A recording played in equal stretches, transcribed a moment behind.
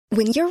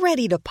When you're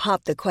ready to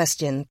pop the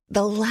question,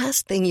 the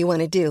last thing you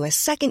want to do is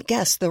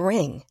second-guess the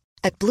ring.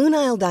 At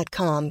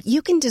BlueNile.com,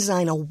 you can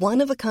design a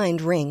one-of-a-kind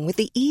ring with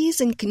the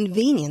ease and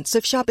convenience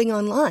of shopping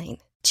online.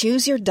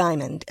 Choose your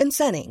diamond and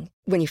setting.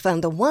 When you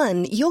find the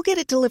one, you'll get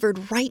it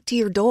delivered right to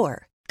your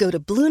door. Go to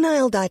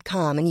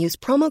BlueNile.com and use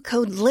promo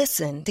code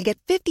LISTEN to get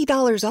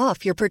 $50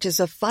 off your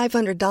purchase of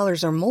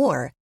 $500 or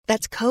more.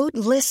 That's code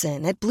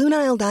LISTEN at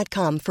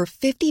BlueNile.com for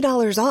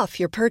 $50 off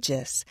your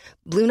purchase.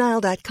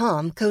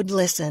 BlueNile.com, code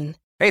LISTEN.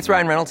 Hey, it's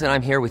Ryan Reynolds, and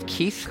I'm here with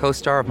Keith,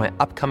 co-star of my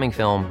upcoming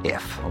film,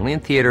 If, only in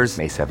theaters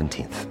May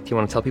 17th. Do you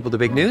want to tell people the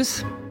big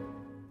news?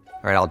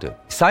 All right, I'll do it.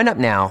 Sign up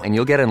now and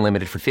you'll get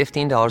unlimited for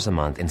 $15 a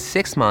month and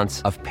 6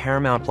 months of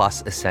Paramount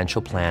Plus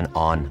Essential Plan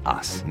on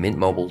us.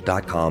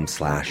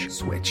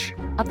 MintMobile.com/switch.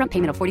 Upfront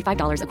payment of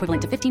 $45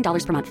 equivalent to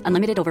 $15 per month.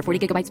 Unlimited over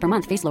 40 gigabytes per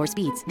month. Face lower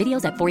speeds.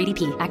 Videos at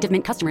 480p. Active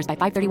Mint customers by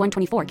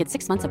 531.24 get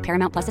 6 months of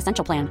Paramount Plus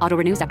Essential Plan. Auto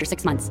renews after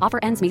 6 months. Offer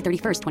ends May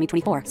 31st,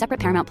 2024. Separate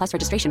Paramount Plus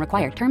registration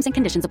required. Terms and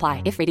conditions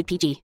apply if rated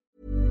PG.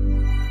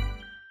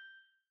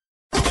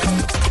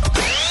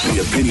 The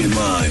Opinion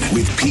Line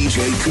with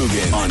PJ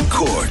Coogan on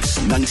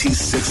Corks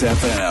 96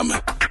 FM.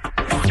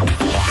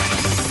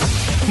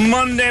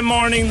 Monday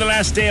morning, the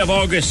last day of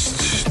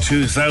August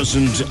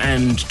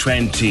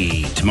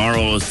 2020.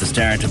 Tomorrow is the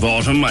start of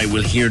autumn. I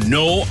will hear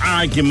no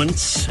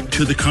arguments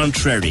to the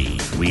contrary.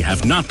 We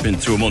have not been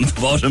through a month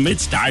of autumn. It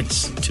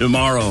starts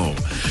tomorrow.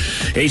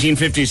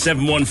 1850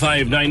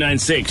 715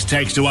 996.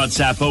 Text to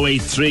WhatsApp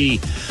 083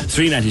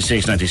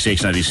 396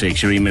 96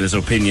 96. Your email is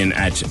opinion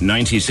at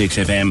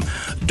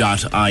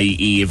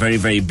 96fm.ie. A very,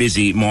 very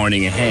busy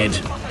morning ahead.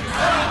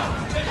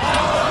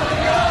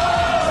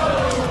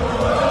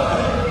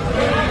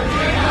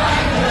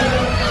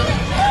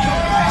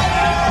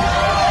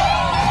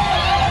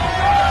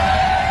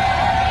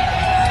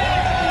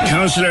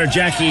 Councillor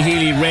Jackie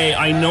Healy-Rae,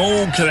 I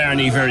know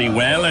Killarney very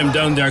well. I'm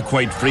down there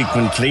quite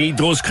frequently.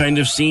 Those kind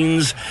of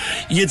scenes,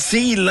 you'd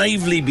see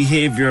lively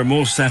behaviour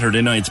most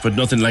Saturday nights, but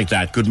nothing like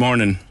that. Good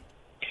morning.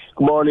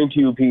 Good morning to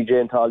you, PJ,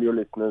 and to all your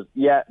listeners.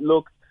 Yeah,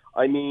 look,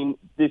 I mean,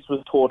 this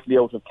was totally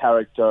out of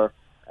character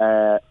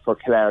for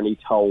Killarney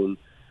Town,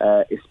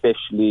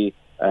 especially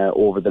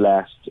over the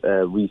last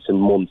recent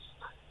months,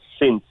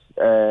 since,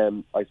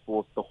 I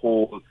suppose, the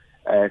whole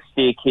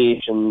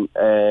staycation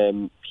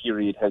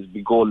period has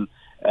begun.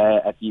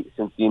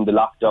 Since the end of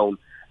lockdown.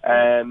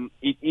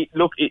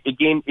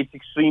 Again, it's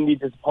extremely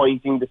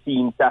disappointing the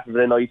scene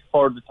Saturday night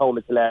for the town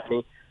of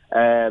Killarney.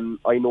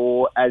 I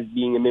know, as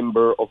being a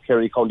member of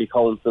Kerry County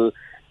Council,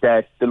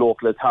 that the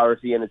local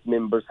authority and its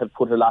members have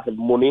put a lot of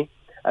money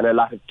and a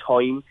lot of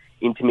time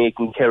into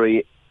making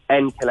Kerry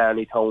and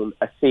Killarney Town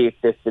a safe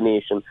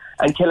destination.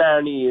 And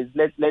Killarney is,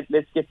 let's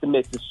get the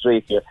message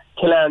straight here,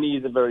 Killarney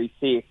is a very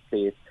safe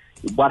place.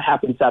 What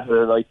happened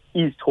Saturday night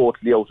is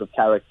totally out of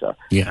character.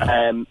 Yeah.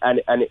 And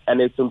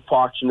it's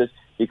unfortunate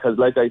because,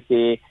 like I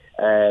say,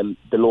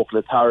 the local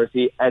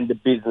authority and the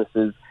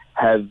businesses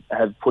have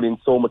put in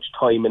so much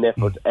time and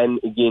effort and,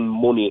 again,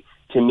 money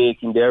to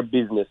making their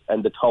business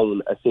and the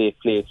town a safe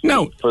place.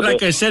 Now,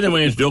 like I said in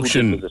my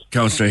introduction,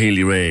 Councillor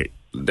Healy-Rae,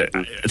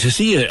 to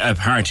see a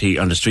party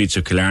on the streets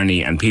of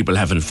Killarney and people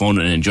having fun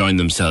and enjoying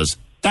themselves,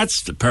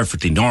 that's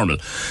perfectly normal.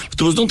 But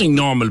there was nothing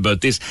normal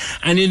about this.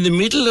 And in the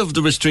middle of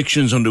the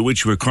restrictions under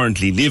which we're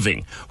currently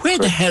living, where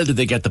the hell did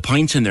they get the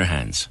pints in their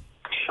hands?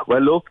 Well,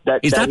 look...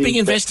 Is that being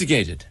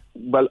investigated?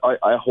 Well,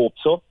 I hope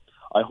so.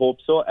 I hope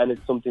so. And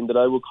it's something that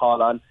I will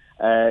call on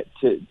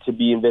to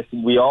be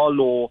investigated. We all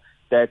know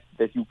that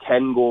you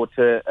can go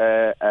to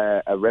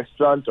a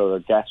restaurant or a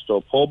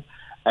gastro pub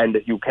and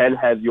that you can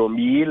have your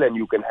meal and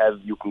you can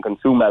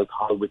consume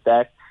alcohol with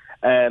that.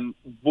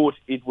 But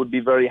it would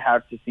be very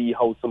hard to see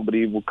how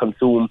somebody would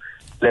consume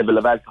level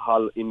of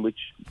alcohol in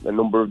which a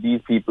number of these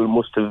people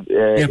must have...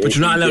 but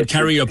you're not allowed to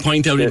carry your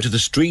pint out into the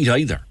street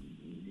either.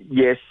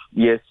 Yes,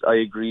 I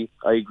agree.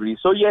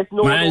 So yes,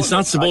 it's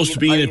not supposed to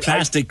be in a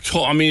plastic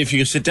tub. I mean, if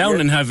you sit down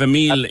and have a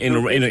meal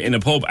in a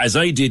pub, as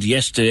I did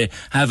yesterday,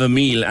 have a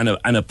meal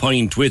and a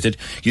pint with it,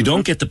 you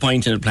don't get the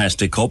pint in a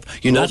plastic cup.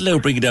 You're not allowed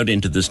to bring it out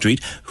into the street.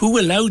 Who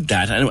allowed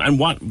that, and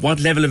what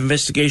level of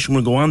investigation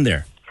will go on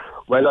there?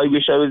 Well, I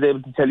wish I was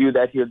able to tell you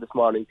that here this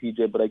morning,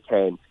 PJ, but I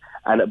can't.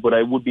 But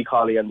I would be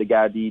calling on the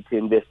Gardaí to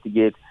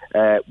investigate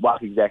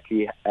what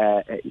exactly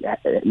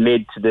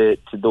led to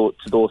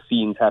those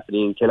scenes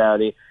happening in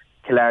Killarney.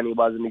 Killarney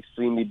was an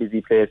extremely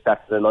busy place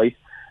Saturday night,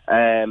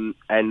 and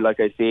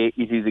like I say,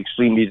 it is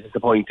extremely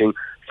disappointing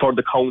for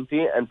the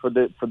county and for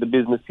the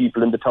business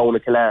people in the town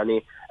of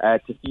Killarney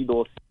to see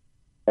those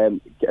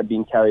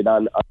being carried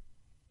on.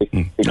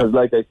 Because,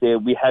 like I say,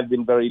 we have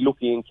been very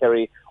lucky in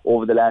Kerry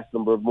over the last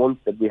number of months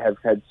that we have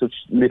had such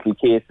little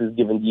cases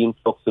given the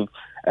influx of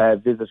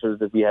visitors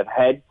that we have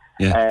had.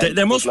 Yeah.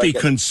 There must be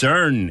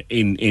concern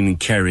in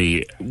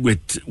Kerry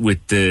with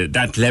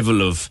that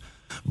level of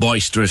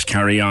boisterous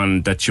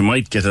carry-on that you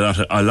might get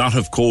a lot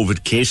of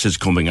COVID cases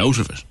coming out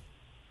of it.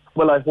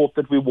 Well, I hope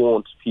that we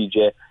won't,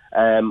 PJ.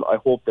 I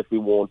hope that we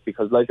won't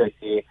because, like I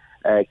say,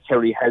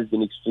 Kerry has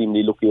been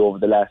extremely lucky over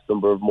the last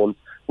number of months.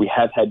 We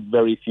have had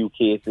very few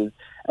cases,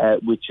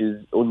 which is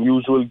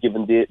unusual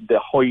given the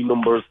high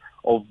numbers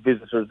of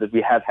visitors that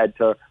we have had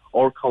to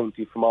our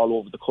county from all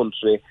over the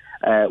country.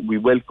 We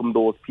welcome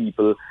those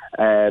people,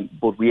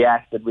 but we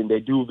ask that when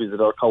they do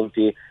visit our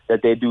county,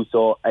 that they do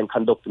so and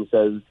conduct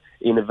themselves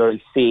in a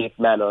very safe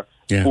manner.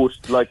 Yeah.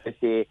 But like I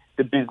say,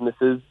 the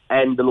businesses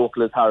and the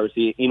local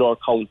authority in our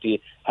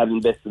county have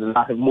invested a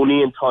lot of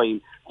money and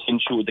time to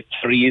ensure that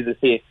Kerry is a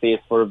safe place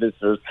for our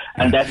visitors,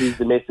 and that is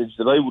the message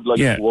that I would like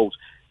to go out,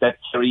 that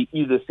Kerry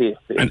is a safe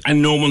place.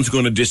 And no one's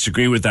going to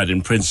disagree with that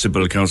in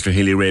principle, Councillor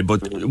Healy-Rae,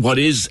 but what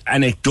is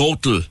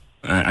anecdotal,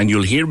 and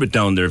you'll hear it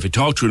down there if you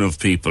talk to enough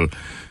people,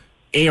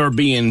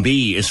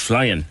 Airbnb is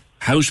flying.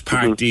 House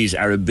parties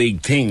are a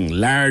big thing.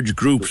 Large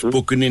groups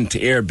booking into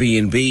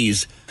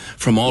Airbnbs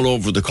from all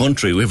over the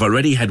country. We've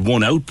already had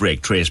one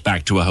outbreak traced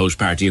back to a house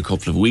party a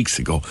couple of weeks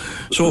ago.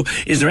 So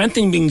is there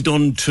anything being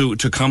done to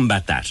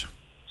combat that?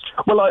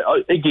 Well,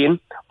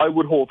 I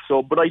would hope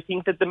so, but I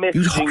think that the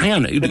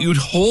messaging... You'd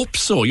hope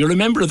so. You're a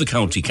member of the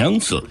county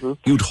council.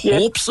 You'd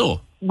hope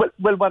so.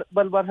 Well, what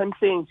I'm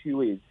saying to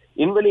you is,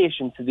 in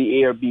relation to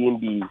the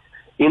Airbnbs,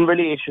 in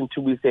relation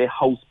to, we say,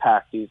 house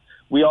parties,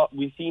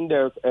 we've seen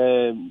there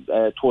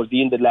towards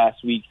the end of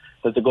last week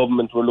that the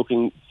government were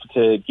looking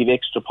to give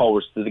extra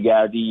powers to the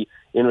Gardaí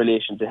in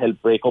relation to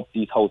help break up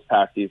these house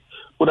parties.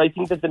 But I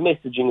think that the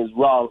messaging is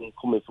wrong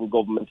coming from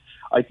government.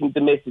 I think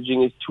the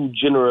messaging is too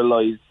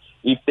generalised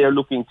if they're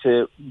looking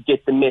to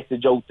get the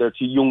message out there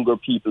to younger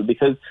people,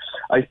 because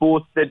I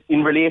suppose that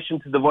in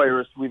relation to the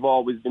virus, we've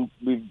always been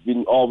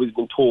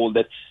told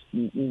that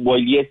while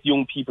yes,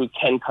 young people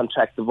can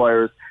contract the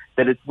virus,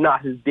 that it's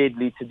not as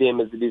deadly to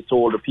them as it is to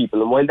older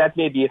people. And while that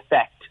may be a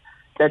fact,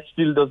 that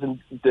still doesn't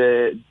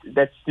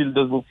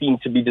seem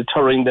to be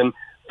deterring them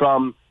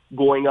from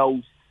going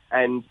out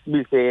and,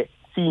 we'll say,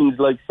 scenes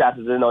like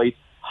Saturday night,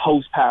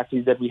 house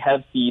parties that we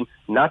have seen,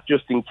 not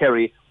just in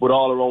Kerry, but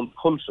all around the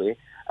country.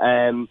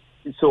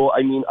 So,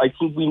 I mean, I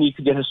think we need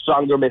to get a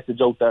stronger message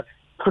out there,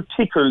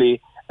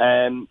 particularly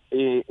in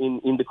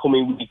the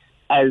coming weeks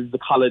as the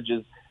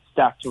colleges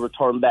start to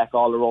return back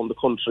all around the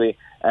country,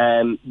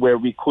 where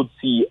we could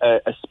see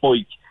a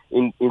spike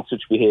in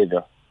such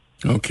behaviour.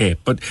 Okay,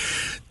 but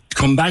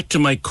come back to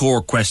my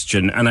core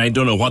question, and I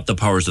don't know what the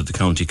powers of the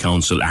county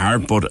council are,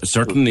 but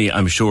certainly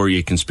I'm sure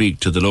you can speak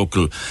to the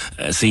local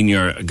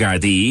senior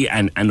Gardaí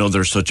and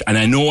others such. And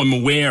I know, I'm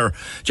aware,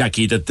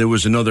 Jackie, that there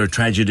was another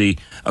tragedy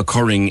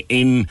occurring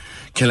in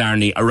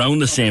Killarney around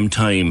the same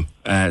time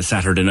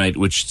Saturday night,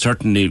 which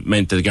certainly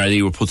meant that the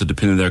Gardaí were put to the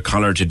pin in their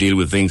collar to deal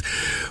with things.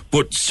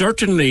 But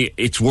certainly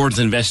it's worth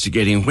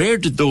investigating. Where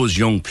did those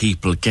young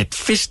people get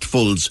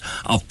fistfuls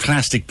of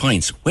plastic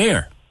pints?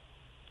 Where?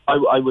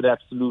 I would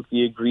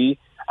absolutely agree,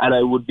 and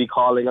I would be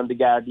calling on the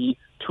Gardaí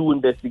to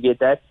investigate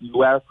that.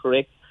 You are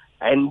correct,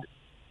 and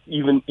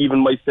even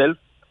myself,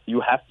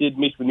 you have to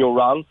admit when you're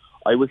wrong.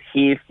 I was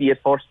hasty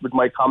at first with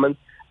my comments,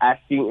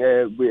 asking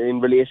in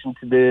relation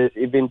to the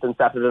event on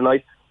Saturday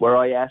night, where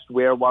I asked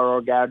where were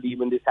our Gardaí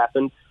when this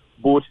happened.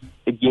 But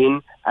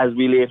again, as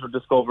we later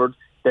discovered,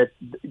 that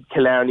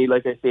Killarney,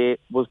 like I say,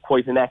 was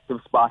quite an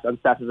active spot on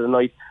Saturday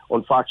night.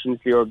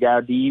 Unfortunately, our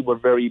Gardaí were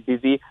very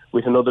busy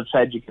with another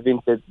tragic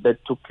event that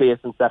took place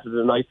on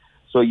Saturday night.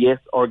 So yes,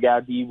 our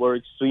Gardaí were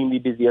extremely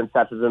busy on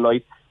Saturday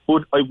night.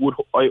 But I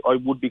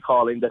would be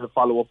calling that a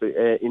follow-up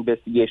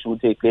investigation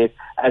would take place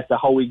as to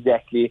how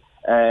exactly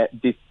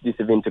this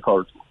event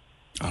occurred.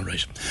 All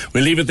right.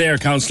 We'll leave it there,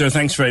 Councillor.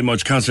 Thanks very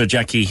much. Councillor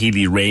Jackie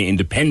Healy-Rae,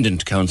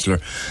 independent councillor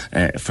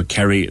for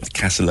Kerry,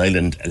 Castle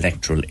Island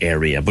electoral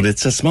area. But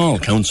it's a small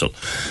council.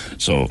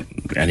 So,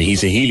 and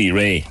he's a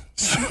Healy-Rae.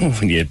 So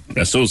when you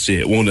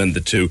associate one and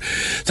the two.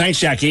 Thanks,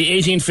 Jackie.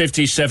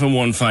 1850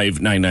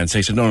 715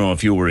 996. I don't know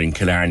if you were in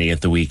Killarney at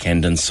the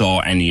weekend and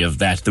saw any of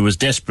that. There was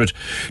desperate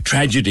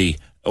tragedy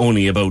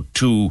only about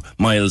 2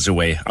 miles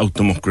away, out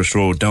the Muckross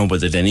Road, down by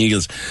the Den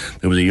Eagles.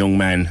 There was a young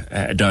man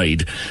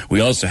died.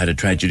 We also had a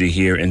tragedy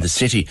here in the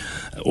city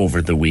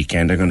over the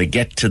weekend. I'm going to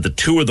get to the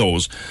two of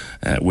those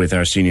with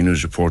our senior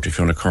news reporter,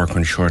 Fiona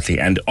Corcoran, shortly.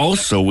 And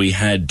also we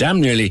had damn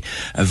nearly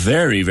a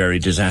very, very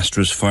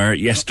disastrous fire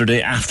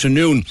yesterday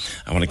afternoon.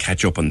 I want to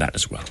catch up on that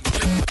as well.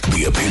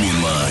 The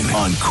Opinion Line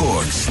on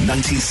Corks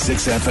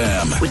 96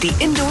 FM. With the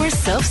indoor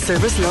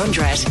self-service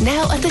laundrette,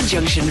 now at the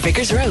Junction,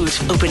 Vickers Road.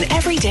 Open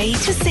every day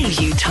to save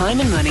you time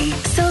and money.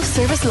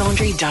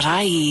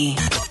 Selfservicelaundry.ie.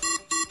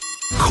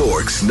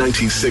 Corks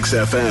 96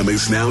 FM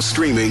is now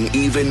streaming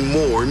even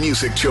more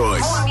music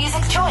choice. More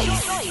music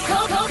choice.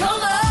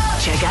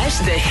 Check out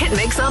the Hit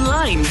Mix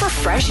online for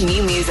fresh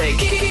new music.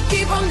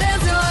 Keep on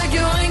dancing like you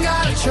ain't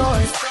got a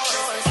choice.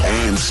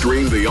 And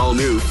stream the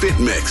all-new Fit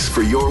Mix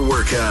for your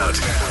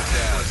workout.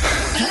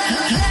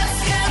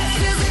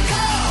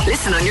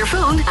 Listen on your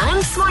phone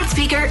and smart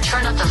speaker.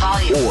 Turn up the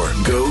volume. Or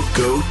go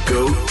to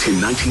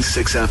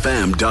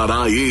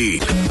 96fm.ie.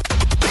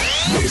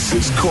 This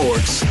is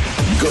Corks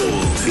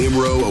Gold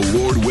IMRO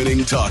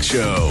award-winning talk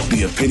show.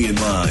 The Opinion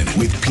Line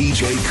with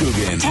PJ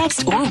Coogan.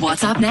 Text or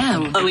WhatsApp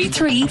now.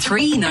 083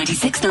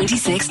 396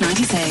 96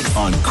 96.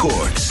 On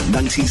Corks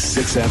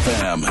 96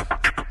 FM.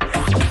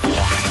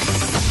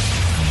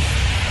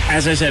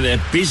 As I said, a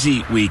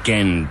busy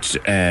weekend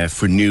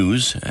for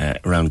news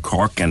around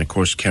Cork and, of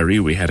course,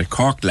 Kerry. We had a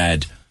Cork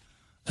lad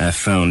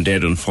found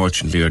dead,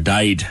 unfortunately, or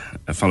died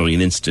following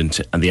an incident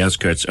on the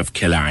outskirts of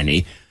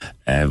Killarney.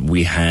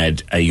 We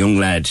had a young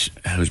lad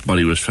whose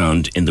body was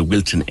found in the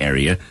Wilton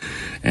area.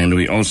 And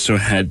we also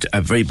had a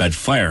very bad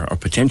fire, or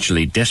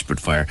potentially desperate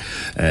fire,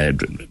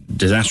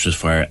 disastrous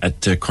fire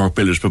at Cork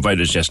Builders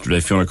Providers yesterday.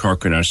 Fiona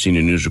Corcoran, our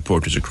senior news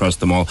reporters across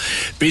them all.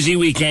 Busy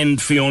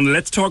weekend, Fiona.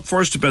 Let's talk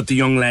first about the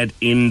young lad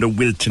in the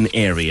Wilton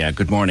area.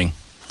 Good morning.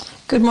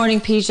 Good morning,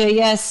 PJ.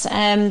 Yes,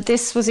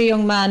 this was a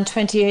young man,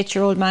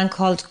 28-year-old man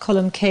called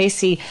Colm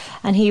Casey,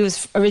 and he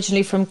was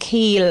originally from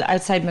Keele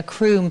outside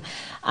Macroom.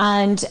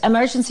 And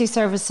emergency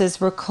services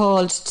were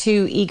called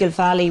to Eagle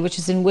Valley, which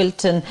is in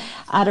Wilton,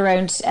 at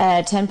around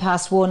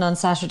 1:10 on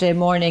Saturday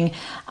morning.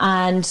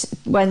 And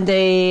when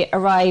they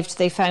arrived,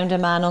 they found a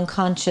man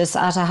unconscious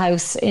at a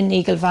house in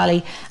Eagle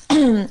Valley.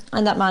 And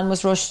that man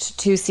was rushed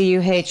to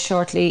CUH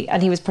shortly,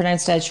 and he was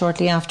pronounced dead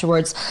shortly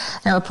afterwards.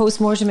 Now, a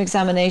post-mortem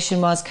examination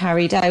was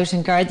carried out,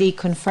 and Gardaí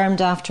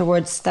confirmed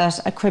afterwards that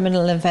a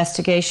criminal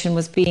investigation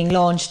was being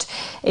launched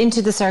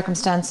into the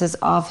circumstances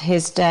of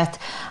his death,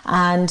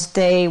 and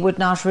they would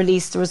not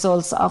release the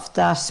results of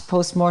that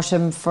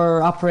post-mortem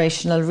for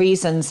operational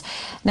reasons.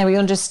 Now, we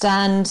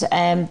understand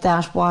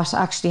that what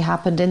actually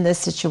happened in this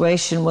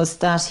situation was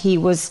that he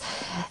was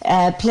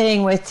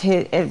playing with,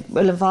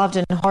 involved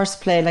in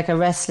horseplay, like a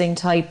wrestling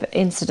type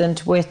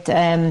incident with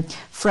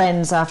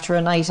friends after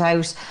a night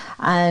out,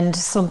 and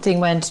something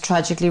went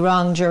tragically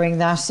wrong during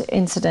that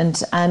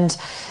incident. And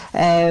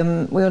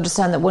we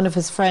understand that one of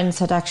his friends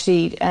had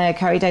actually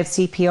carried out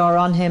CPR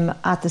on him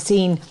at the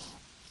scene.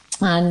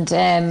 And,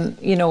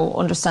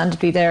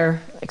 understandably,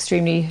 they're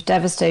extremely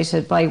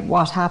devastated by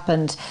what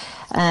happened.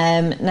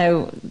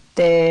 Now,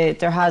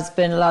 there has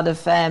been a lot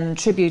of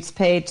tributes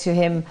paid to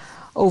him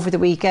over the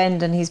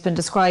weekend, and he's been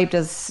described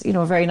as,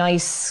 a very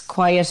nice,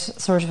 quiet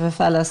sort of a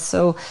fella.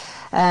 So,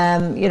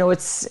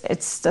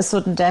 it's a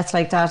sudden death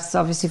like that. It's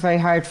obviously very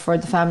hard for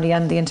the family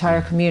and the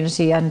entire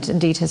community, and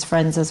indeed his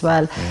friends as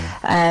well.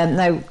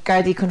 Now,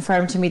 Gardaí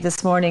confirmed to me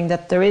this morning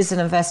that there is an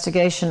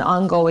investigation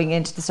ongoing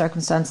into the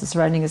circumstances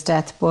surrounding his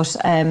death, but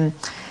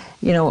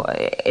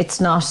it's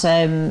not,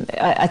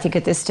 I think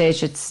at this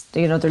stage it's,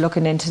 they're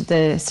looking into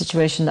the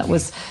situation that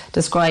was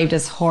described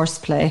as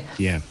horseplay.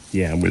 Yeah,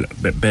 well,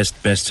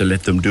 best to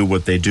let them do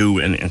what they do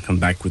and come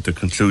back with the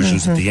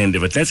conclusions at the end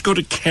of it. Let's go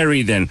to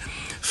Kerry then,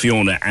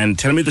 Fiona, and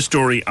tell me the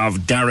story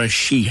of Dara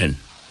Sheehan.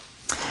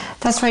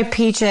 That's right,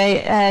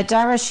 PJ.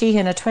 Dara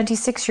Sheehan, a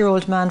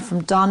 26-year-old man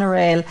from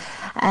Doneraile.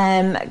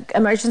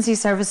 Emergency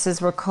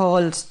services were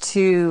called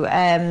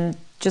to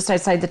just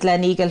outside the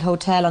Glen Eagle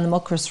Hotel on the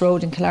Muckross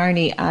Road in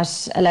Killarney at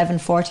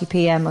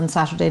 11:40pm on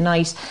Saturday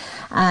night,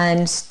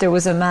 and there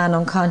was a man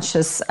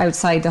unconscious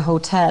outside the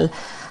hotel.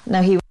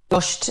 Now, he was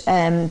rushed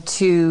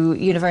to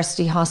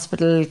University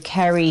Hospital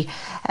Kerry,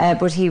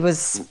 but he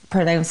was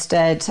pronounced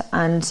dead,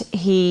 and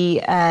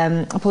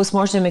a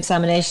post-mortem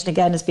examination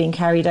again is being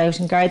carried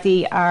out, and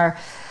Gardaí are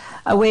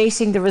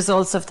awaiting the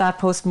results of that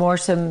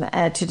post-mortem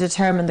to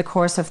determine the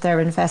course of their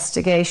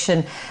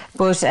investigation.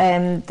 But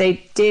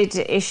they did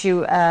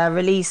issue a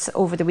release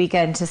over the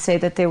weekend to say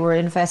that they were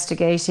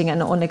investigating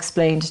an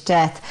unexplained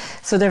death.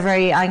 So they're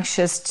very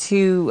anxious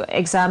to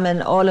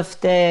examine all of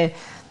the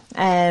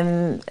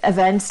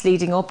events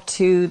leading up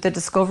to the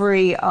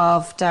discovery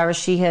of Dara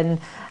Sheehan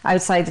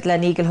outside the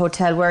Glen Eagle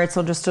Hotel, where it's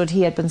understood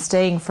he had been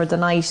staying for the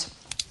night.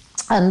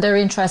 And they're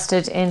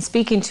interested in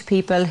speaking to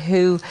people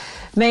who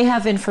may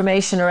have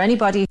information, or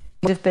anybody who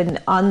would have been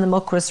on the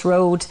Muckross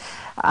Road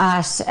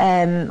at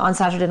on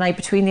Saturday night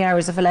between the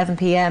hours of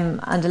 11pm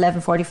and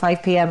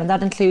 11:45pm, and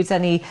that includes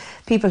any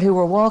people who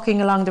were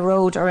walking along the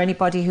road, or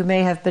anybody who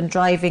may have been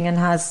driving and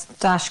has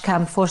dash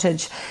cam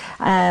footage.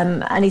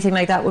 Anything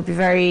like that would be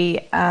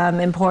very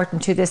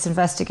important to this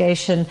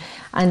investigation,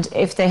 and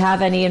if they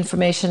have any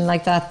information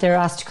like that, they're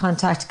asked to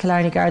contact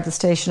Killarney Garda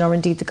Station, or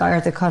indeed the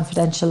Garda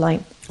confidential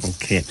line.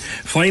 Okay.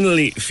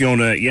 Finally,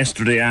 Fiona,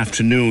 yesterday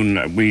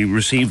afternoon we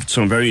received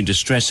some very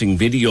distressing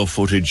video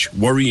footage,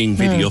 worrying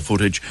video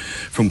footage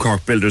from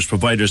Cork Builders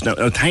Providers.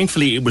 Now,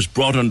 thankfully it was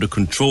brought under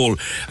control.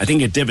 I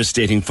think a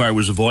devastating fire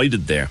was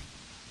avoided there.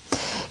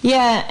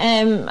 Yeah,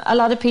 a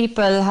lot of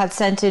people had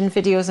sent in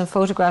videos and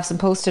photographs and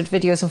posted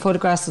videos and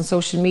photographs on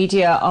social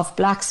media of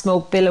black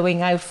smoke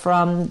billowing out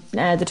from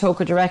the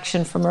Toker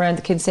direction from around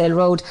the Kinsale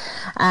Road,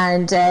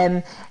 and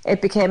it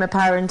became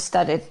apparent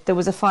that there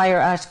was a fire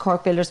at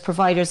Cork Builders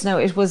Providers. Now,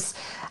 it was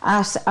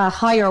at a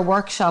hire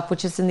workshop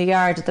which is in the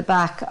yard at the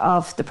back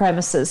of the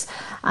premises,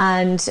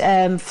 and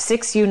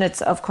 6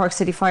 units of Cork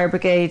City Fire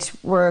Brigade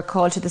were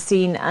called to the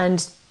scene,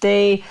 and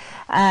they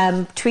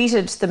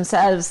tweeted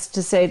themselves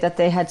to say that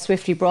they had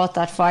swiftly brought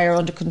that fire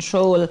under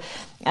control.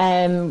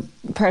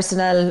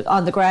 Personnel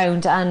on the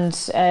ground and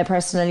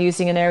personnel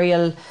using an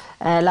aerial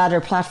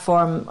ladder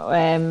platform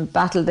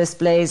battled this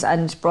blaze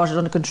and brought it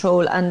under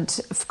control. And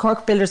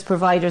Cork Builders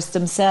Providers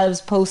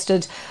themselves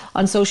posted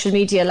on social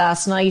media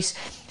last night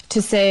to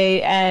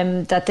say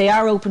that they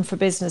are open for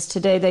business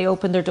today. They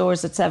opened their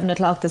doors at 7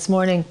 o'clock this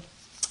morning.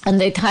 And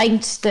they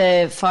thanked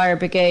the fire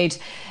brigade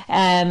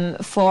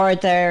for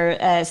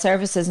their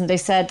services, and they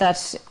said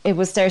that it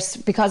was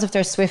because of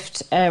their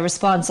swift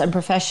response and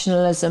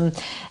professionalism,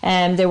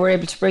 they were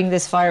able to bring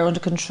this fire under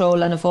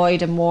control and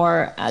avoid a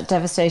more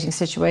devastating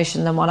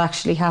situation than what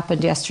actually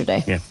happened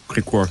yesterday. Yeah,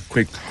 quick work,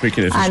 quick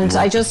and And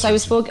I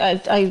spoke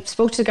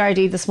to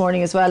Gardaí this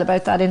morning as well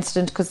about that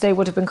incident, because they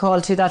would have been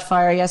called to that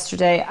fire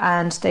yesterday,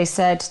 and they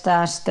said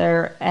that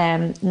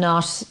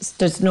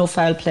there's no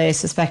foul play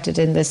suspected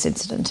in this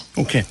incident.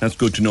 Okay, that's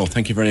good to know.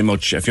 Thank you very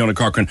much, Fiona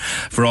Corcoran,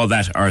 for all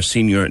that. Our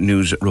senior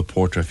news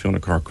reporter, Fiona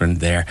Corcoran,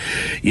 there.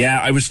 Yeah,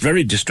 I was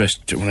very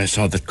distressed when I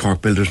saw that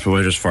Cork Builders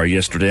Providers fire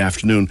yesterday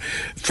afternoon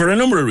for a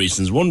number of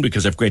reasons. One,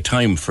 because I've great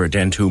time for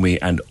Dan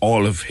Toomey and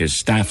all of his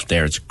staff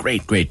there. It's a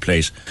great, great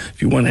place.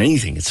 If you want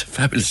anything, it's a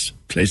fabulous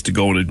place to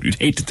go, and you'd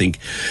hate to think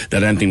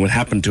that anything would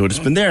happen to it. It's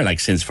been there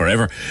since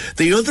forever.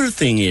 The other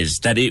thing is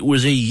that it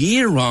was a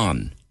year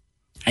on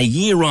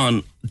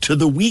to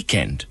the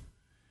weekend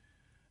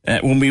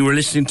when we were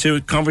listening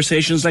to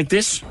conversations like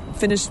this.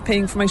 Finished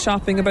paying for my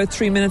shopping about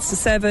 3 minutes to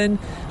 7,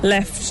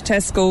 left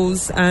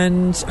Tesco's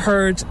and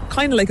heard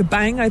kind of like a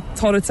bang. I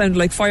thought it sounded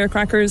like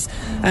firecrackers,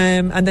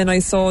 and then I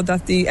saw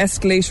that the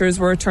escalators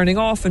were turning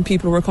off and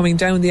people were coming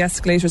down the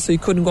escalators, so you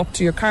couldn't go up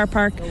to your car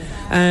park,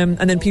 and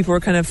then people were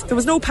there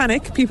was no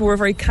panic, people were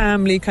very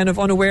calmly kind of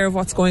unaware of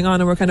what's going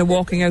on and were kind of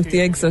walking out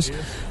the exit,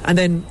 and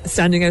then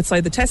standing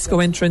outside the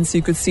Tesco entrance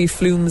you could see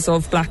flumes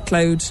of black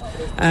cloud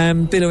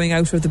billowing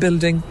out of the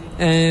building.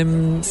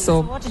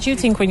 So what did you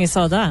think when you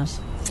saw that?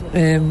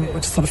 I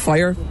just thought of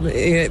fire.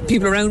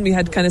 People around me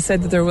had kind of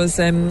said that there was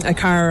a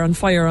car on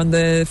fire on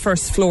the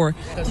first floor.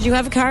 Did you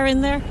have a car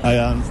in there?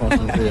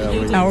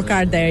 Unfortunately, our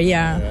car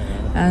there,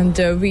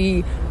 and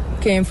we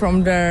came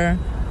from the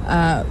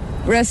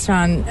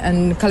restaurant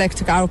and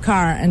collected our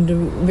car and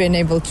been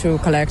able to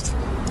collect.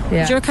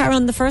 Yeah. Was your car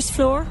on the first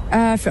floor?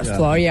 First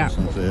floor, yeah.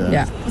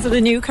 Was it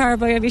a new car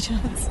by any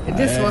chance?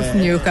 This was a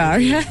new car.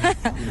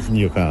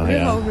 New car,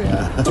 yeah.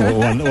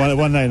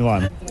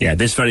 191. Yeah,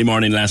 this very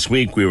morning last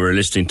week we were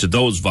listening to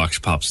those vox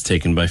pops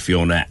taken by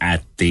Fiona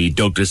at the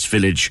Douglas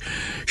Village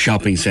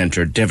shopping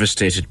centre,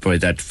 devastated by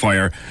that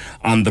fire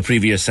on the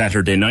previous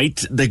Saturday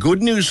night. The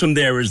good news from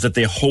there is that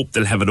they hope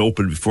they'll have it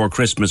open before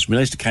Christmas. We'll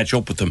nice to catch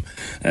up with them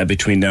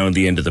between now and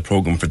the end of the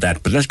programme for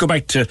that. But let's go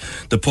back to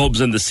the pubs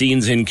and the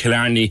scenes in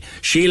Killarney.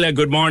 Sheila,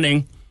 good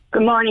morning.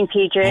 Good morning,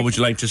 PJ. What would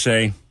you like to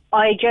say?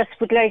 I just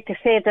would like to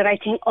say that I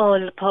think all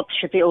the pubs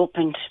should be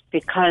opened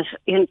because,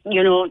 you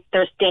know,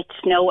 there's deaths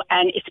now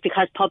and it's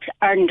because pubs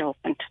aren't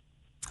opened.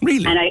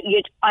 Really? And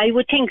I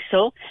would think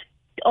so.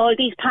 All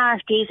these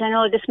parties and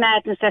all this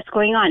madness that's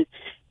going on.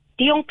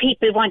 The young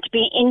people want to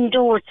be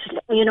indoors,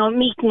 you know,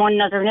 meeting one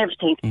another and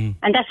everything.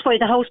 And that's why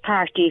the house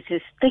parties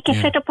they can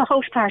set up for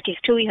house parties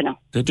too, you know.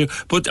 They do.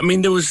 But, I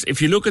mean,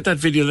 if you look at that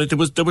video,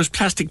 there was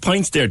plastic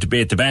pints there to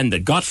bait the band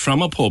that got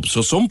from a pub,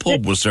 so some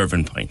pub was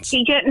serving pints.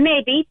 Yeah,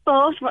 maybe,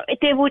 but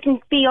they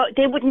wouldn't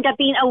have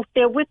been out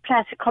there with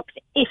plastic cups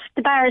if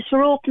the bars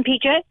were open,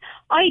 PJ.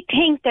 I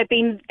think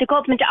the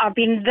government are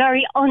being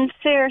very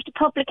unfair to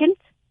publicans.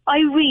 I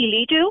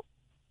really do.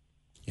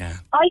 Yeah.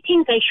 I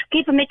think they should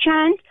give them a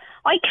chance.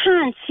 I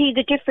can't see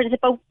the difference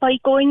by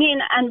going in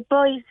and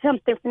buy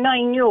something for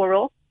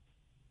 €9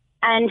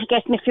 and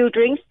getting a few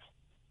drinks,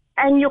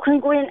 and you can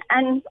go in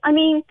and, I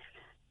mean,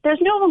 there's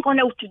no one going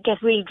out to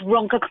get really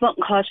drunk and come out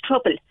and cause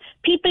trouble.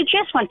 People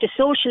just want to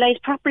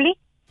socialise properly.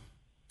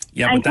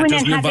 Yeah, but that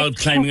doesn't involve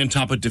climbing on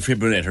top of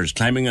defibrillators,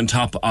 climbing on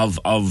top of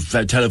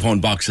telephone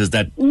boxes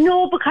that...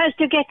 No, because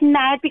they're getting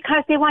mad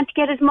because they want to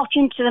get as much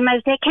into them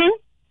as they can.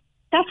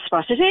 That's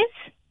what it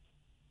is.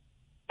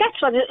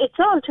 That's what it's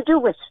all to do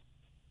with.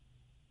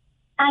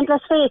 And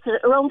let's face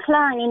it, around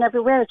Killarney and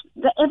everywhere,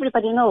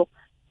 everybody knows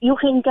you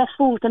can get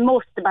food in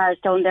most of the bars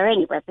down there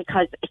anyway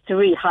because it's a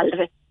real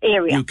holiday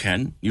area. You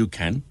can.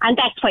 And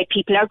that's why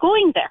people are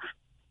going there.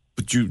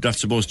 But you're not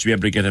supposed to be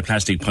able to get a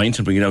plastic pint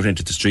and bring it out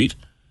into the street?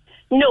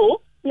 No.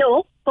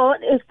 But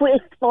if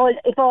all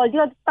the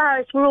other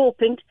bars were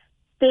opened,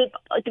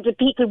 the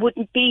people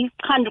wouldn't be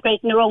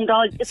congregating around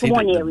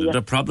one area.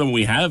 The problem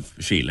we have,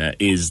 Sheila,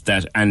 is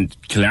that, and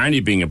Killarney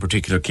being a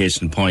particular case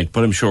in point,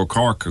 but I'm sure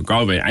Cork or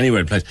Galway,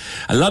 anywhere place,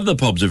 a lot of the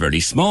pubs are very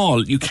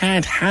small. You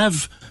can't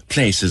have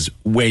places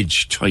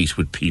wedged tight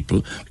with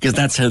people because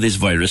that's how this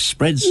virus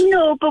spreads.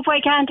 No, but why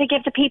can't they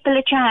give the people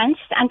a chance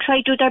and try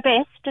to do their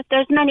best?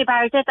 There's many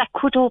bars there that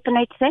could open,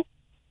 I'd say.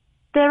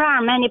 There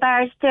are many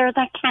bars there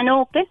that can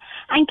open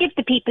and give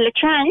the people a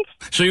chance.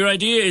 So your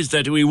idea is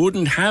that we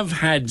wouldn't have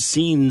had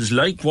scenes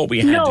like what we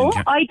had No,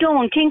 I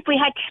don't think we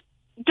had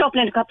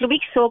Dublin a couple of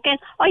weeks ago again.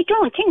 I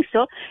don't think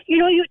so. You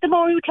know, the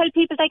more you tell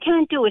people they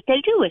can't do it,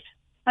 they'll do it.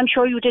 I'm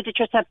sure you did it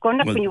yourself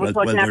growing up when you were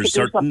supposed not to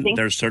do something.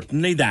 There's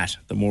certainly that.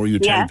 The more you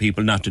tell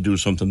people not to do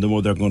something, the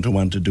more they're going to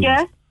want to do it.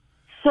 Yeah.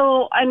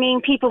 So, I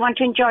mean, people want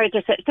to enjoy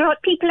themselves.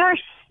 People are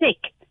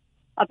sick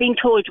of being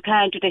told you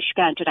can't do this, you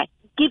can't do that.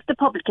 Give the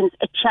publicans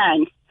a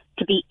chance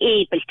to be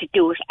able to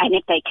do it, and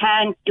if they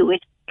can't do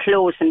it,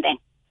 close them then.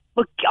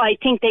 But I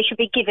think they should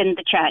be given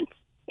the chance.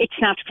 It's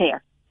not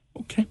fair.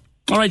 Okay.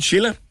 All right,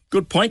 Sheila.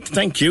 Good point.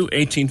 Thank you.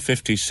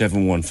 1850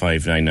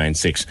 715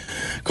 996.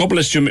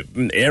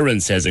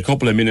 Aaron says a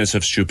couple of minutes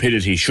of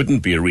stupidity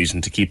shouldn't be a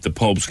reason to keep the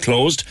pubs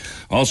closed.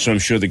 Also, I'm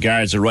sure the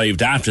guards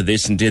arrived after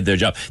this and did their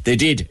job. They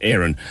did,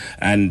 Aaron.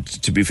 And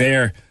to be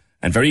fair,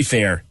 and very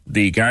fair,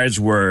 the guards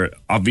were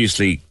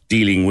obviously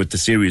dealing with the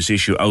serious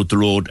issue out the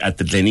road at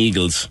the Glen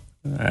Eagles.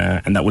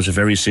 And that was a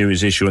very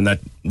serious issue, and that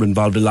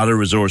involved a lot of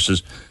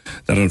resources.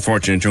 That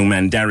unfortunate young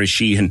man, Dara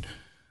Sheehan,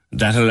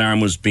 that alarm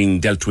was being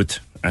dealt with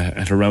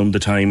at around the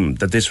time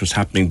that this was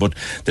happening. But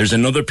there's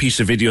another piece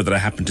of video that I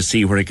happened to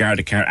see where a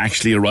Garda car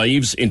actually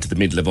arrives into the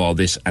middle of all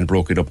this and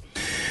broke it up.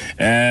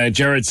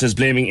 Jared says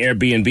blaming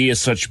Airbnb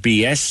is such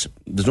BS.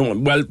 There's no,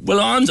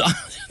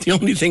 the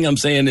only thing I'm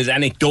saying is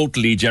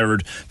anecdotally,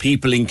 Jared,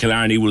 people in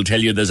Killarney will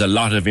tell you there's a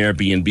lot of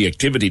Airbnb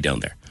activity down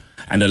there.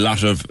 And a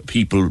lot of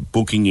people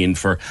booking in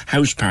for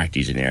house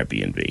parties in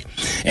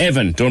Airbnb.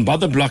 Evan, don't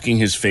bother blocking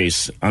his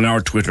face on our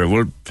Twitter.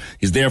 Well,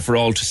 he's there for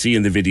all to see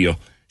in the video.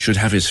 Should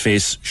have his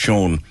face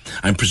shown.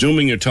 I'm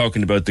presuming you're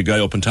talking about the guy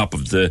up on top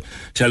of the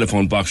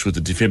telephone box with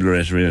the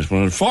defibrillator in it.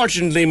 Well,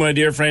 unfortunately, my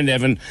dear friend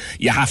Evan,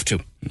 you have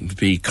to.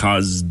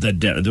 Because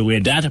the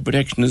way data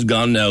protection has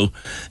gone now,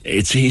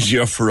 it's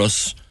easier for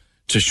us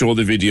to show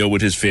the video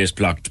with his face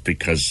blocked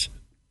because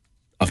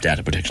of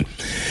data protection.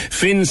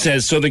 Finn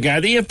says, so the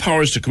Gardaí have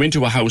powers to come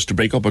into a house to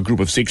break up a group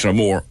of 6 or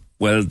more.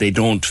 Well, they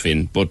don't,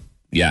 Finn, but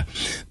yeah.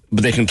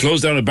 But they can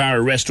close down a bar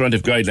or restaurant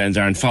if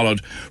guidelines aren't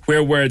followed.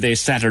 Where were they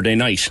Saturday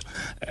night?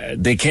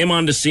 They came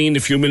on the scene a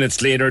few minutes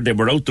later. They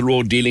were out the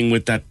road dealing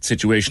with that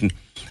situation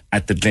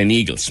at the Glen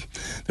Eagles.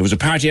 There was a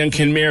party on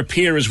Kenmare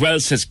Pier as well,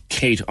 says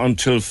Kate,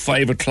 until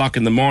 5 o'clock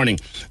in the morning.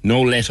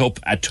 No let up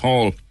at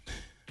all.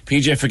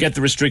 PJ, forget the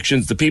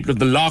restrictions. The people of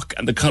the Loch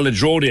and the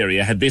College Road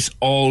area had this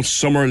all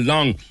summer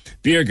long.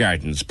 Beer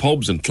gardens,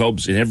 pubs and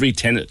clubs in every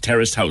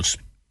terraced house.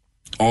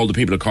 All the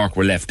people of Cork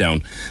were left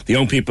down. The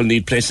young people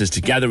need places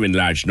to gather in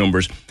large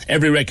numbers.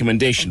 Every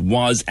recommendation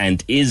was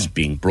and is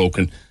being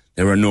broken.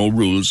 There are no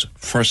rules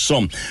for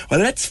some. Well,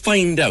 let's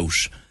find out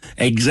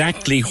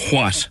exactly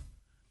what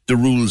the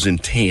rules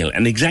entail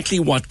and exactly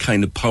what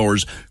kind of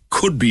powers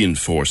could be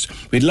enforced.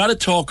 We had a lot of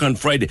talk on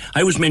Friday.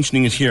 I was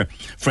mentioning it here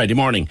Friday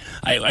morning.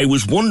 I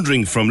was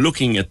wondering from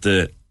looking at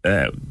the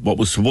what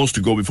was supposed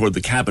to go before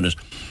the Cabinet,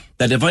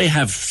 that if I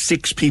have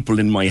 6 people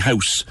in my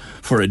house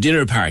for a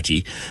dinner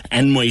party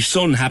and my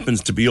son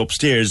happens to be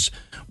upstairs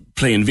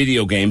playing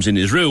video games in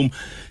his room,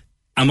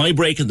 am I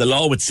breaking the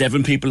law with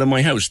 7 people in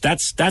my house?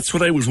 That's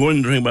what I was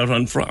wondering about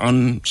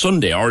on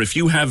Sunday. Or if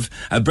you have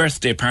a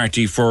birthday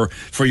party for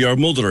your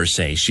mother,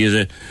 say, she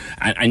has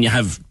and you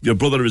have your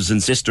brothers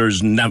and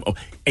sisters, and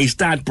is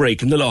that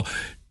breaking the law?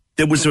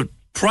 There was a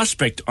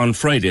prospect on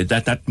Friday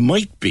that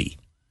might be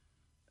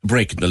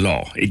breaking the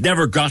law. It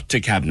never got to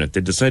Cabinet.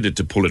 They decided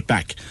to pull it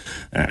back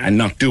and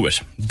not do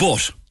it.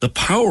 But the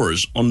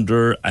powers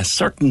under a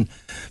certain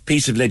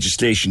piece of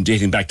legislation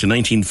dating back to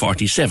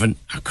 1947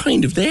 are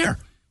kind of there.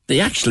 They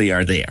actually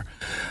are there.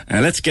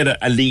 Let's get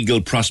a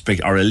legal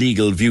prospect or a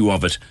legal view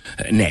of it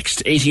next.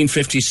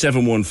 1850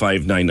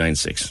 715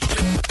 996.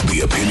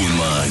 The Opinion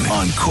Line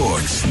on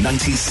Cork's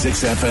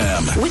 96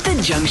 FM. With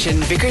the Junction,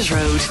 Vickers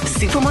Road,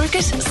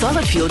 supermarket,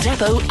 solid fuel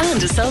depot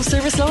and a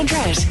self-service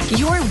laundrette.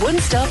 Your one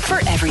stop for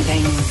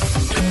everything.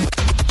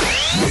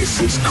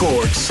 This is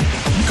Cork's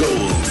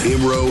Gold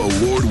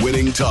Imro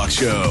award-winning talk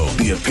show.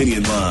 The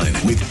Opinion Line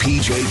with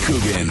PJ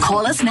Coogan.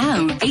 Call us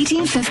now,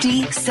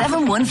 1850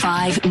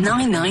 715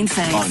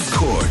 996. On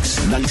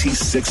Cork's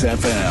 96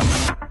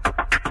 FM.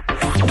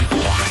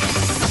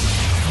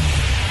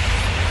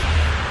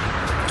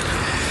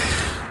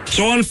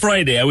 So on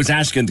Friday, I was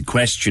asking the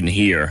question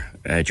here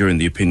during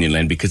the Opinion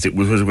Line because it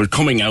was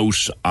coming out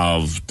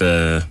of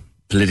the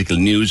political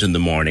news in the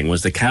morning,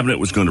 was the Cabinet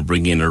was going to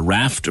bring in a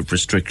raft of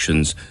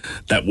restrictions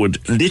that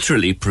would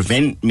literally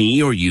prevent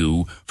me or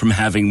you from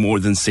having more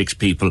than 6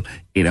 people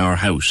in our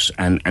house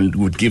and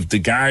would give the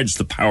guards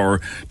the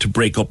power to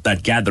break up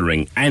that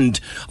gathering. And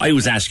I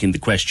was asking the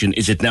question,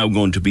 is it now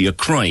going to be a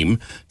crime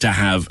to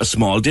have a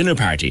small dinner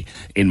party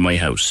in my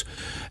house?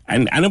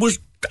 And it was,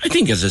 I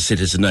think as a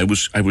citizen, I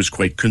was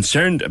quite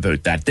concerned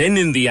about that. Then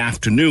in the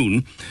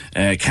afternoon,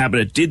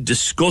 Cabinet did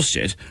discuss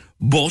it,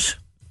 but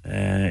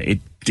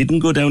it didn't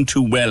go down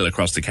too well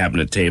across the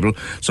Cabinet table.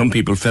 Some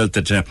people felt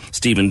that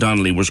Stephen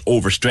Donnelly was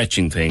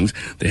overstretching things,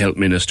 the Health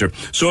Minister.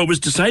 So it was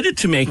decided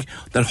to make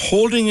that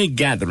holding a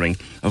gathering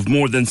of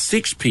more than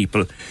 6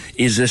 people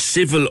is a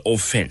civil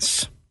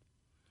offence.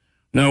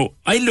 Now,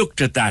 I looked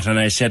at that and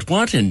I said,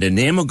 what in the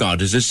name of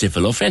God is a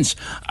civil offence?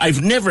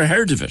 I've never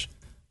heard of it.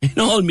 In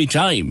all my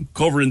time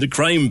covering the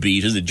crime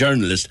beat as a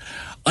journalist,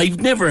 I've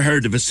never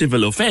heard of a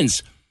civil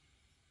offence.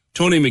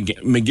 Tony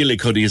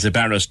McGillicuddy is a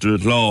barrister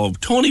at law.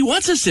 Tony,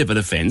 what's a civil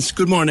offence?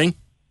 Good morning.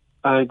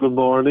 Good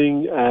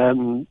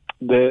morning.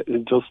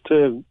 Just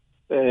to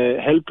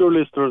help your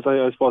listeners,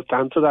 I suppose, to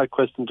answer that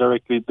question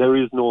directly, there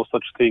is no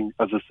such thing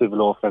as a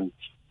civil offence.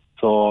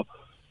 So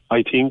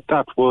I think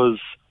that was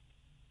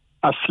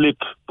a slip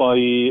by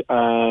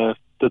the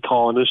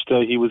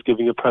Taoiseach. He was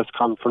giving a press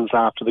conference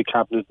after the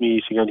Cabinet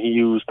meeting and he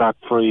used that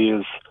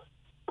phrase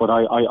But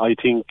I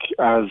think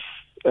as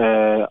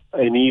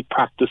any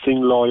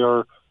practicing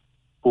lawyer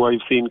who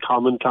I've seen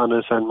comment on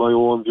it, and my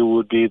own view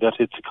would be that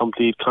it's a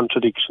complete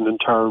contradiction in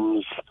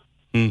terms,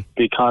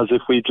 because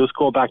if we just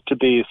go back to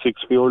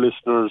basics for your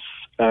listeners,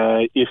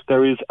 if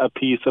there is a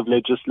piece of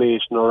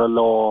legislation or a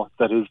law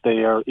that is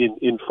there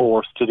in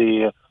force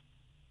today,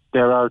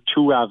 there are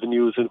two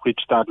avenues in which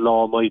that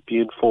law might be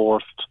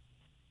enforced.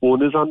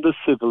 One is on the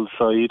civil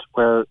side,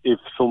 where if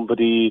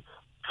somebody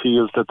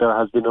feels that there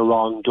has been a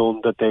wrong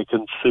done, that they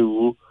can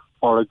sue,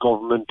 or a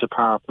government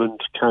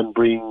department can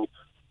bring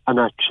an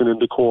action in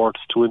the courts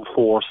to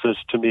enforce it,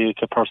 to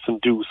make a person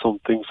do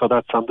something. So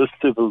that's on the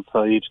civil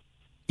side.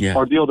 Yeah.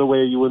 Or the other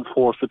way you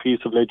enforce a piece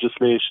of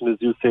legislation is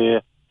you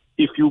say,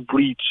 if you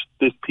breach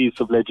this piece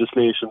of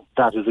legislation,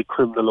 that is a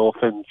criminal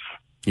offence.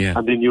 Yeah.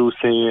 And then you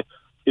say,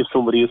 if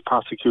somebody is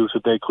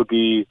prosecuted, they could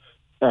be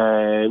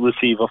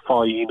receive a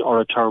fine or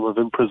a term of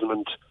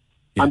imprisonment.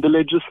 Yeah. And the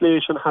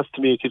legislation has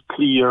to make it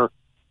clear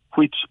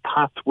which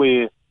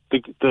pathway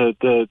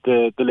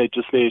the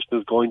legislation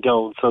is going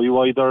down. So you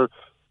either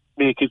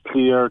make it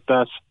clear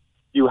that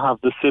you have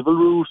the civil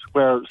route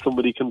where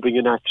somebody can bring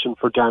an action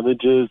for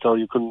damages, or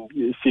you can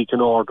seek an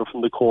order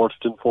from the courts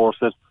to enforce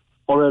it,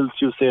 or else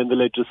you say in the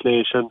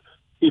legislation,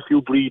 if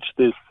you breach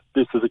this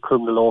is a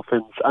criminal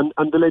offence.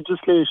 And the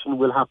legislation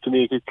will have to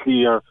make it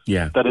clear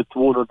that it's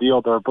one or the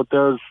other. But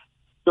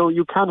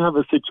you can have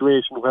a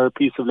situation where a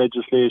piece of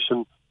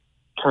legislation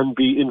can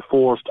be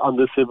enforced on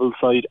the civil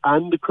side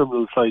and the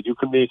criminal side. You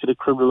can make it a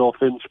criminal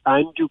offence,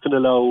 and you can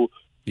allow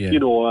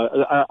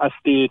a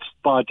state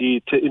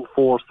body to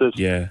enforce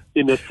it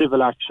in a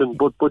civil action.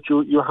 But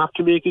you have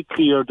to make it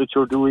clear that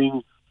you're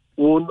doing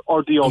one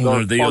or the other,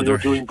 or you're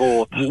doing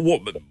both.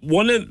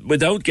 One,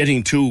 without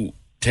getting too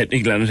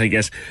technical on it, I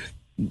guess,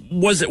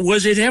 was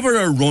it ever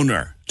a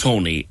runner,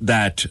 Tony,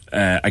 that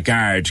a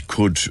guard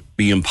could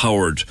be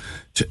empowered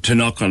to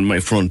knock on my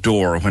front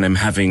door when I'm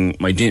having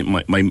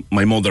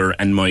my mother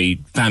and my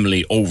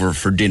family over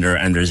for dinner,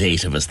 and there's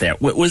 8 of us there?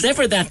 Was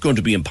ever that going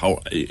to be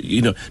empowered?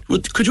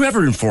 Could you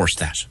ever enforce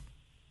that?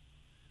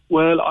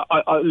 Well,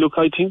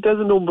 I think there's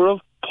a number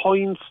of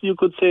points you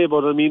could say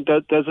about it. I mean,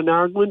 there's an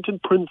argument in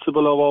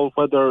principle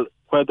about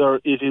whether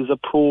it is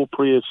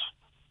appropriate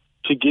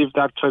to give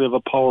that kind of a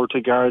power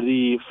to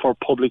Gardaí for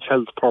public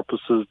health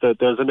purposes. That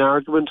there's an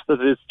argument that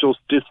it's just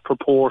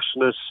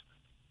disproportionate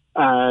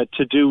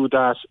to do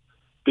that,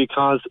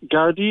 because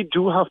Gardaí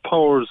do have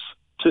powers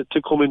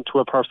to come into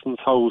a person's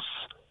house.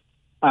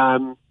 I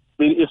mean,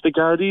 if the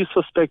Gardaí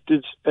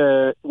suspected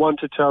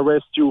wanted to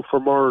arrest you for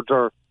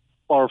murder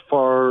or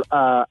for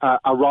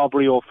a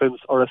robbery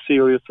offence or a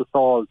serious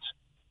assault,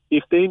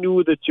 if they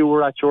knew that you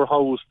were at your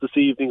house this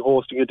evening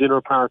hosting a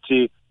dinner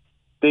party,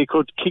 they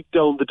could kick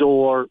down the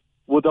door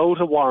without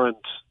a warrant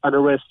and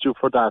arrest you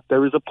for that.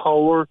 There is a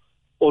power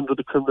under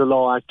the Criminal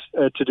Law Act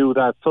to do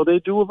that. So they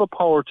do have a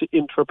power to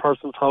enter a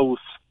person's house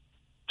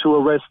to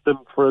arrest them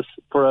for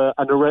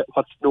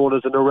what's known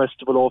as an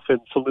arrestable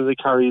offence, something that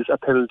carries a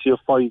penalty of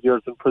 5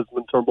 years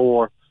imprisonment or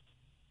more.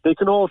 They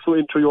can also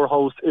enter your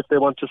house if they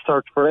want to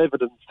search for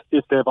evidence,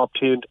 if they've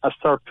obtained a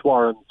search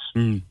warrant.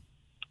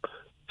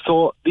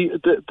 So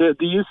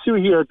the issue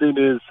here then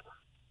is,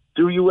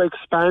 do you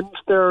expand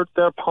their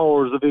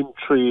powers of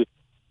entry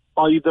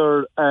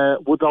either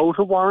without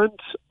a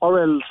warrant, or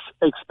else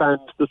expand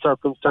the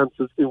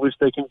circumstances in which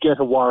they can get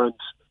a warrant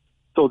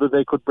so that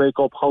they could break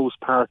up house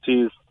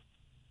parties?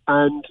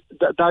 And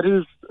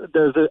there's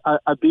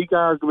a big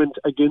argument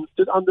against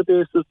it on the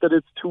basis that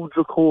it's too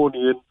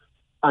draconian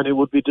and it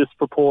would be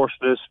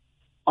disproportionate.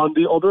 On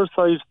the other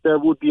side, there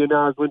would be an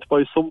argument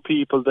by some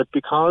people that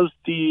because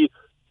the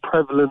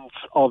prevalence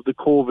of the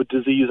COVID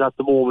disease at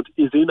the moment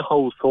is in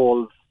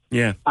households,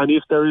 and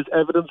if there is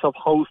evidence of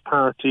house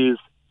parties,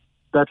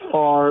 that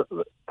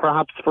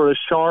perhaps for a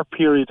short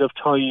period of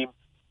time,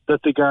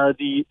 that the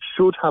Gardaí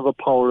should have a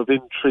power of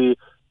entry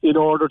in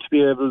order to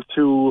be able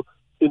to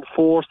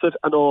enforce it,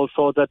 and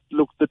also that,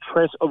 look, the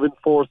threat of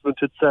enforcement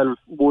itself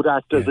would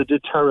act as a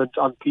deterrent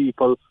on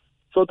people.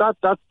 So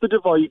that's the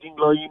dividing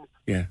line.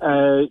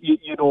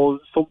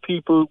 Some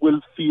people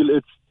will feel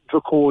it's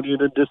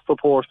draconian and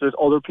disproportionate.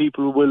 Other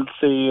people will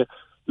say,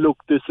 look,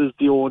 this is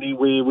the only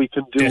way we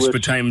can do it.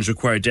 Desperate times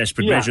require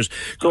desperate measures.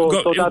 So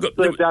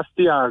that's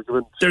the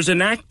argument. There's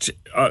an act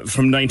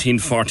from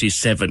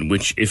 1947,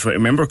 which, if I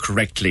remember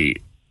correctly,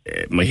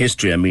 my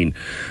history,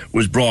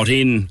 was brought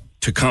in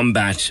to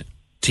combat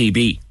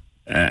TB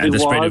and the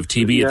spread of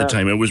TB at the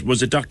time.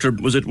 Was it Dr.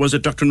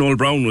 Noel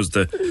Brown was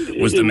the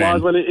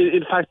man? Well,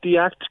 in fact, the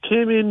Act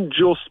came in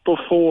just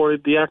before.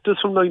 The Act is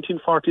from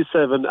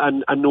 1947,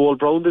 and Noel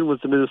Brown then was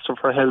the Minister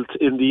for Health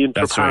in the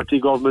inter-party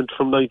government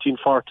from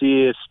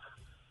 1948.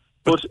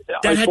 But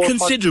that had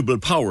considerable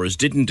powers,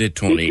 didn't it,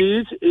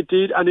 Tony? It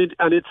did, and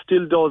it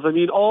still does. I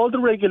mean, all the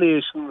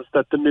regulations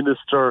that the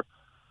Minister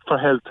for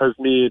Health has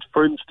made,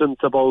 for instance,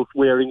 about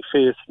wearing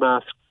face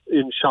masks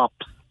in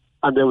shops,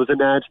 and there was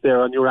an ad there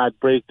on your ad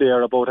break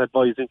there about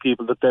advising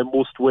people that they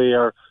must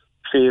wear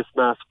face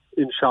masks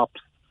in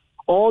shops.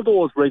 All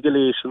those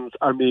regulations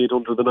are made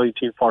under the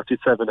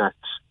 1947 Act.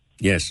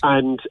 Yes.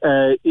 And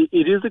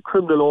it is a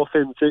criminal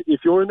offence.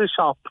 If you're in a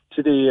shop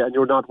today and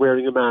you're not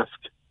wearing a mask,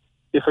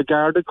 if a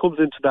Garda comes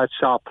into that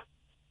shop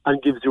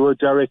and gives you a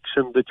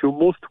direction that you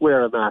must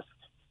wear a mask,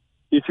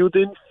 if you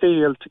then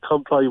fail to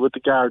comply with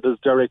the Garda's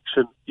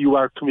direction, you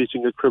are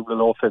committing a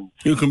criminal offence.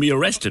 You can be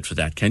arrested for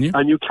that, can you?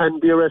 And you can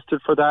be arrested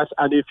for that.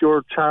 And if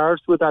you're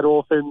charged with that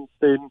offence,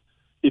 then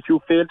if you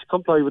fail to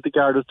comply with the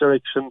Garda's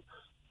direction,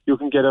 you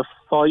can get a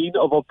fine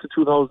of up to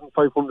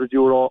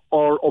 €2,500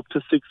 or up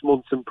to 6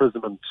 months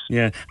imprisonment.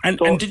 Yeah, and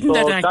didn't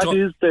that act... That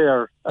is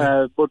there,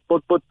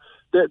 but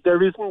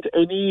there isn't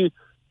any...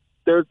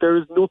 There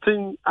is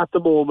nothing at the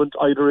moment,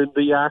 either in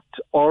the Act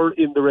or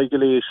in the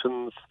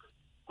regulations,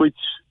 which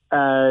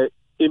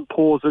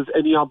imposes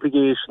any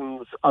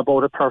obligations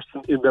about a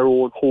person in their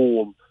own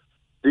home.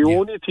 The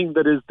only thing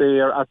that is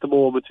there at the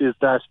moment is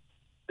that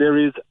there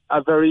is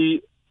a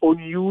very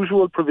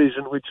unusual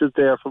provision which is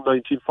there from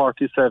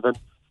 1947,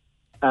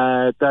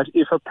 that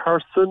if a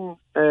person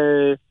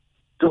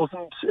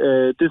doesn't,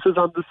 this is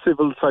on the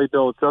civil side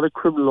now, it's not a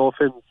criminal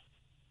offence,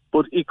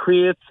 but it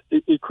creates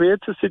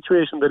a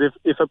situation that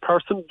if a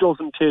person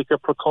doesn't take a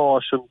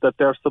precaution that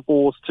they're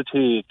supposed to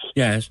take.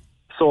 Yes.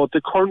 So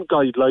the current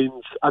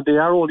guidelines, and they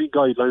are only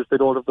guidelines, they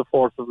don't have the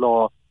force of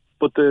law,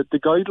 but the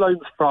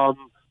guidelines from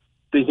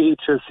the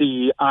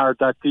HSE are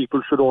that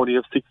people should only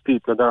have 6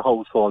 people in their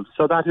household.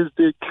 So that is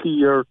the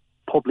clear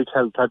public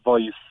health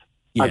advice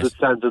as it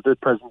stands at the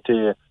present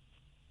day.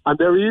 And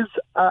there is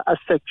a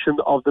section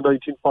of the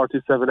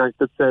 1947 Act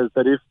that says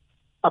that if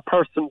a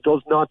person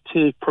does not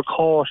take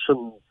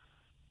precautions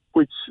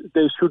which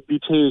they should be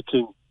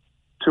taking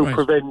to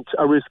prevent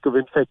a risk of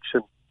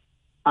infection,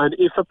 and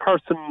if a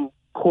person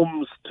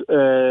comes to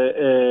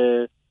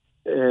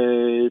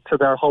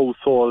their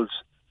household,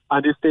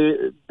 and if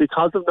they,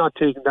 because of not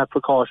taking that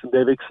precaution,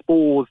 they've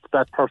exposed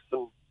that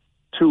person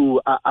to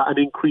an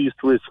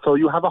increased risk. So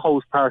you have a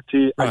house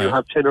party and you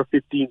have 10 or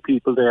 15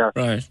 people there.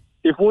 Right.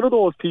 If one of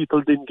those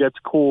people then gets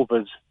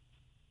COVID,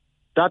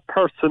 that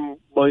person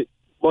might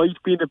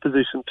be in a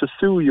position to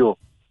sue you.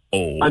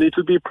 Oh. And it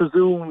will be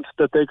presumed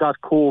that they got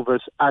COVID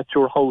at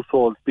your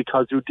household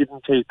because you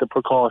didn't take the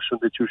precaution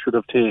that you should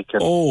have taken.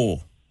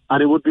 Oh.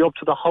 And it would be up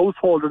to the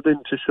householder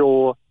then to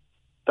show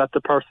that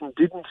the person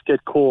didn't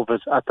get COVID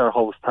at their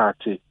house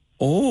party.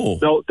 Oh.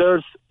 Now,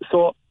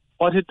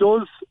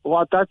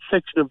 what that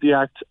section of the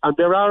Act, and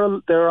there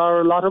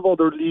are a lot of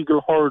other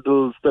legal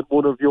hurdles that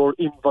one of your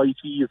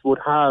invitees would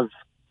have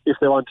if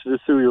they wanted to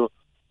sue you.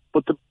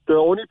 But the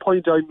only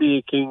point I'm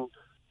making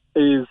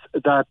is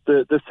that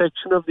the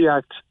section of the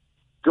Act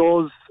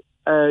does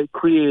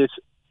create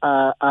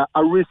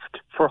a risk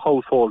for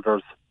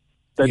householders.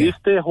 That if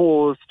they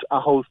host a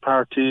house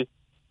party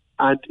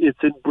and it's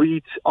in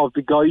breach of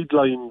the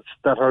guidelines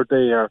that are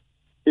there,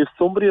 if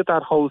somebody at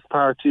that house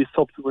party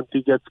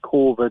subsequently gets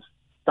COVID,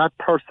 that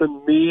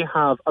person may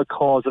have a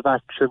cause of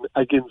action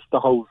against the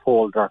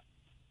householder.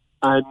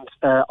 And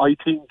I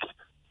think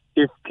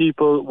if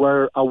people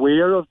were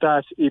aware of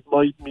that, it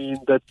might mean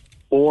that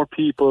more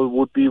people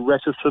would be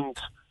reticent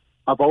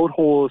about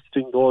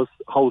hosting those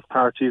house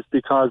parties,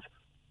 because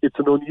it's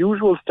an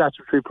unusual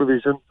statutory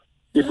provision.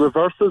 It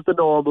reverses the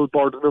normal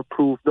burden of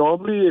proof.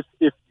 Normally,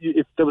 if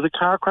there was a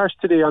car crash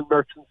today on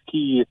Merchants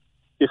Quay,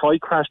 if I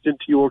crashed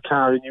into your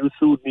car and you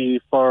sued me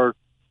for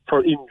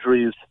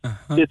injuries,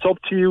 it's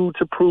up to you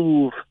to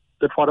prove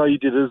that what I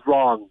did is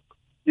wrong.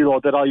 You know,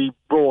 that I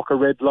broke a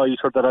red light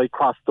or that I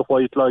crossed the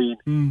white line.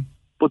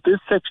 But this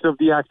section of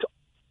the Act,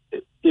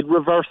 it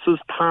reverses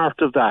part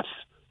of that.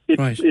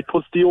 It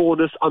puts the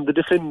onus on the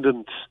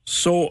defendant.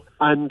 So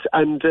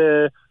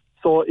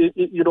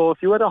you know, if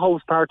you had a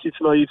house party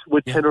tonight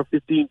with 10 or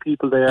 15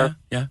 people there,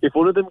 if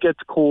one of them gets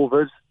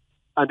COVID,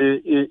 and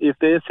if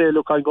they say,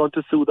 look, I'm going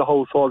to sue the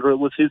householder, it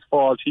was his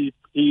fault, he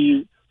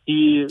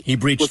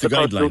breached was the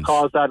person who guidelines,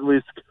 caused that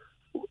risk,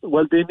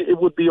 well, then it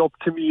would be up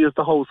to me as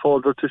the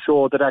householder to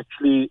show that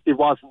actually it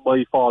wasn't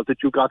my fault,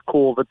 that you got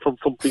COVID from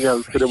something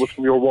else, that it was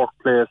from your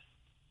workplace.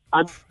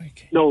 And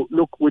no,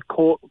 look, with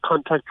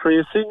contact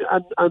tracing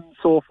and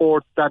so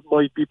forth, that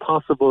might be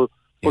possible.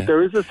 But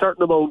there is a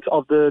certain amount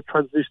of the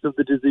transmission of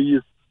the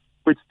disease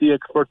which the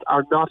experts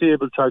are not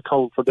able to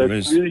account for. The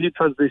community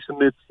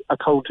transmission, it's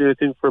accounting, I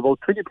think, for about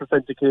 20%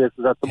 of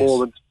cases at the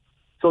moment.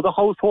 So the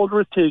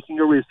householder is taking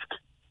a risk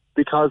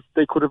because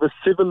they could have a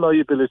civil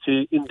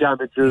liability in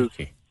damages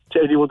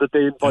to anyone that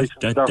they invite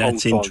into their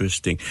That's household.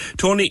 interesting.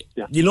 Tony,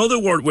 you know the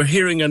word, we're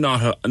hearing an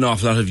awful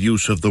lot of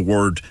use of the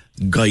word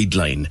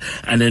guideline,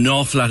 and an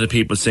awful lot of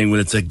people saying,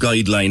 well, it's a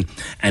guideline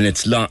and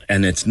it's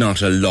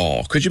not a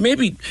law. Could you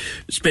maybe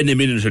spend a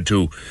minute or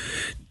two?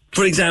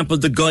 For example,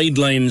 the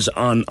guidelines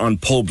on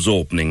pubs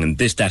opening and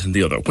this, that and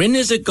the other. When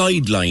is a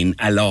guideline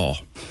a law?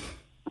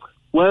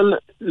 Well,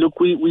 look,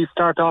 we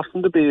start off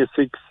from the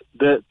basics.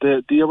 The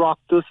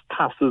Oireachtas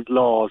passes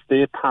laws.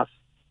 They pass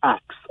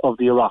acts of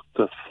the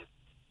Oireachtas.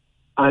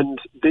 And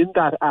then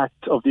that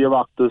act of the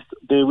Oireachtas,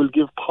 they will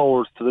give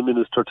powers to the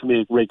minister to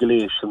make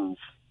regulations.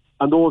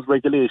 And those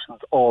regulations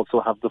also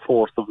have the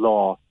force of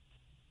law.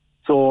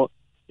 So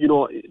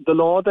the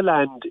law of the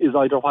land is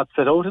either what's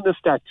set out in the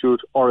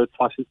statute or it's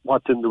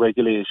what's in the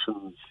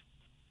regulations.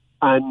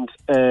 And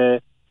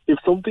if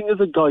something is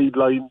a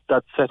guideline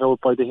that's set out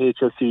by the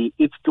HSE,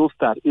 it's just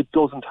that. It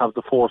doesn't have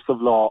the force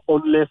of law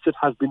unless it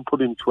has been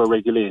put into a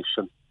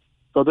regulation.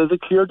 So there's a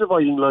clear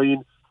dividing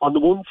line. On the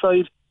one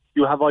side,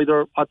 you have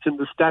either what's in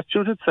the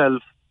statute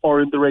itself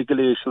or in the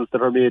regulations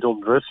that are made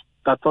under it.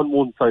 That's on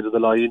one side of the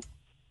line.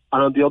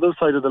 And on the other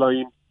side of the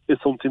line is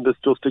something that's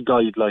just a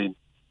guideline.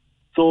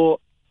 So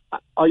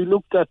I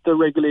looked at the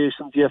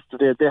regulations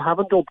yesterday. They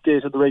haven't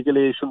updated the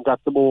regulations at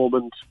the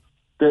moment.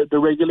 The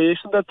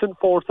regulation that's in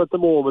force at the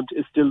moment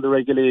is still the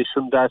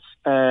regulation that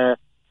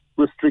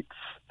restricts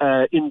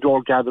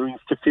indoor gatherings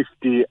to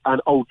 50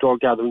 and outdoor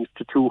gatherings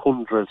to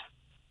 200.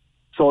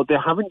 So they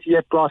haven't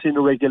yet brought in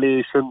a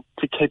regulation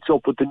to catch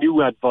up with the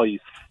new advice.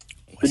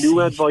 The new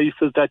advice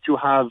is that you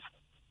have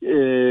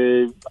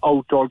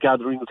outdoor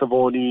gatherings of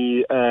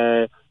only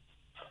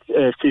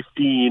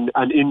 15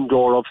 and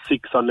indoor of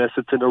 6 unless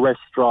it's in a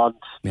restaurant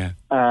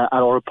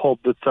or a pub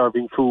that's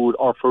serving food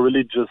or for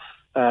religious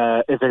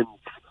events.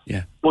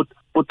 Yeah. But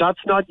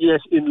that's not yet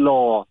in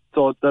law.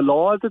 So the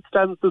law as it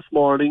stands this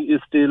morning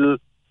is still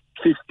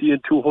 50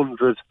 and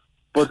 200.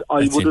 But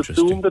I would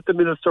assume that the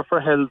Minister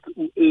for Health,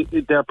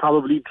 they're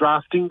probably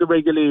drafting the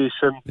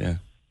regulation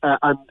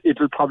and it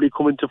will probably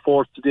come into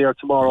force today or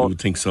tomorrow. I would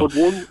think so. But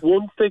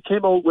once they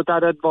came out with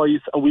that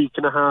advice a week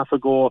and a half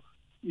ago,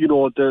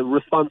 the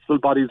responsible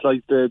bodies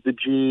like the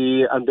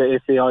G and the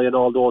FAI and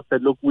all those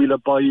said, look, we'll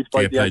abide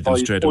by the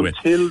advice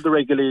until the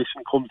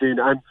regulation comes in.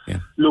 And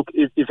look,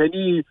 if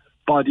any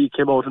body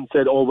came out and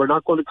said, we're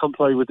not going to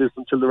comply with this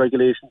until the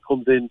regulation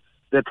comes in,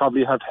 they'd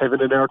probably have heaven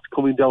and earth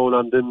coming down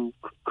on them,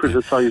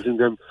 criticising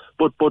them.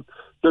 But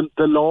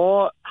the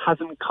law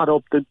hasn't caught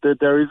up.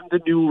 There isn't a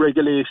new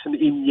regulation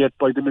in yet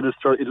by the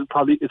Minister. It's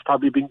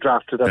probably being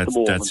drafted at the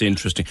moment. That's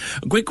interesting.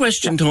 A quick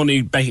question,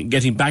 Tony,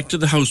 getting back to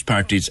the house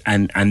parties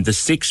and the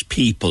 6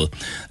 people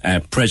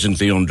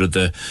presently under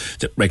the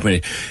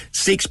recommended.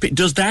 6 people,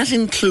 does that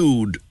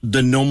include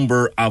the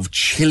number of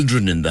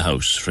children in the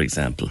house, for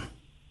example?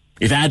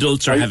 If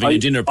adults are having a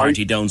dinner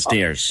party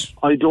downstairs?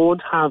 I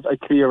don't have a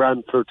clear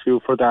answer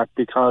for that,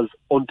 because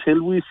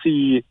until we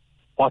see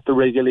what the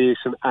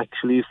regulation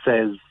actually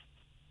says,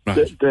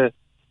 the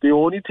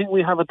only thing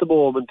we have at the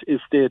moment is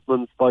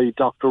statements by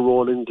Dr.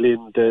 Roland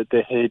Glynn,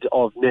 the head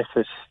of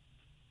NEFIT,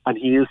 and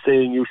he is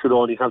saying you should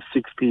only have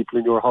 6 people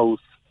in your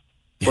house.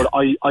 But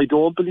I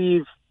don't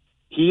believe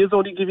he is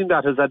only giving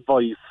that as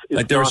advice.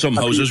 Like there are some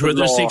houses where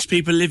there's 6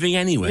 people living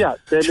anyway. Yeah,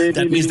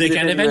 that means they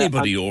can't have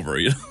anybody over,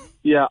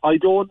 Yeah, I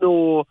don't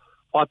know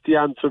what the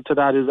answer to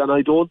that is, and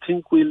I don't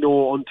think we'll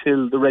know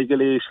until the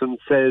regulation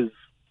says,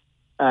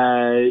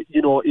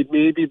 it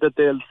may be that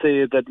they'll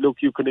say that,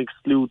 look, you can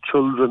exclude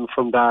children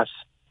from that,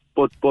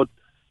 but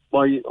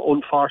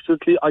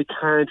unfortunately, I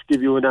can't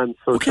give you an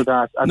answer to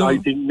that, and I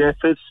think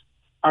NEFIT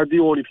are the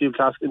only people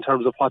to ask in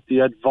terms of what the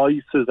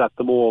advice is at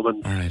the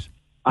moment. All right.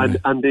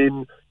 And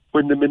then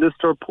when the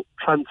Minister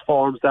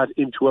transforms that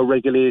into a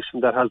regulation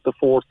that has the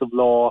force of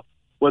law,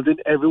 well, then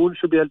everyone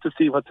should be able to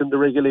see what's in the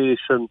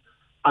regulation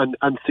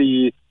and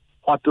see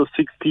what does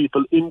 6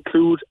 people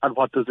include and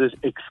what does it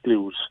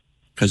exclude.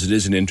 Because it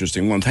is an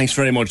interesting one. Thanks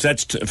very much.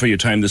 That's for your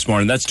time this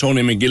morning. That's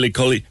Tony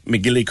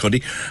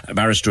McGillicuddy, a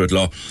barrister at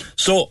law.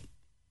 So,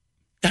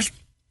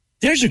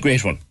 there's a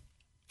great one.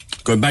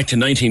 Going back to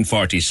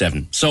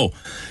 1947. So,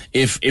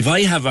 if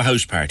I have a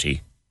house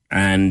party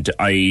and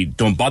I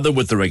don't bother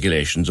with the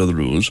regulations or the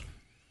rules,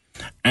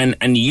 and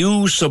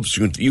you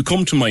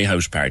come to my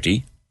house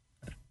party,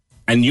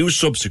 and you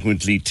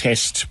subsequently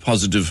test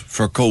positive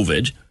for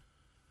COVID,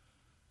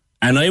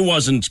 and I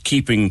wasn't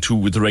keeping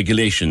with the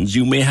regulations,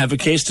 you may have a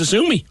case to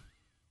sue me.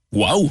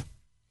 Wow.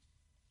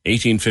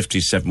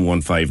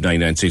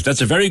 1850-715-996.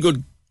 That's a very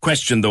good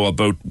question, though,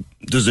 about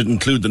does it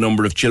include the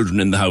number of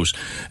children in the house?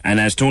 And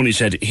as Tony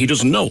said, he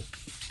doesn't know.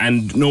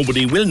 And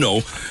nobody will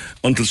know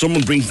until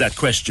someone brings that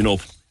question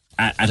up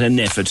at a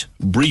NEFIT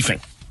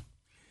briefing.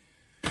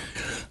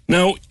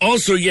 Now,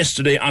 also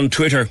yesterday on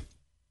Twitter,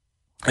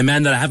 a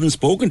man that I haven't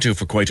spoken to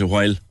for quite a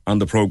while on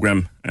the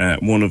programme,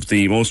 one of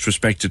the most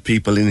respected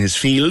people in his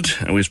field,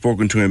 and we've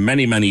spoken to him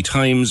many, many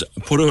times,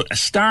 put a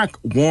stark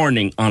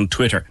warning on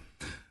Twitter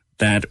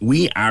that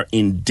we are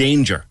in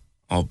danger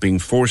of being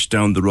forced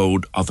down the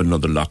road of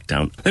another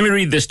lockdown. Let me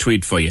read this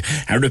tweet for you.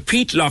 A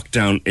repeat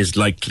lockdown is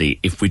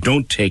likely if we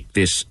don't take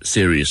this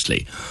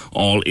seriously.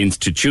 All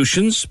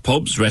institutions,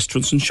 pubs,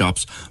 restaurants and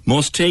shops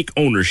must take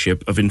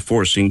ownership of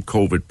enforcing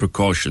COVID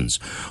precautions.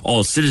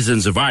 All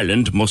citizens of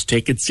Ireland must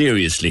take it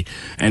seriously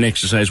and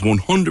exercise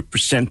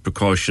 100%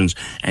 precautions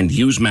and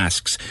use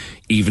masks,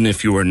 even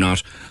if you are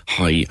not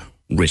high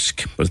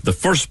risk. But the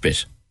first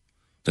bit,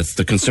 that's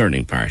the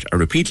concerning part. A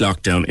repeat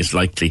lockdown is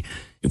likely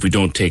if we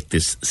don't take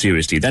this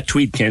seriously. That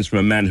tweet came from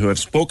a man who I've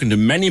spoken to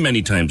many,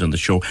 many times on the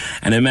show,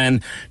 and a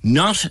man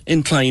not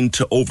inclined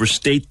to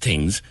overstate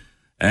things.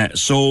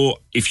 So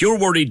if you're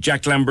worried,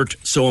 Jack Lambert,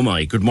 so am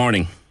I. Good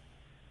morning.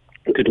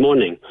 Good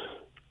morning.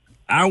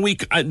 Are we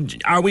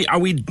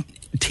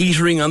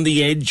teetering on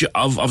the edge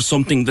of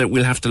something that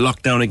we'll have to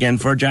lock down again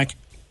for, Jack?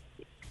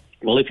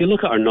 Well, if you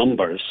look at our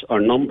numbers,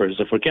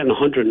 if we're getting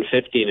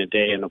 115 a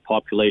day in a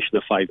population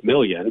of 5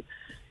 million,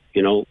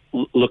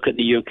 look at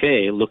the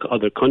UK, look at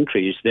other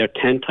countries, they're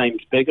 10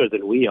 times bigger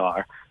than we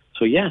are.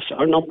 So yes,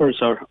 our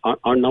numbers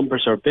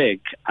are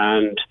big,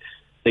 and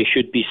they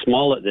should be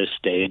small at this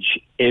stage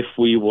if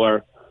we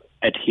were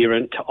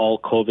adherent to all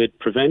COVID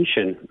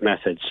prevention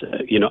methods,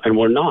 and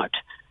we're not.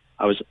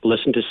 I was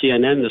listening to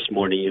CNN this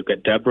morning. You've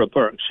got Deborah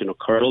Birx,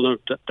 Colonel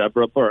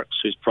Deborah Birx,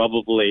 who's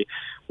probably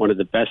one of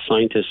the best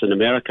scientists in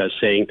America,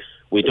 saying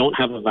we don't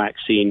have a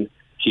vaccine.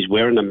 She's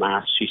wearing a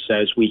mask. She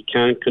says we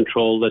can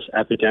control this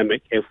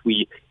epidemic if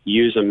we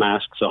use a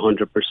mask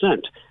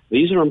 100%.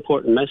 These are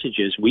important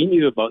messages. We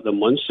knew about them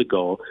months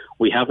ago.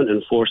 We haven't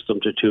enforced them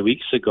to 2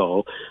 weeks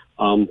ago.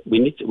 We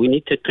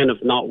need to kind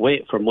of not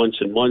wait for months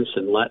and months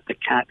and let the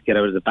cat get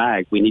out of the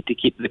bag. We need to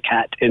keep the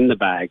cat in the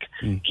bag,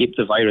 keep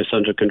the virus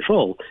under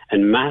control.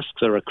 And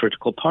masks are a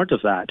critical part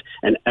of that.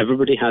 And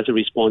everybody has a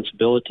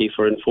responsibility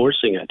for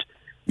enforcing it.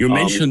 You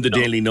mentioned the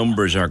daily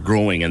numbers are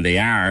growing, and they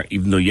are,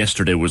 even though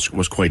yesterday was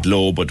quite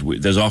low, but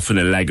there's often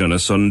a lag on a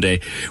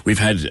Sunday. We've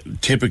had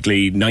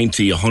typically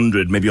 90,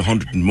 100, maybe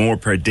 100 and more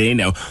per day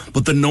now.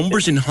 But the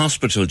numbers in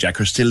hospital,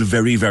 Jack, are still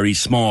very, very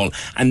small.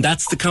 And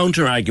that's the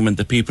counter-argument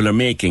that people are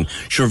making.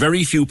 Sure,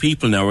 very few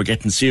people now are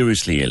getting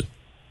seriously ill.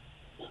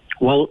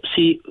 Well,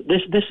 see,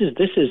 this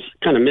is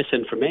kind of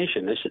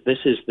misinformation. This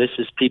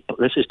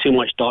is too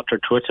much Dr.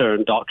 Twitter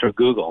and Dr.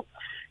 Google.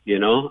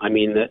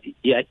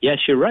 Yes,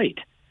 you're right.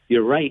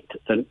 You're right,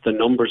 the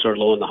numbers are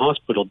low in the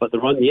hospital, but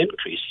they're on the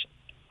increase.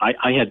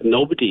 I had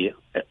nobody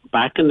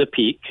back in the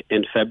peak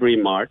in February,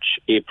 March,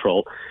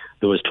 April.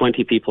 There was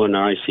 20 people in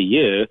our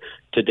ICU.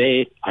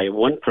 Today, I have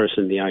one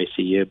person in the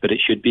ICU, but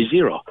it should be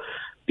 0,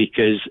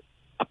 because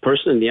a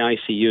person in the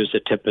ICU is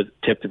the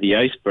tip of the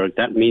iceberg.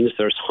 That means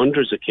there's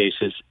hundreds of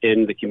cases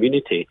in the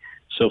community.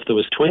 So if there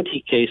was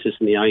 20 cases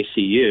in the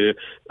ICU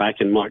back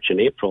in March and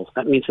April,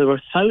 that means there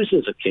were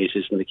thousands of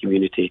cases in the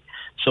community.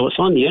 So it's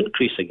on the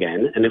increase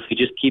again. And if we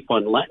just keep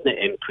on letting it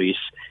increase,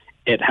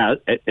 it's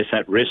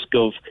at risk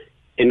of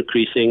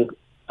increasing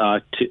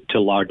to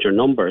larger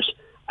numbers.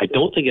 I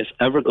don't think it's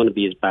ever going to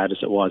be as bad as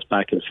it was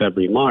back in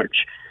February,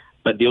 March.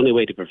 But the only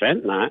way to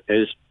prevent that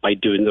is by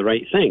doing the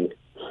right thing.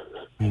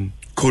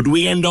 Could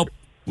we end up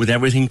with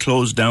everything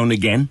closed down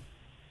again?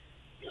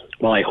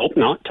 Well, I hope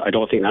not. I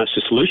don't think that's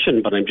the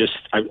solution, but I'm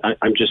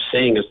just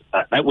saying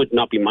that would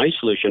not be my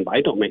solution, but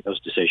I don't make those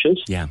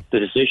decisions. Yeah. The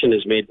decision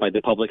is made by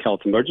the Public Health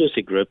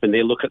Emergency Group, and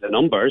they look at the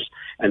numbers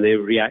and they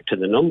react to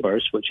the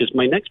numbers, which is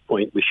my next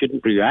point. We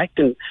shouldn't be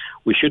reacting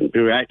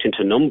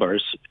to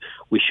numbers.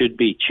 We should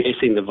be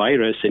chasing the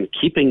virus and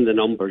keeping the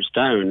numbers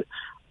down.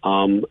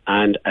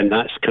 And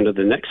that's kind of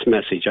the next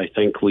message. I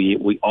think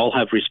we all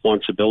have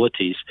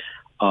responsibilities.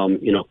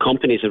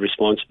 Companies have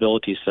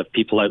responsibilities of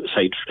people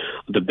outside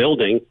the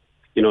building.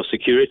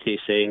 Security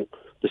saying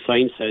the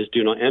sign says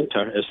do not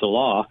enter is the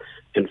law,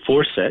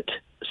 enforce it.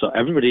 So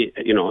everybody,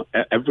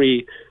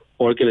 every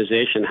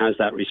organization has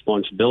that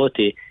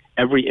responsibility.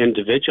 Every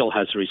individual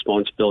has a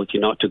responsibility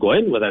not to go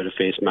in without a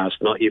face mask,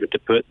 not even to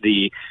put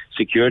the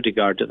security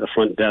guard at the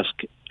front desk,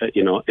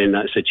 in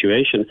that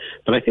situation.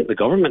 But I think the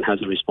government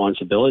has a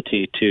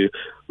responsibility to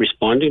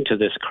responding to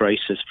this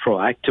crisis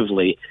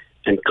proactively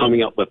and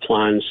coming up with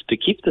plans to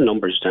keep the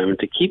numbers down,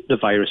 to keep the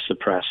virus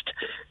suppressed.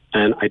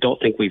 And I don't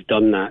think we've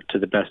done that to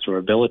the best of our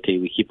ability.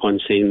 We keep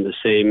on seeing the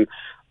same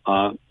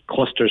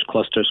clusters,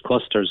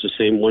 the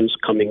same ones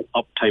coming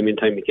up time and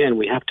time again.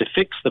 We have to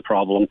fix the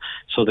problem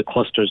so the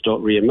clusters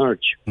don't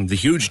reemerge. The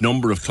huge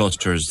number of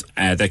clusters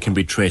that can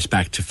be traced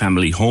back to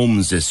family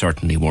homes is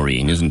certainly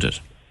worrying, isn't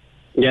it?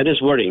 Yeah, it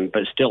is worrying,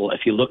 but still,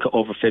 if you look at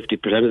over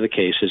 50% of the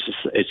cases,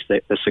 it's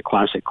the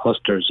classic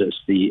clusters. It's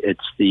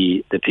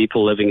the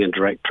people living in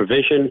direct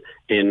provision,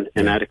 in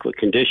inadequate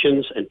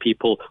conditions, and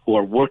people who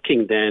are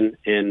working then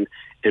in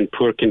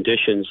poor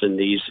conditions in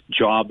these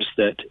jobs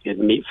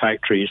in meat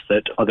factories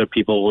that other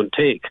people won't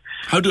take.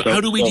 How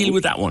do we deal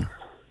with that one?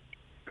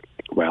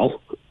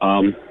 Well,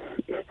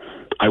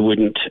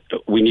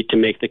 we need to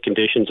make the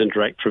conditions in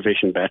direct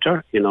provision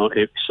better.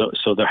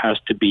 So there has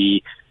to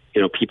be,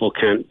 people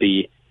can't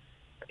be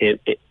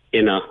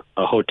in a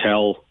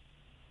hotel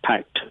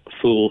packed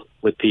full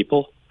with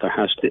people. It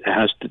has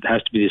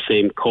to be the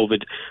same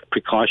COVID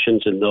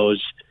precautions in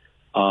those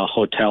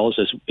hotels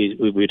as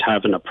we would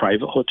have in a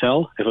private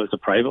hotel. If it was a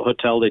private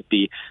hotel, they'd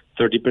be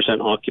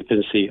 30%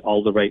 occupancy,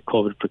 all the right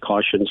COVID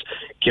precautions,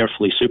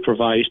 carefully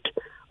supervised.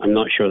 I'm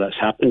not sure that's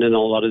happened in a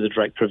lot of the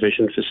direct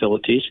provision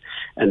facilities.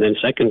 And then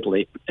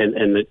secondly,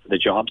 in the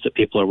jobs that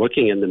people are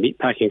working in, the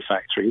meatpacking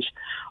factories,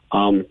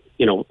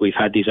 we've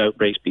had these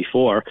outbreaks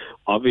before.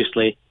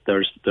 Obviously,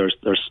 there's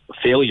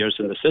failures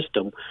in the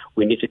system.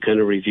 We need to kind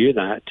of review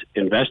that,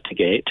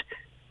 investigate,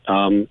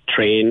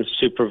 train,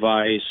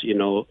 supervise,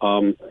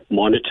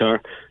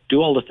 monitor,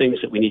 do all the things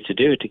that we need to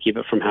do to keep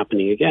it from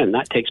happening again.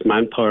 That takes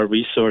manpower,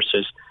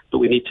 resources, but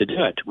we need to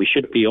do it. We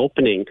shouldn't be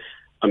opening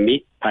a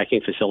meat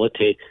packing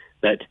facility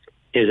that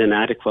is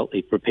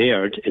inadequately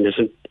prepared and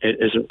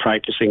isn't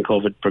practicing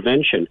COVID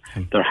prevention.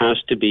 There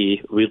has to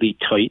be really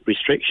tight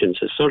restrictions.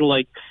 It's sort of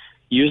like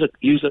use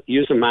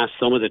a mask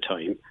some of the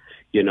time.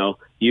 You know,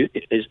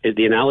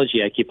 the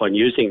analogy I keep on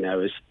using now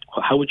is,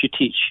 how would you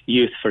teach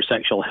youth for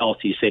sexual health?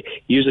 You say,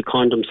 use a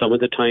condom some of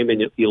the time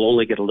and you'll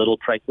only get a little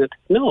pregnant?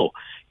 No.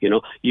 You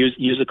know,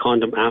 use a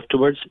condom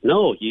afterwards?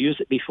 No, you use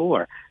it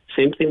before.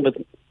 Same thing with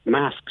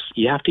masks.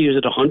 You have to use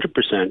it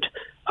 100%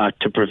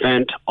 to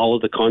prevent all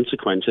of the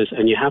consequences,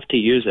 and you have to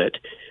use it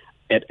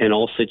in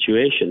all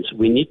situations.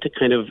 We need to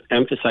kind of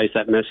emphasize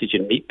that message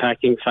in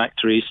meatpacking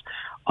factories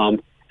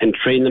and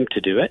train them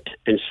to do it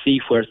and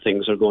see where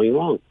things are going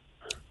wrong.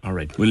 All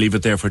right, we'll leave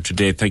it there for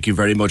today. Thank you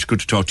very much.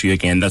 Good to talk to you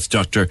again. That's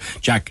Dr.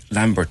 Jack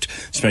Lambert,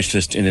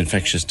 specialist in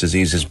infectious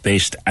diseases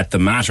based at the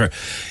Mater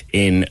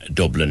in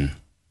Dublin.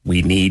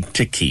 We need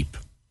to keep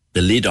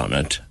the lid on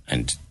it,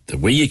 and the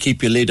way you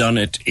keep your lid on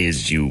it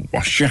is you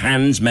wash your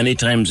hands many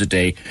times a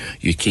day,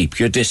 you keep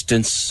your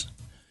distance,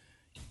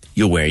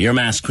 you wear your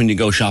mask when you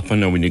go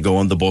shopping or when you go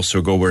on the bus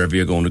or go wherever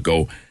you're going to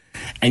go,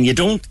 and you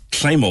don't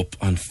climb up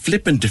on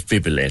flippin'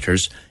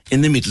 defibrillators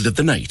in the middle of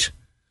the night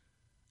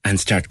and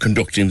start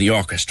conducting the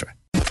orchestra.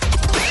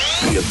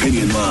 The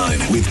Opinion Line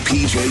with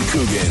PJ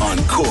Coogan on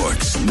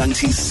Cork's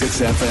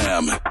 96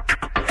 FM.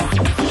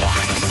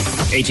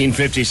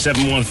 1850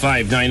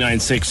 715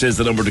 996 is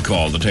the number to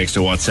call. The text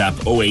to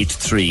WhatsApp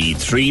 083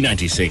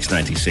 396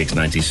 96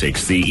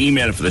 96. The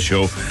email for the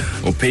show,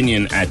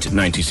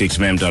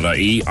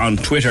 opinion@96fm.ie. On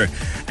Twitter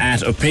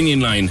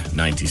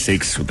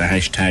 @opinionline96 with the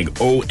hashtag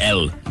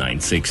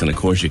OL96. And of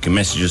course you can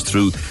message us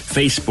through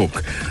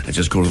Facebook.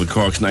 Just go to the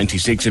Cork's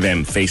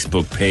 96FM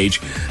Facebook page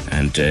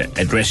and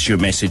address your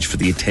message for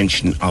the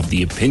attention of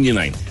the Opinion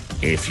Line,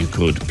 if you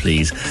could,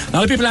 please. A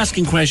lot of people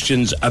asking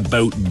questions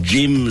about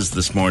gyms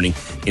this morning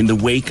in the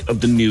wake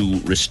of the new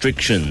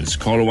restrictions.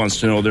 Caller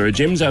wants to know, there are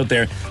gyms out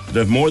there that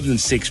have more than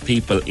 6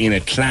 people in a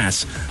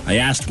class. I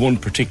asked one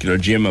particular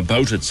gym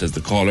about it, says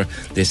the caller.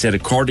 They said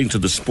according to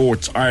the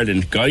Sports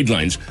Ireland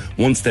guidelines,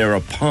 once there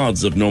are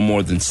pods of no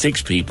more than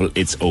 6 people,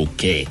 it's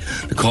okay.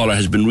 The caller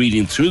has been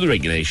reading through the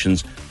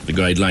regulations, the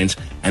guidelines,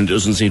 and it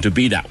doesn't seem to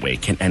be that way.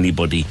 Can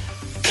anybody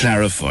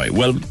clarify?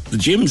 Well, the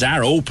gyms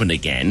are open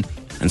again,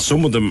 and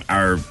some of them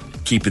are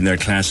keeping their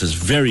classes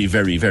very,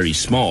 very, very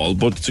small.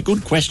 But it's a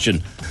good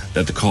question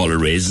that the caller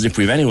raises. If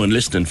we have anyone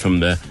listening from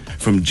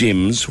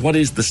gyms, what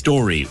is the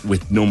story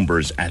with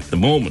numbers at the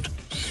moment?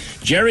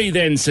 Jerry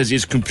then says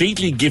he's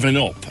completely given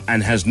up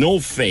and has no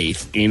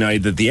faith in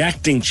either the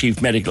acting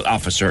chief medical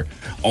officer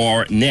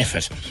or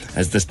NPHET,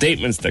 as the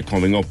statements they're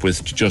coming up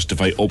with to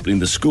justify opening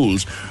the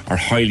schools are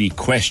highly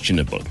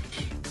questionable.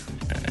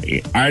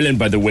 Ireland,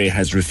 by the way,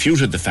 has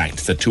refuted the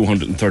fact that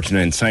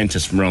 239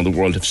 scientists from around the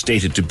world have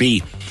stated to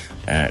be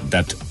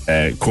that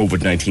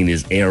COVID-19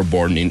 is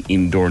airborne in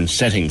indoor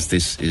settings.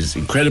 This is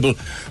incredible,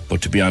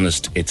 but to be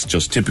honest, it's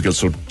just typical.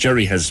 So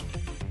Jerry has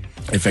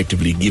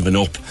effectively given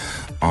up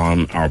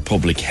on our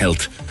public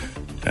health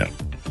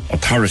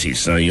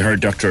authorities. You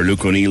heard Dr.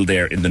 Luke O'Neill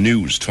there in the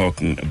news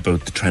talking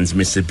about the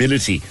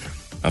transmissibility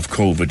of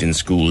COVID in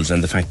schools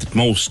and the fact that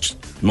most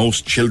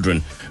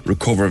children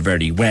recover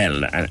very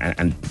well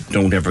and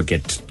don't ever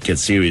get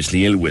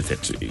seriously ill with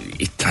it.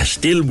 I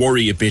still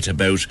worry a bit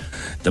about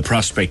the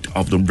prospect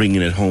of them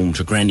bringing it home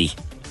to granny.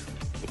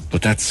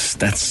 But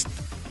that's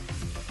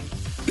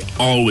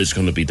always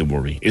going to be the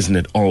worry, isn't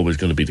it? Always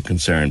going to be the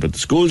concern. But the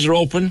schools are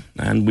open,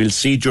 and we'll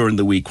see during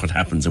the week what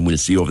happens, and we'll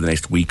see over the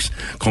next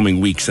coming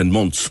weeks and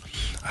months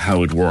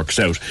how it works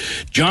out.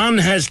 John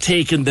has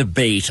taken the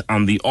bait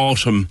on the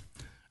autumn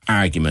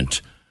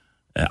argument.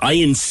 I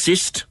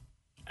insist,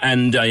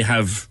 and I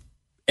have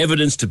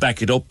evidence to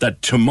back it up,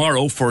 that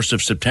tomorrow, 1st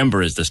of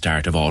September, is the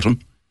start of autumn,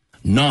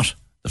 not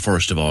the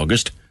 1st of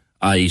August.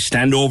 I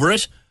stand over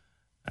it,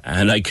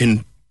 and I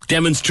can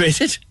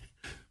demonstrate it.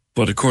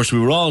 But, of course, we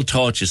were all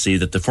taught, you see,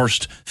 that the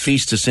first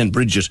feast of St.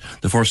 Bridget,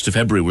 the 1st of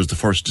February, was the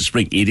 1st of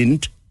spring. It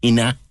didn't.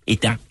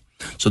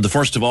 So the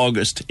 1st of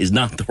August is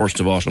not the 1st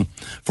of autumn.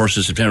 1st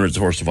of September is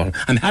the 1st of autumn.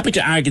 I'm happy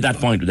to argue that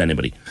point with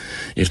anybody,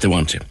 if they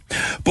want to.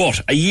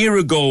 But a year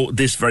ago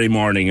this very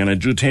morning, and I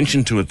drew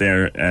attention to it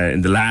there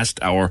in the last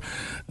hour,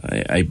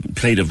 I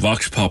played a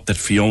vox pop that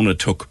Fiona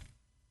took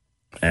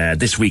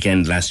this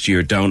weekend last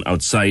year down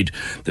outside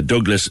the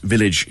Douglas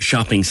Village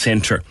Shopping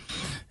Centre,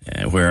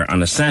 where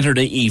on a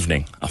Saturday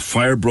evening a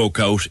fire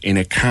broke out in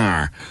a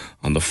car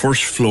on the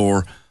first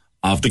floor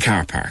of the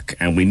car park,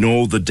 and we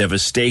know the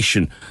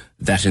devastation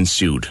that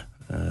ensued,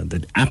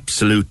 the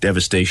absolute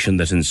devastation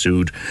that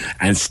ensued,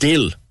 and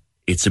still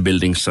it's a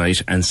building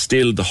site, and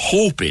still the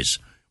hope is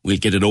we'll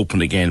get it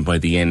open again by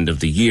the end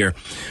of the year.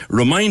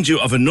 Remind you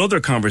of another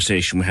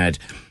conversation we had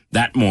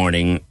that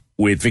morning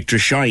with Victor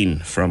Shine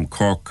from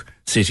Cork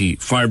City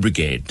Fire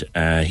Brigade.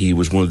 He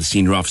was one of the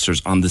senior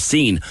officers on the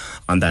scene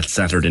on that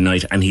Saturday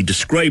night, and he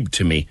described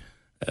to me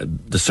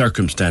the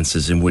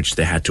circumstances in which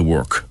they had to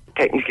work.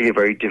 Technically a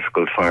very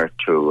difficult fire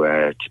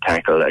to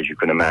tackle, as you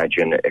can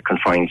imagine. A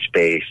confined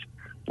space,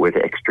 with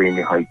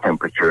extremely high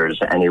temperatures,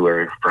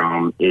 anywhere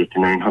from 800 to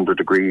 900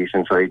 degrees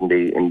inside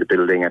in the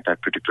building at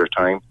that particular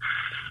time.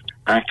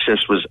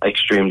 Access was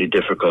extremely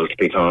difficult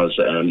because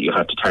you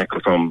had to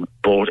tackle from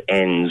both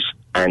ends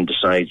and the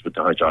sides with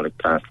the hydraulic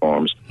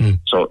platforms.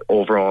 So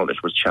overall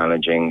it was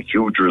challenging.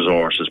 Huge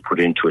resources put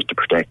into it to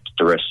protect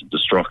the rest of the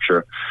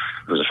structure.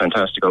 It was a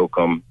fantastic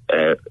outcome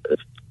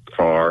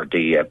for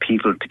the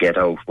people to get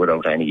out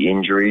without any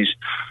injuries.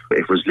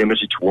 It was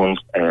limited to one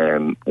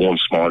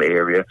small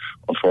area.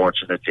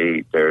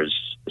 Unfortunately,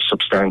 there's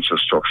substantial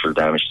structural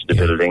damage to the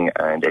building,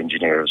 and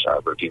engineers are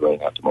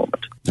reviewing at the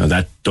moment.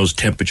 Now, those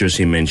temperatures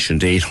he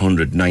mentioned,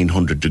 800,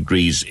 900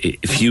 degrees,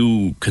 if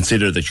you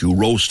consider that you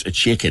roast a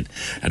chicken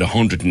at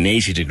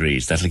 180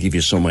 degrees, that'll give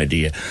you some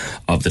idea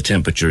of the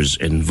temperatures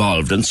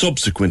involved. And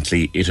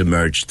subsequently, it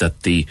emerged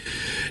that the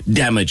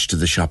damage to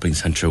the shopping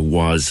centre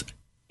was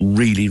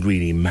really,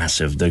 really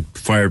massive. The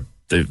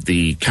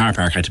car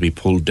park had to be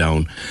pulled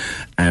down,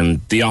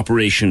 and the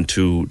operation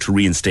to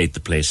reinstate the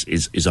place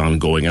is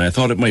ongoing. And I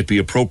thought it might be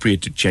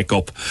appropriate to check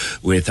in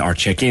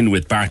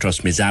with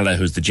Bartosz Mizala,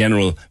 who's the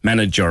general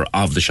manager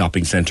of the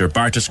shopping centre.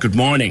 Bartosz, good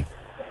morning.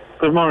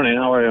 Good morning,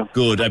 how are you?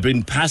 Good. I've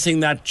been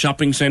passing that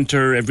shopping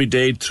centre every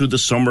day through the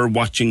summer,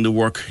 watching the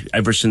work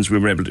ever since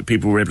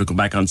people were able to come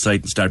back on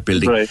site and start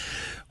building. Right.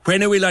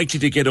 When are we likely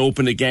to get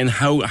open again?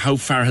 How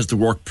far has the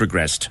work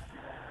progressed?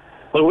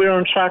 Well, we're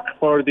on track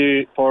for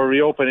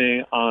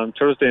reopening on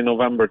Thursday,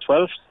 November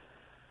 12th.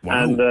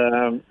 Wow. And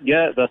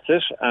that's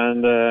it.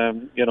 And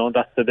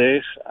that's the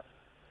date.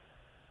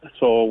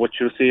 So what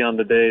you'll see on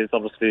the day is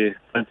obviously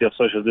plenty of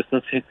social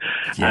distancing,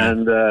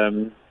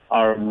 and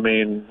our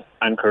main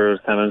anchor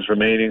tenants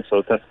remaining,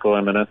 so Tesco,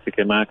 M&S,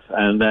 TK Maxx,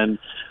 and then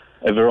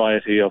a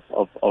variety of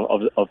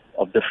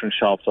different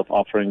shops of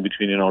offering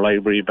between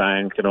library,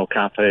 bank,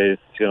 cafes,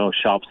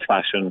 shops,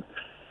 fashion,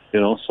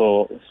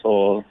 so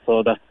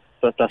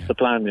that's the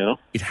plan,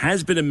 It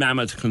has been a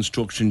mammoth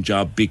construction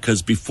job,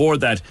 because before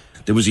that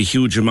there was a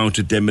huge amount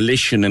of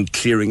demolition and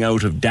clearing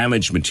out of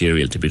damaged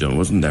material to be done,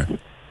 wasn't there?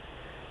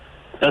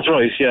 That's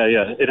right.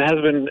 Yeah. It has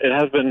been.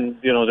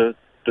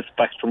 The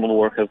spectrum of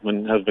work has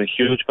been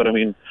huge, but I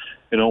mean,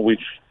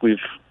 we've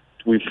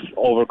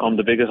overcome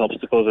the biggest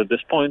obstacles at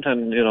this point,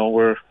 and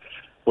we're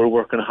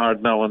working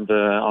hard now on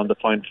the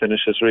fine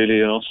finishes,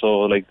 really. So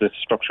like the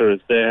structure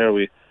is there.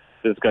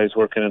 There's guys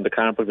working in the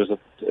car park,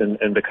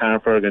 in the car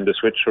park, in the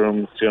switch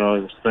rooms,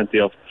 there's plenty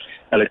of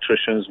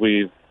electricians.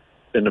 We're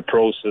in the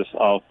process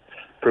of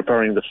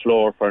preparing the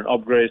floor for an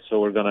upgrade, so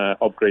we're going to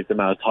upgrade the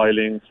metal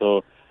tiling.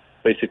 So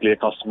basically a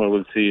customer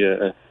will see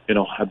a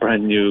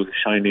brand new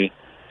shiny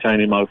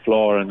metal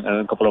floor and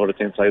a couple of other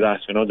things like that.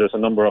 There's a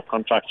number of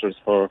contractors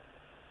for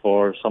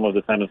some of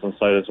the tenants on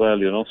site as well,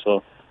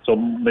 So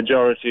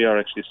majority are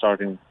actually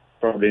starting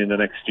probably in the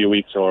next few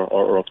weeks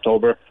or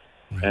October.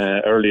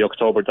 Early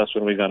October, that's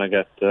when we're going to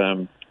get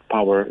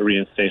power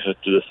reinstated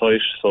to the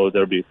site. So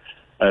there'll be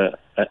a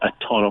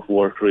ton of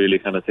work really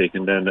kind of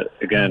taken then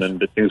again, and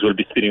the things will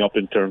be speeding up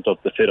in terms of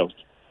the fit-outs.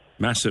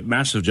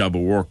 Massive job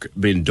of work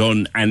being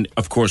done, and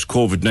of course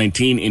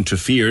COVID-19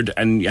 interfered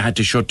and you had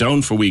to shut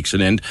down for weeks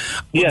on end.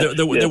 Yes,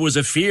 there was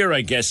a fear,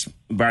 I guess,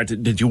 Bart,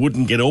 that you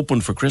wouldn't get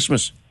open for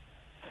Christmas.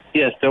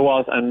 Yes, there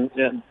was,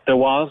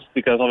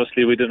 because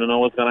obviously we didn't know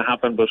what was going to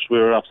happen, but we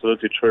were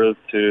absolutely thrilled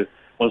to,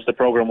 once the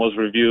program was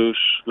reviewed,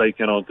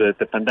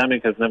 the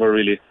pandemic has never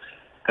really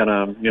kind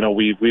of,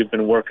 we've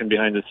been working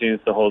behind the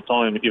scenes the whole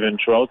time, even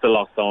throughout the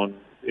lockdown,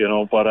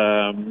 but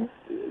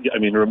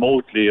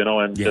remotely,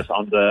 and just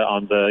on the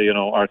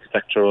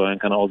architectural and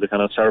kind of all the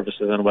kind of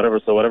services and whatever.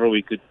 So whatever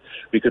we could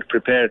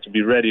prepare to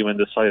be ready when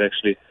the site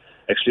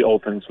actually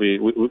opens,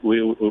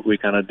 we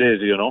kind of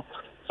did,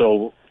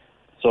 So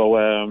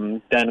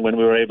then when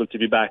we were able to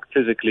be back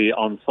physically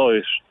on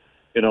site,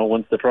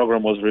 once the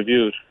program was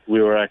reviewed,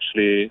 we were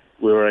actually,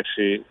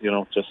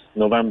 just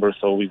November,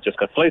 so we just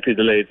got slightly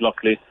delayed,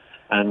 luckily,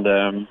 and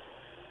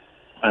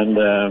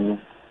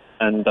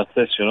that's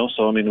it,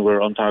 So I mean,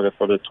 we're on target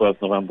for the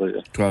 12th November.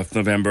 Yeah. 12th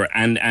November,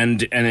 and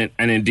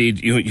indeed,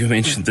 you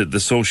mentioned that the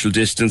social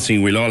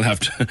distancing. We'll all have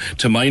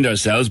to mind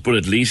ourselves, but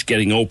at least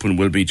getting open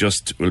will be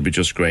just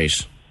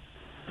great.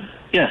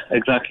 Yeah,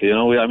 exactly.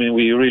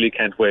 We really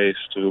can't wait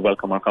to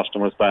welcome our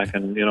customers back,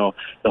 and the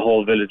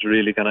whole village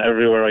really kind of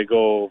everywhere I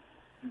go,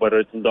 whether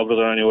it's in Douglas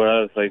or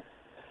anywhere else, like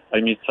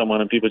I meet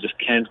someone and people just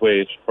can't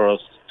wait for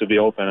us to be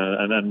open,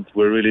 and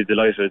we're really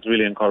delighted. It's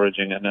really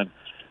encouraging, and then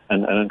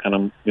kind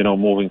of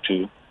moving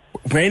to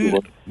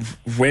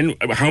when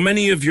how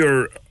many of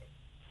your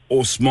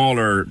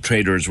smaller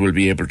traders will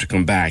be able to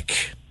come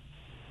back?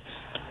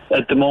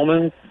 At the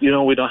moment, we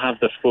don't have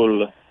the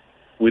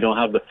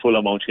full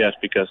amount yet,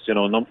 because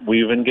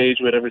we've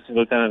engaged with every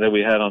single tenant that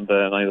we had on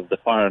the night of the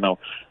fire. Now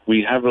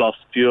we have lost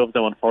few of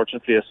them,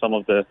 unfortunately, as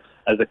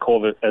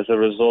a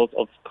result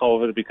of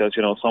COVID, because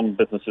some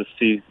businesses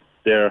see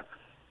their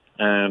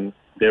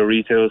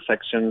retail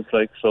sections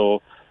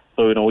so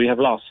we have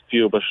lost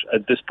few, but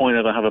at this point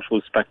I don't have a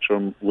full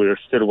spectrum. We're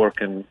still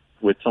working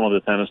some of the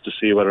tenants to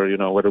see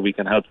whether we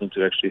can help them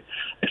to actually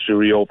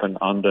reopen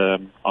on the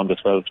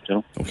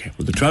 12th. Okay.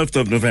 Well, the 12th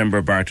of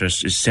November,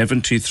 Bartos, is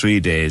 73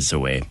 days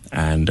away,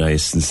 and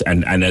as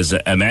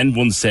a man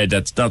once said,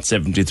 that's not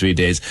 73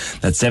 days.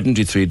 That's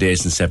 73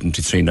 days and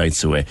 73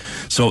 nights away.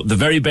 So the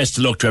very best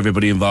of luck to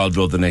everybody involved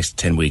over the next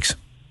 10 weeks.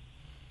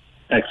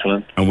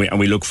 Excellent. And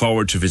we look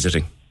forward to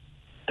visiting.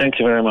 Thank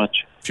you very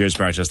much. Cheers,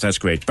 Bartos. That's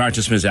great.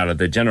 Bartos Mazzella,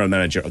 the General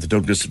Manager of the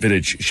Douglas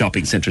Village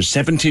Shopping Centre.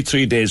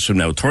 73 days from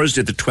now,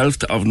 Thursday the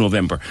 12th of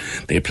November,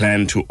 they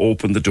plan to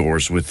open the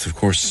doors with, of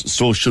course,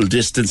 social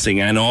distancing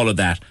and all of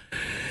that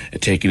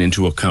taken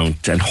into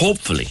account. And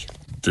hopefully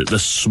the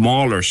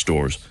smaller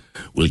stores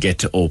will get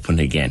to open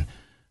again.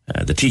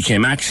 The TK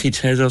Maxx, he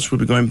tells us, will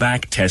be going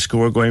back. Tesco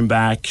are going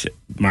back.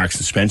 Marks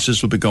and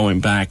Spencer's will be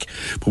going back.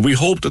 But we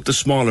hope that the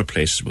smaller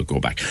places will go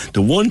back.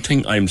 The one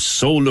thing I'm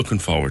so looking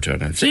forward to,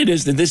 and I'll say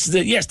this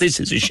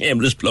is a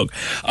shameless plug.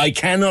 I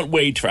cannot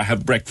wait to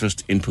have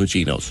breakfast in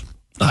Puccino's.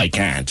 I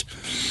can't.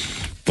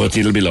 But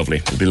it'll be lovely.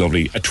 It'll be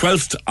lovely.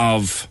 12th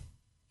of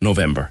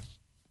November,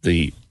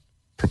 the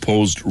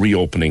proposed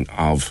reopening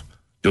of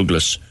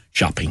Douglas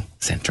Shopping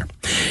Centre.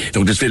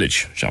 Douglas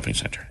Village Shopping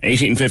Centre.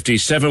 1850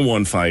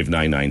 715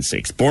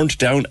 996. Burnt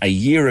down a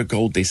year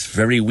ago this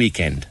very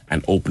weekend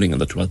and opening on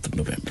the 12th of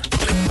November.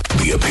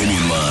 The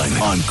Opinion Line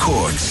on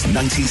Cork's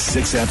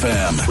 96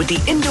 FM. With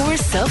the indoor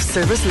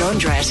self-service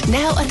laundrette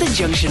now at the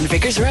Junction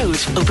Vickers Road.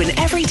 Open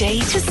every day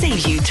to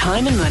save you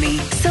time and money.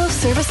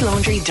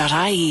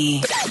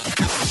 Selfservicelaundry.ie.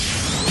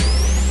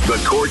 The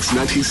Cork's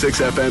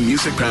 96 FM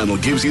music panel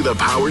gives you the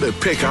power to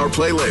pick our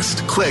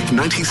playlist. Click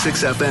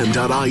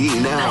 96fm.ie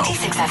now.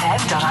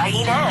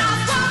 96fm.ie now.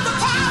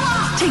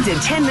 Take the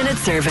 10-minute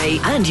survey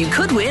and you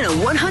could win a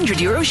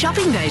 €100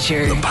 shopping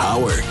voucher. The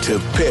power to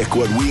pick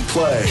what we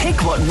play.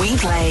 Pick what we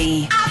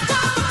play.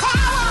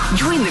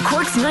 Join the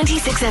Cork's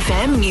 96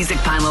 FM music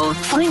panel.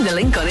 Find the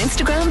link on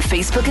Instagram,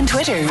 Facebook and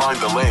Twitter. Find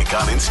the link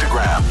on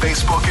Instagram,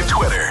 Facebook and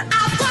Twitter.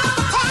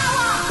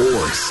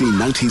 Or see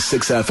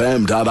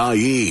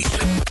 96fm.ie.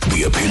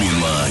 The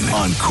Opinion Line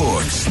on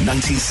Cork's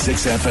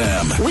 96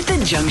 FM. With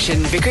the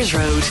Junction Vickers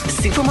Road,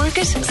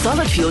 supermarket,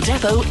 solid fuel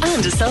depot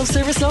and a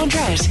self-service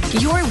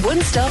laundrette. Your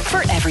one stop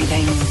for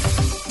everything.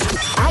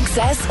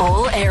 Access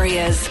all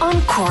areas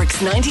on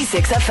Cork's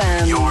 96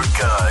 FM. Your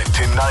guide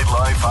to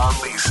nightlife on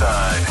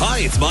Leaside. Hi,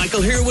 it's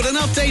Michael here with an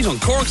update on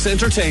Cork's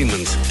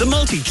Entertainment. The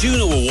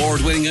multi-Juno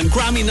award-winning and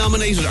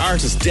Grammy-nominated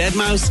artist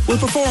Deadmau5 will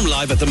perform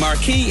live at the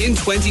Marquee in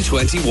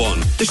 2021.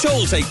 The show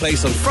will take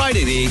place on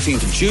Friday the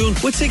 18th of June,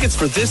 with tickets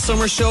for this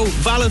summer's show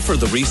valid for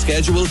the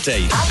rescheduled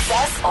date.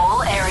 Access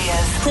all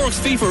areas. Cork's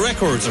FIFA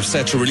Records are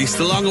set to release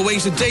the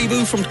long-awaited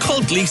debut from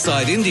cult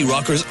Leaside indie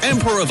rockers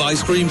Emperor of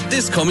Ice Cream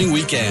this coming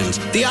weekend.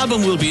 The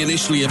album will be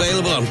initially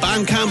available on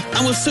Bandcamp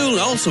and will soon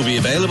also be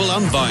available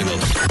on vinyl.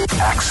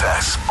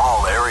 Access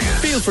all areas.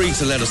 Feel free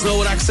to let us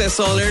know at Access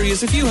All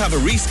Areas if you have a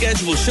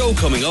rescheduled show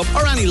coming up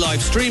or any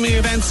live streaming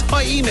events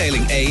by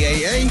emailing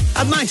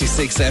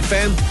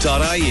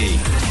aaa@96fm.ie.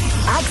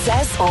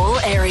 Access all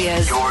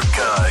areas. Your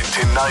guide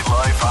to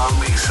nightlife on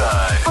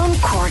Leaside. On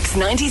Cork's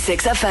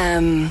 96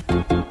 FM.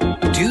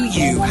 Do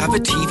you have a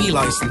TV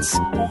licence?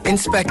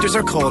 Inspectors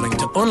are calling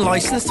to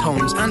unlicensed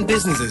homes and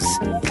businesses.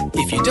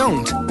 If you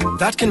don't,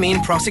 that can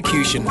mean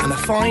prosecution and a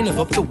fine of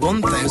up to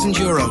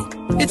 €1,000.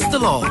 It's the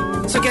law,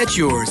 so get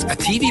yours at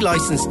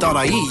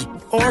tvlicence.ie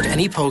or at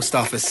any post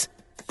office.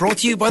 Brought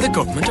to you by the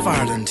Government of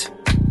Ireland.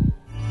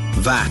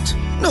 VAT.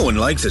 No one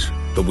likes it,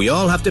 but we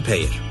all have to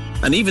pay it.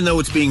 And even though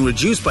it's being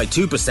reduced by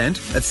 2%,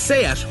 at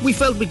SEAT we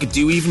felt we could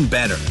do even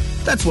better.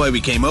 That's why we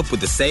came up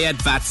with the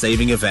SEAT VAT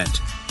Saving Event.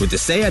 With the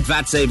SEAT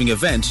VAT Saving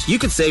Event, you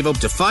could save up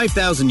to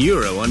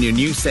 €5,000 on your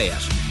new SEAT.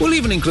 We'll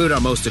even include our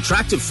most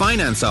attractive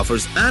finance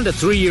offers and a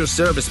 3-year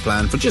service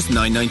plan for just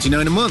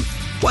 $9.99 a month.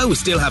 While we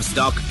still have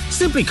stock,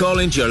 simply call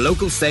into your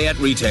local SEAT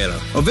retailer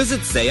or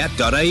visit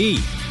SEAT.ie.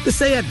 The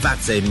SEAT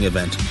VAT Saving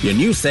Event. Your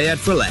new SEAT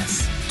for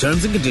less.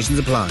 Terms and conditions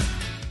apply.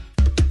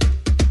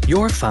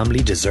 Your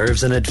family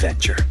deserves an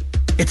adventure.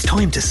 It's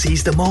time to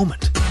seize the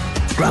moment.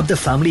 Grab the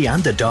family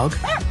and the dog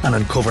and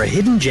uncover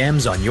hidden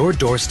gems on your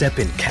doorstep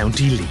in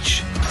County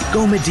Laois.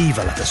 Go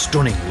medieval at the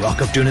stunning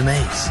Rock of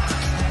Dunamaze.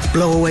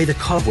 Blow away the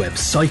cobwebs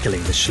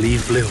cycling the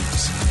Slieve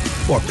Blooms.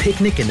 Or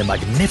picnic in the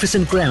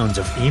magnificent grounds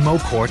of Emo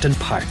Court and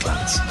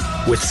Parklands.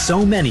 With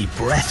so many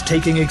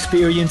breathtaking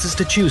experiences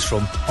to choose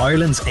from,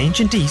 Ireland's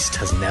ancient East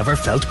has never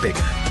felt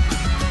bigger.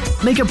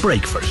 Make a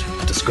break for it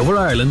at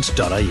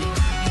discoverireland.ie.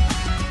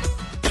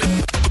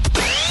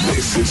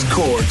 This is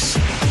Cork's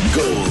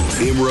Gold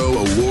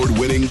IMRO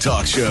award-winning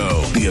talk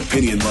show, The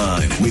Opinion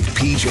Line with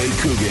PJ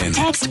Coogan.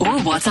 Text or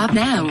WhatsApp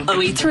now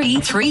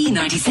 083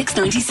 396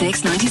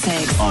 96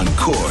 96 on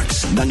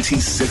Cork's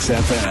 96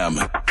 FM.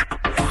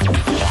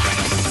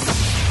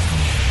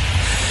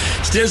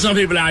 Still some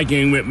people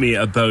arguing with me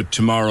about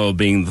tomorrow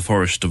being the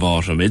 1st of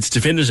autumn. It's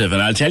definitive,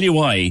 and I'll tell you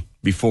why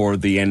before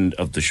the end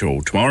of the show.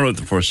 Tomorrow,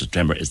 the 1st of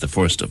September, is the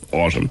 1st of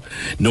autumn.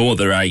 No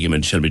other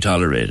argument shall be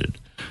tolerated.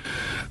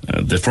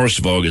 The 1st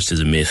of August is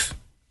a myth.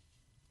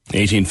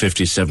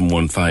 1850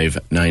 715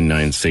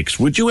 996.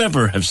 Would you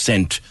ever have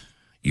sent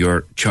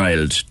your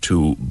child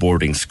to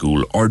boarding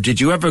school, or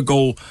did you ever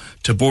go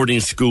to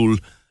boarding school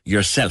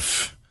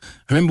yourself?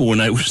 I remember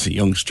when I was a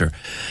youngster,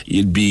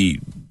 you'd be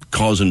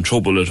causing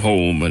trouble at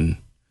home and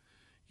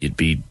you'd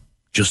be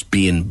just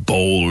being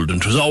bold,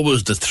 and it was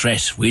always the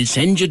threat, we'll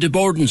send you to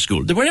boarding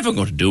school. They were never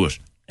going to do it,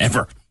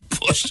 ever.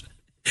 But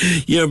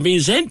you're being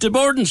sent to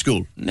boarding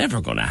school. Never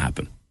going to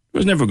happen. It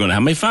was never going to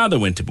happen. My father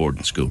went to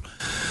boarding school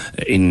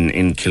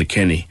in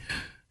Kilkenny,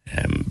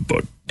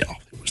 but no,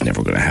 it was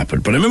never going to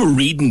happen. But I remember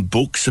reading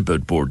books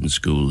about boarding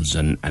schools,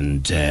 and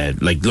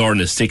like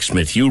Lorna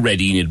Sixsmith, you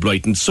read Enid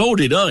Blyton, so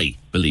did I,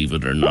 believe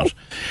it or not.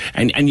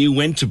 And you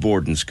went to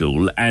boarding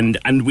school, and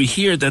we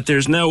hear that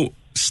there's now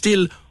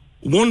still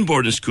one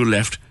boarding school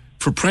left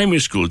for primary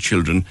school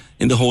children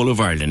in the whole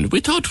of Ireland. We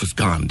thought it was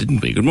gone, didn't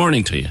we? Good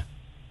morning to you.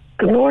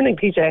 Good morning,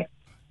 PJ.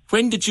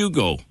 When did you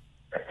go?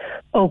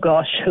 Oh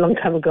gosh, a long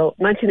time ago.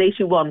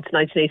 1981 to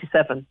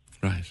 1987.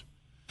 Right.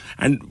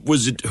 And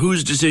was it,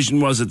 whose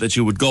decision was it that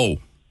you would go?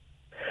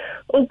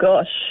 Oh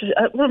gosh,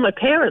 well, my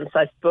parents,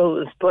 I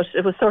suppose, but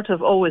it was sort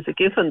of always a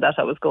given that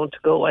I was going to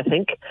go, I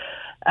think.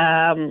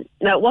 Now,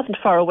 it wasn't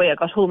far away. I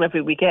got home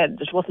every weekend.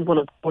 It wasn't one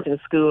of the boarding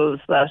schools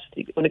that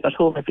you only got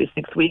home every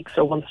 6 weeks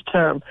or once a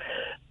term.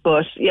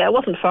 But yeah, it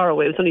wasn't far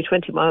away. It was only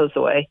 20 miles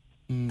away.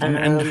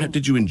 And how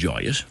did you enjoy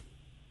it?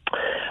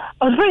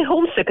 I was very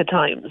homesick at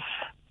times,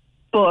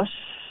 but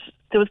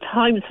there was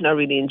times when I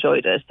really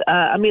enjoyed it.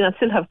 I mean, I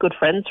still have good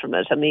friends from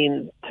it. I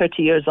mean,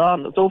 30 years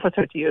on, it was over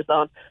 30 years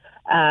on,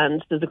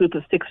 and there's a group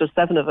of 6 or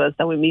 7 of us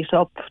that we meet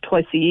up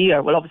twice a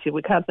year. Well, obviously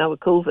we can't now with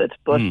COVID,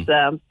 but,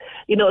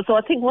 you know, so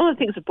I think one of the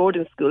things at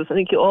boarding schools, I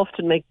think you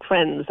often make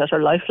friends that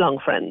are lifelong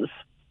friends.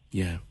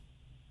 Yeah,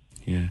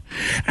 yeah.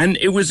 And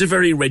it was a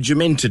very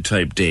regimented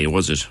type day,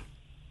 was it?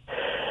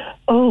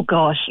 Oh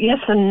gosh, yes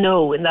and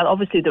no, in that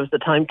obviously there was the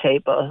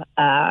timetable,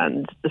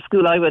 and the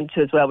school I went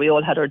to as well, we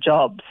all had our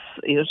jobs,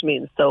 you know what I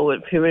mean? So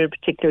if you were in a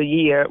particular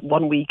year,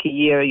 1 week a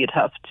year you'd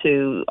have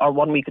to, or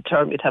 1 week a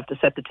term, you'd have to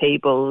set the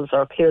tables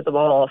or clear them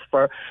off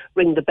or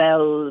ring the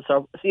bells,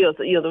 or, you know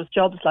there was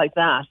jobs like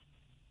that.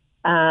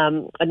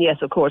 And yes,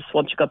 of course,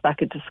 once you got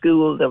back into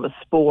school, there was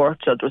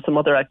sport, or there were some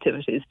other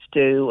activities to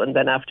do, and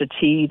then after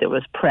tea there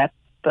was prep,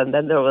 and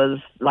then there was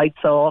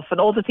lights off, and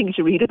all the things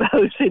you read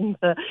about in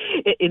the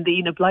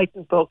Enid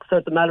Blyton books or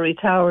the Mallory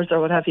Towers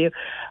or what have you.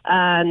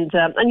 And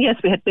yes,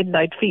 we had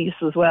midnight feasts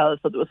as well,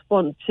 so it was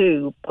fun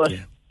too. But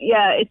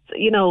yeah, it's,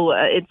 you know,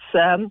 it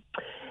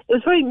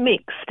was very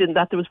mixed in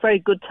that there was very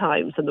good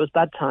times and there was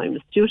bad times.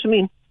 Do you know what I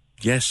mean?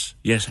 Yes,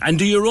 yes. And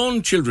do your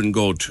own children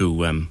go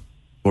to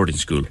boarding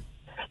school?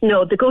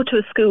 No, they go to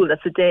a school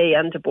that's a day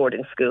and a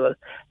boarding school.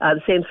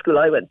 The same school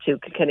I went to,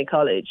 Kilkenny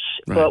College.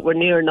 Right. But we're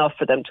near enough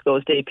for them to go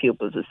as day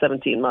pupils. It's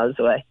 17 miles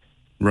away.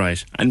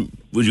 Right. And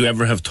would you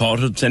ever have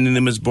thought of sending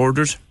them as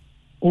boarders?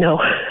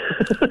 No.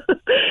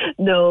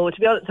 No, to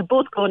be honest, they're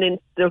both going into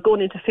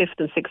 5th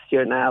and 6th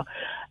year now.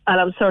 And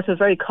I'm sort of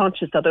very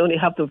conscious that I only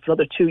have them for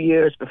another 2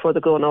 years before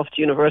they're going off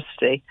to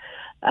university.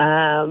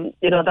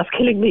 You know, that's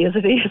killing me as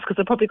it is, because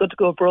I'm probably going to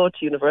go abroad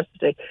to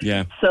university.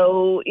 Yeah.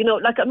 So, you know,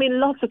 like, I mean,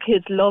 lots of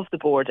kids love the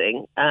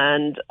boarding,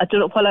 and I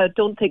don't know, while I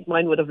don't think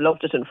mine would have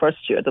loved it in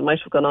first year, they might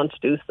have gone on to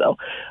do so.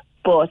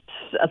 But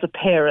as a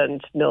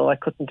parent, no, I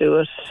couldn't do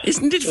it.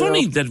 Isn't it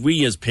funny that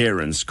we as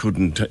parents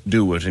couldn't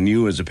do it, and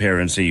you as a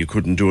parent say you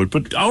couldn't do it,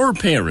 but our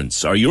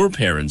parents, or your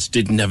parents,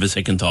 didn't have a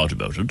second thought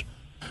about it?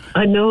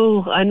 I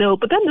know.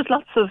 But then there's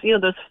lots of, you know,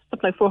 there's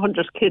something like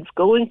 400 kids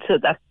going to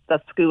that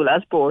school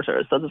as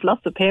boarders, so there's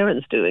lots of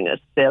parents doing it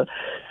still.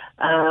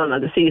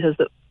 And they see it as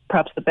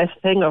perhaps the best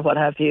thing or what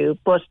have you.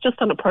 But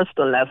just on a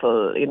personal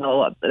level, you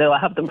know, I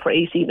have them for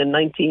 18 and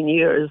 19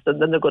 years,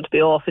 and then they're going to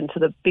be off into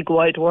the big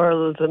wide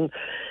world, and,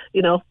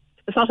 you know,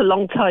 it's not a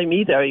long time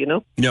either, you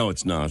know. No,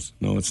 it's not.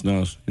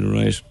 You're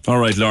right. All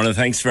right, Lorna,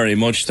 thanks very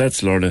much.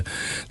 That's Lorna,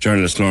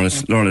 journalist Lorna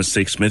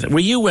Sixsmith. Were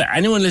you,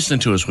 anyone listening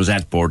to us was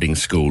at boarding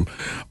school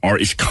or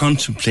is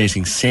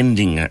contemplating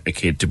sending a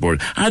kid to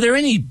board? Are there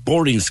any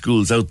boarding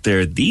schools out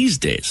there these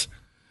days?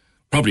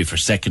 Probably for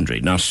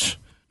secondary, not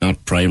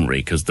primary,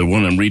 because the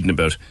one I'm reading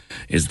about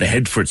is the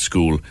Headford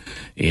School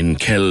in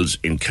Kells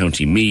in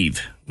County Meath,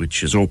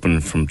 which is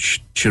open from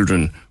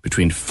children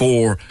between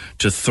 4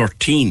 to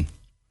 13.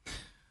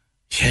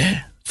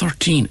 Yeah,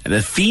 13.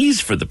 The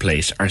fees for the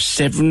place are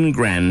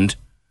 $7,000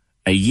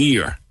 a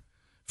year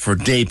for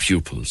day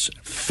pupils,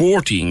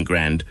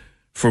 $14,000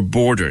 for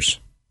boarders.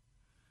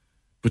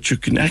 But you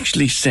can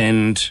actually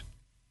send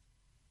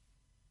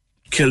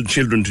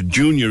children to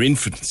junior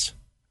infants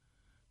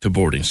to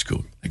boarding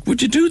school. Like,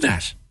 would you do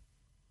that?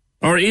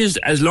 Or is,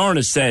 as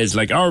Lorna says,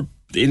 like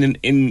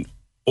in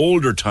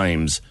older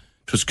times,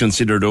 it was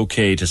considered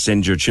okay to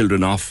send your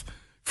children off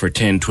for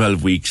 10,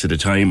 12 weeks at a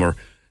time, or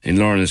in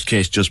Lorna's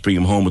case, just bring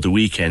them home at the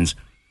weekends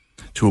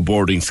to a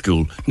boarding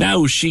school.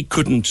 Now she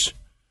couldn't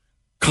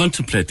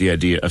contemplate the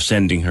idea of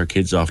sending her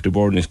kids off to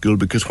boarding school,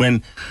 because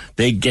when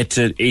they get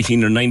to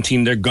 18 or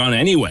 19, they're gone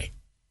anyway.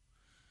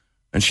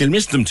 And she'll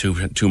miss them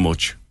too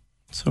much.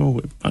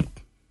 So,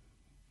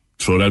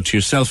 throw it out to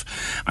yourself.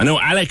 I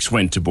know Alex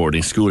went to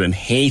boarding school and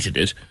hated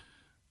it.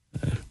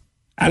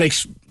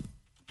 Alex,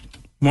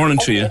 Morning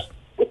to you.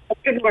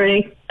 Good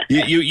morning.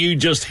 You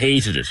just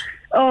hated it.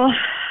 Oh,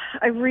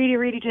 I really,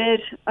 really did.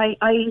 I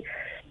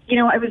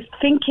was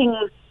thinking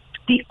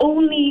the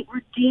only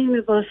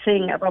redeemable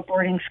thing about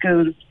boarding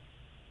school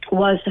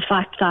was the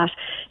fact that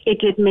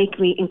it did make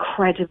me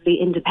incredibly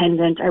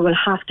independent. I will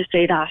have to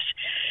say that.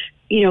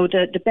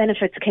 The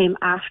benefits came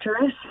after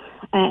it.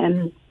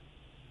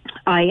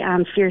 I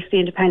am fiercely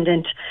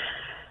independent,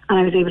 and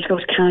I was able to go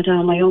to Canada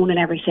on my own and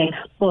everything.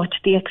 But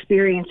the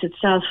experience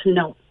itself,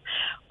 no.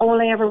 All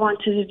I ever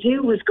wanted to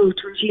do was go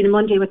to Regina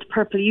Monday with the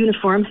purple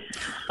uniform,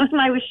 and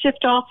I was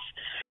shipped off.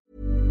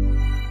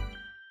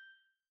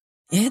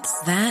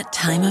 It's that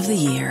time of the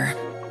year.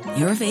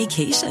 Your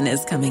vacation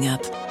is coming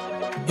up.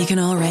 You can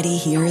already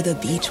hear the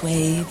beach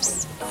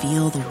waves,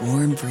 feel the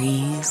warm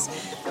breeze,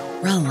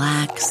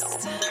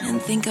 relax,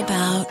 and think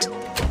about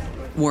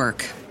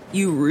work.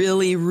 You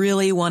really,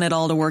 really want it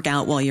all to work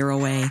out while you're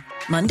away.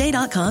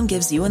 Monday.com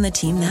gives you and the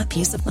team that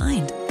peace of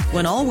mind.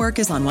 When all work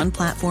is on one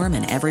platform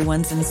and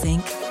everyone's in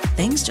sync,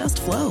 things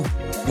just flow.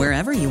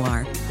 Wherever you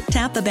are,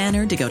 tap the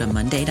banner to go to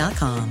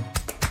Monday.com.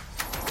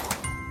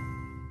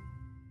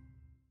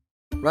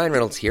 Ryan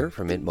Reynolds here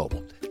from Mint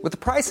Mobile. With the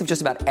price of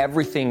just about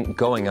everything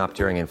going up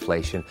during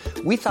inflation,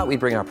 we thought we'd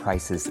bring our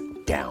prices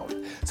down.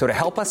 So to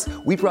help us,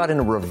 we brought in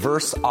a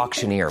reverse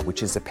auctioneer,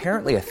 which is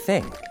apparently a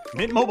thing.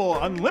 Mint Mobile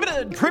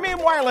Unlimited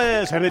Premium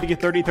Wireless. How to get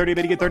 30, 30, how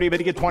to get 30, how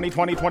to get 20,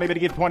 20, 20, how to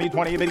get 20,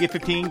 20, how to get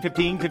 15,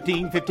 15,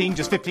 15, 15,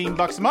 just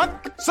 $15 a month?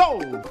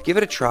 Sold! Give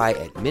it a try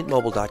at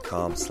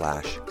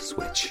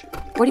mintmobile.com/switch.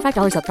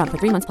 $45 up front for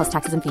 3 months plus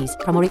taxes and fees.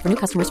 Promo rate for new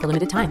customers for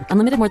limited time.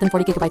 Unlimited more than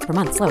 40 gigabytes per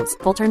month. Slows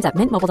full terms at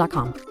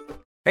mintmobile.com.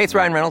 Hey, it's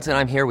Ryan Reynolds, and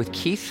I'm here with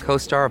Keith,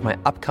 co-star of my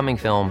upcoming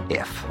film,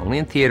 If, only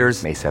in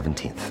theaters May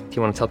 17th. Do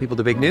you want to tell people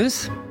the big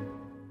news?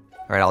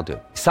 All right, I'll do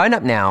it. Sign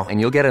up now and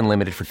you'll get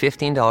unlimited for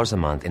 $15 a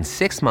month and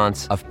 6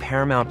 months of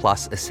Paramount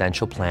Plus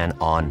Essential Plan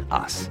on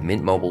us.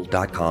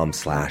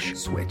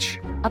 mintmobile.com/switch.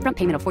 Upfront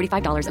payment of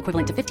 $45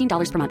 equivalent to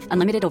 $15 per month.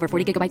 Unlimited over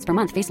 40 gigabytes per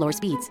month. Face lower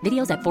speeds.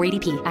 Videos at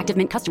 480p. Active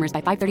Mint customers by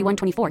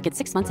 531.24 get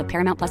 6 months of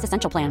Paramount Plus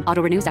Essential Plan.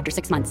 Auto renews after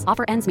 6 months.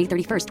 Offer ends May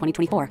 31st,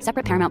 2024.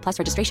 Separate Paramount Plus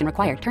registration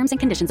required. Terms and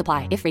conditions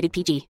apply if rated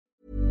PG.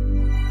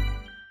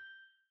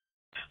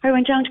 I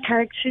went down to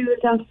Carrick-Two,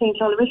 down to St.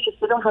 Aloysius.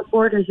 They don't have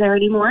borders there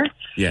anymore.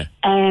 Yeah.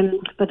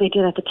 But they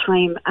did at the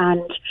time.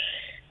 And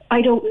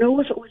I don't know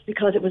if it was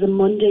because it was a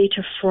Monday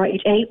to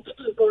Friday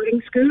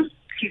boarding school.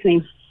 Excuse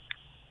me.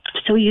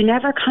 So you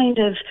never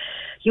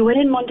you went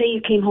in Monday,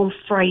 you came home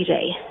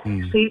Friday.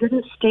 So you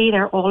didn't stay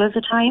there all of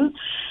the time.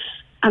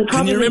 And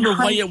can you remember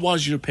why it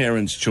was your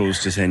parents chose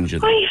to send you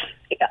there?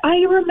 I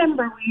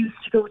remember we used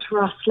to go to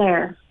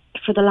Rosslare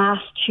for the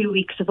last 2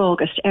 weeks of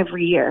August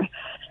every year.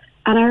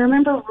 And I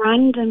remember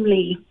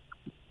randomly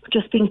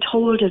just being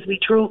told as we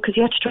drove, because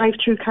you had to drive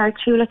through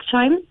Carrick-Two at the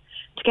time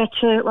to get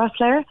to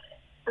Rosslare.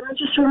 And I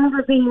just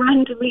remember being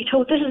randomly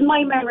told, this is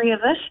my memory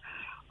of it.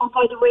 Oh,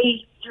 by the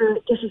way,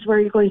 this is where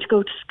you're going to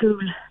go to school,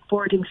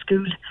 boarding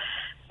school.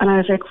 And I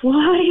was like, what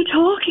are you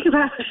talking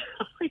about?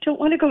 I don't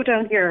want to go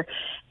down here.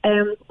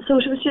 So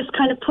it was just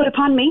kind of put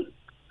upon me.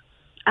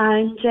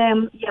 And,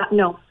 Did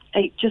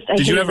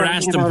you ever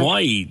ask them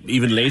why,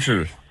 even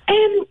later?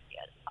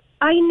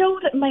 I know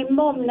that my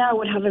mum now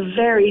would have a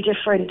very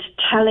different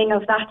telling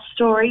of that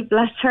story,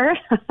 bless her.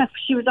 If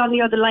she was on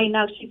the other line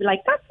now, she'd be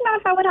like, that's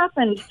not how it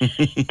happened.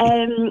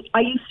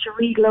 I used to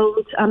read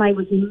loads, and I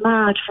was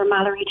mad for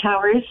Mallory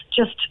Towers,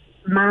 just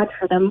mad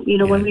for them,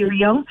 when we were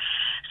young.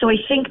 So I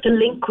think the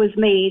link was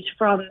made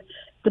from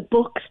the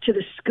books to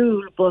the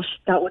school, but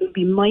that wouldn't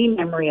be my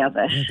memory of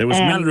it. There was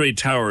Mallory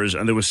Towers,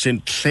 and there was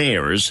St.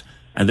 Clair's,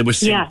 and there were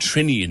St.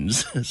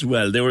 Trinians as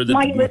well. They were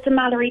mine was the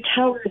Mallory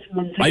Towers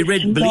ones. I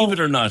read, believe it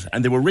or not,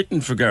 and they were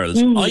written for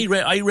girls.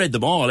 I read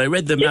them all. I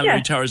read the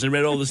Mallory Towers and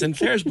read all the St.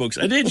 Clair's books.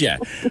 I did, yeah.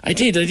 I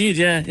did,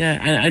 yeah.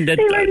 And they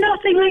were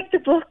nothing like the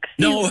books.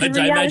 No, I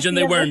imagine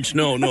they weren't.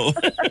 No.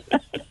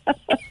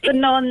 The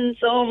nuns,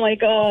 oh my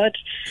God.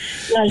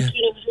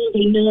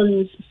 Really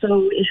nuns.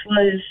 So it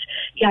was,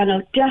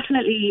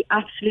 definitely,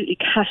 absolutely,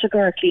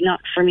 categorically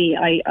not for me.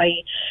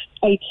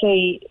 I'd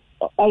say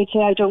I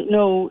don't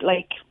know,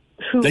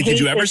 who did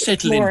you ever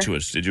settle into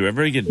it? Did you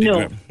ever get...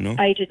 No,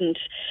 I didn't.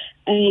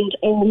 And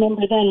I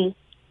remember then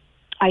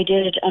I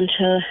did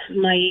until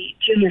my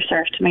junior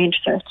cert, my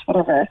inter-cert,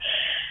 whatever.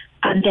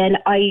 And then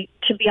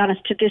to be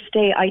honest, to this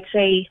day, I'd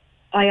say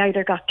I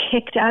either got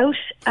kicked out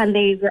and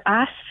they were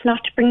asked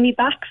not to bring me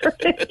back for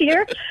 5th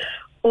year,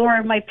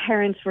 or my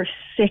parents were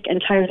sick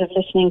and tired of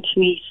listening to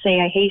me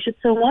say I hated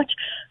so much.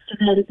 So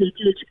then they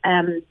did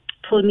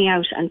pull me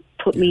out and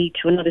put me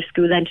to another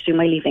school then to do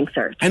my leaving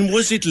cert. And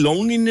was it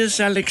loneliness,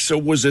 Alex, or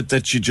was it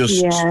that you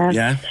just...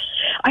 Yeah.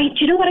 Do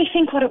you know what I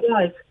think what it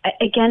was?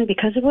 Again,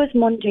 because it was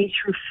Monday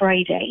through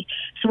Friday.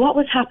 So what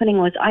was happening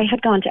was I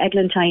had gone to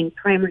Eglantine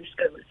Primary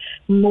School.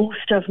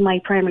 Most of my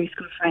primary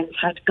school friends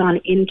had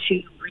gone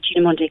into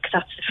Regina Monday because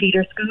that's the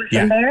feeder school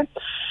from there.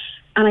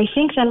 And I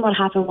think then what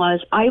happened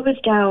was I was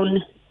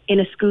down in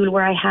a school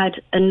where I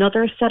had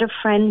another set of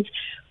friends,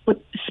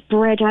 but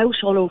spread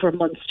out all over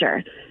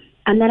Munster.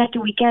 And then at the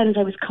weekends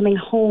I was coming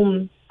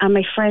home and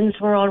my friends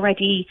were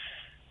already,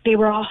 they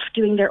were off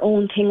doing their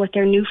own thing with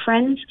their new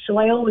friends. So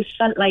I always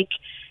felt like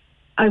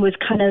I was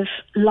kind of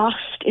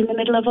lost in the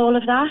middle of all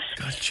of that.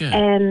 Gotcha.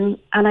 And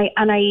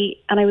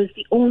I was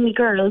the only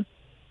girl.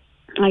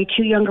 I had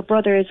 2 younger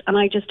brothers, and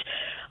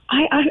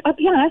I'll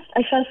be honest,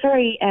 I felt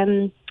very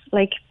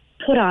like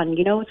put on,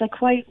 you know. It's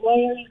like, why are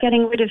you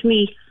getting rid of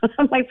me?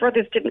 My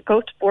brothers didn't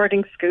go to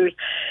boarding school.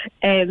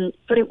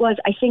 But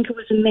I think it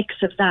was a mix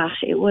of that.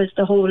 It was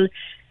the whole,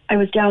 I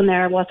was down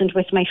there, I wasn't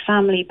with my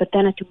family, but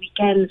then at the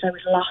weekends I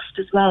was lost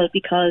as well,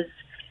 because,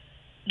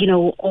 you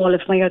know, all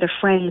of my other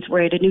friends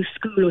were at a new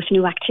school with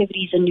new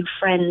activities and new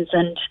friends,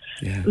 and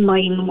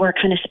mine were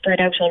kind of spread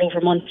out all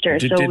over Munster.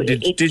 Did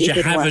you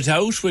have it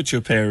out with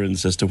your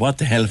parents as to what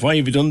the hell, why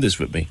have you done this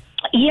with me?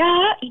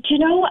 Yeah, you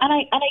know, and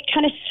I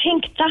kind of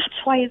think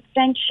that's why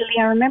eventually,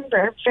 I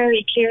remember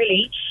very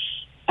clearly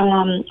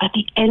at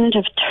the end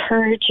of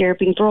 3rd year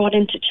being brought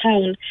into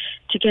town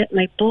to get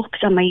my books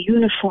and my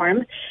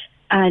uniform,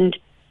 and,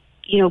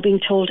 you know, being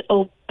told, I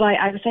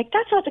was like,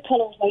 that's not the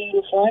colour of my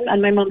uniform.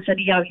 And my mum said,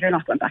 yeah, you're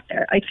not going back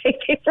there. I think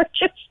they were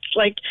just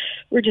like,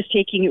 we're just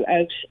taking you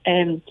out,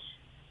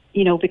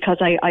 you know, because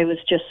I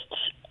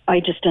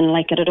just didn't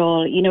like it at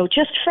all. You know, it's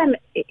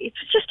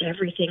just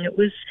everything. It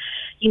was,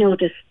 you know,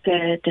 the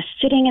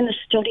sitting in the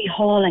study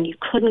hall and you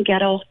couldn't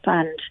get up.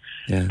 And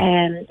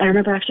I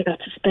remember I actually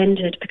got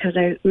suspended because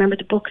I remember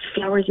the books,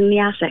 Flowers in the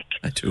Attic.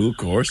 I do, of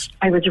course.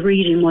 I was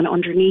reading one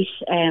underneath,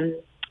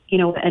 you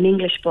know, an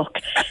English book,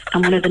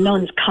 and one of the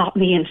nuns caught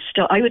me in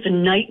I was a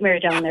nightmare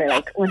down there.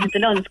 Like, one of the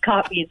nuns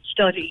caught me in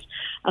study,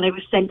 and I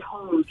was sent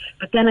home.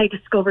 But then I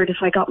discovered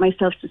if I got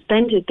myself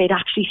suspended, they'd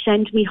actually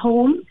send me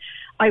home.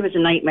 I was a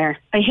nightmare.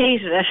 I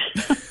hated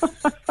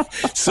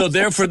it. So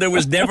therefore, there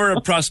was never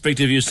a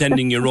prospect of you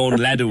sending your own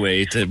lad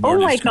away to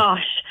boarding my school.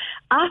 Gosh,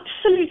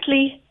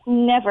 absolutely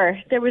never.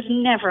 There was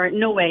never,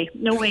 no way,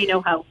 no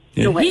how.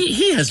 Yeah. No way.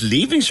 He has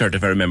leaving cert,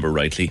 if I remember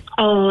rightly.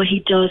 Oh, he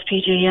does,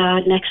 PJ. Yeah,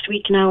 next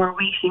week now we're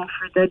waiting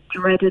for the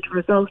dreaded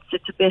results.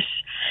 It's a bit,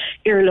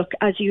 look,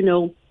 as you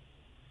know,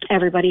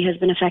 everybody has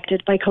been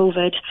affected by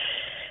COVID,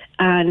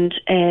 and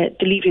the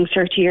leaving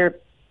cert year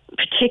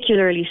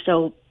particularly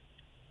so.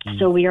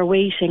 So we are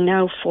waiting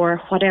now for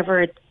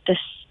whatever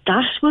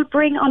that will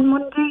bring on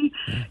Monday.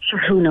 Sure,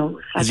 who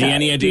knows? Has he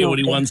any idea what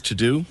he wants to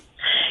do?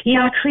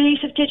 Yeah,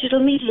 creative digital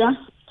media.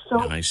 So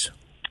nice.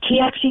 He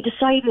actually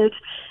decided,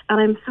 and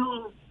I'm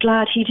so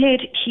glad he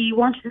did, he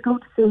wanted to go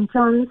to St.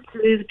 John's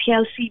to do the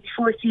PLC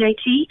before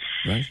CIT.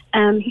 Right.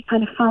 He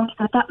kind of found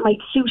that might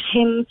suit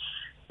him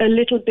a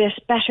little bit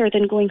better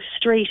than going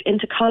straight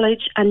into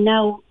college, and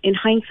now in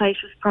hindsight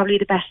was probably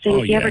the best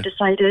thing he ever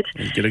decided.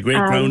 He'll get a great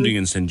grounding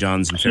in St.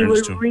 John's in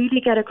fairness to him. He will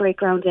really get a great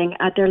grounding.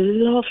 They're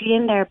lovely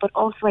in there, but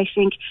also I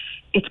think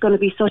it's going to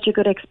be such a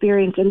good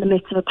experience in the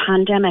midst of a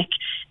pandemic,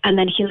 and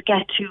then he'll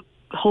get to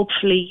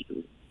hopefully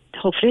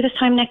this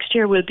time next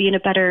year we'll be in a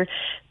better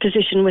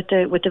position with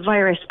the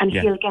virus, and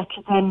he'll get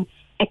to then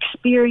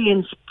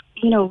experience,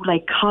 you know,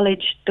 like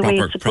college, the way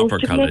it's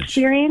supposed to be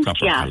experienced.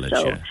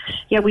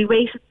 We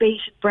waited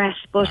bated breath,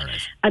 but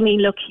I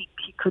mean, look, he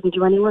couldn't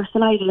do any worse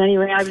than I did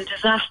anyway. I was a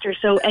disaster,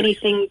 so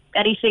anything's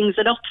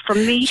an up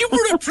from me. You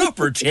were a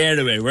proper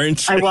tearaway,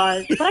 weren't you? I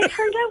was, but I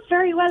turned out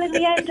very well in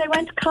the end. I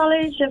went to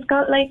college. I've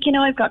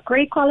got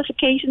great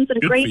qualifications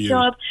and a great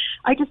job.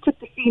 I just took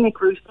the scenic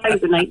route. I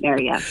was a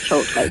nightmare, yeah,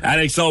 totally.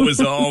 Alex, always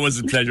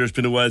a pleasure. It's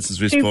been a while since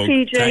we spoke.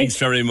 PJ. Thanks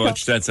very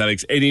much. That's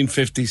Alex.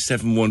 1850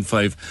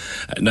 715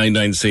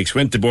 996.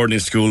 Went to boarding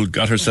school,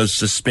 got herself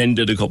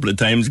suspended a couple of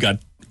times, got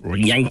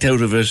yanked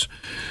out of it.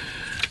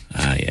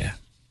 Yeah.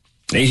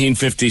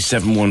 1850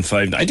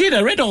 715.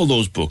 I read all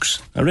those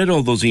books. I read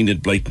all those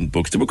Enid Blyton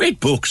books. They were great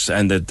books,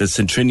 and the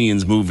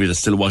Centrinians movie, I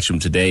still watch them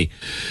today.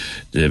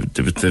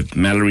 The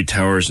Mallory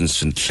Towers and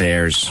St.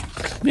 Clair's.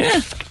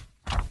 Yeah.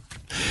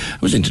 I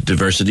was into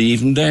diversity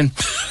even then.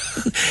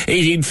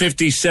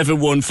 1850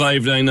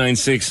 715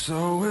 996.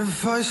 So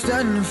if I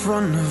stand in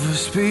front of a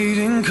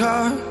speeding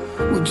car,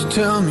 would you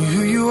tell me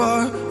who you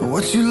are, or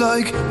what you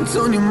like, what's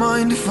on your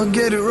mind? If I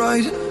get it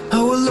right,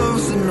 our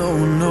love's that no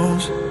one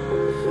knows,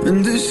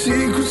 and the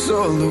secret's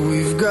all that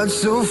we've got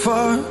so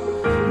far.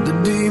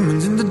 The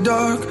demons in the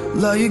dark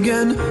lie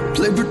again,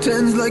 play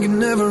pretends like it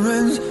never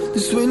ends.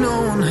 This way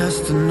no one has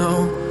to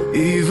know.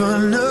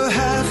 Even a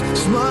half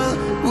smile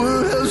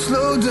would help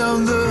slow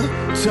down the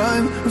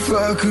time. If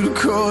I could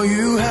call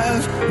you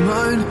half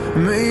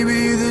mine,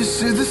 maybe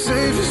this is the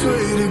safest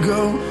way to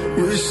go.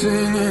 We're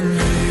singing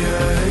hey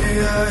ya, hey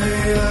ya,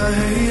 hey ya,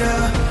 hey ya,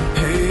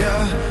 hey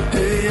ya,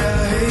 hey ya,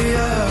 hey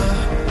ya.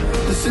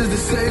 This is the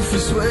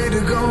safest way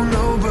to go,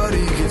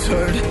 nobody gets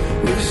hurt.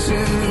 We're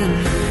singing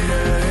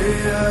hey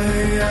ya,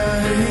 hey ya,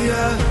 hey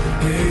ya,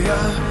 hey ya,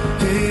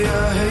 hey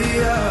ya, hey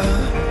ya.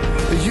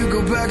 You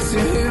go back to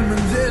him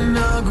and then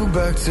I'll go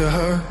back to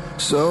her.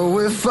 So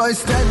if I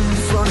stand in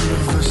front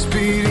of a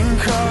speeding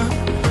car,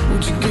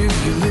 would you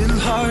give your little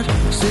heart,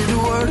 say the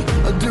word,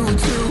 I'll do it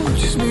too,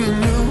 just me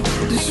and you.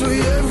 This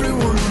way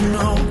everyone will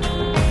know,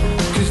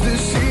 'cause the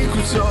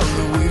secret's all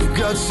that we've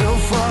got so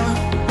far.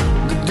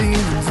 The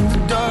demons in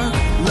the dark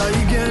lie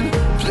again,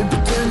 play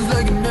pretends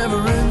like it never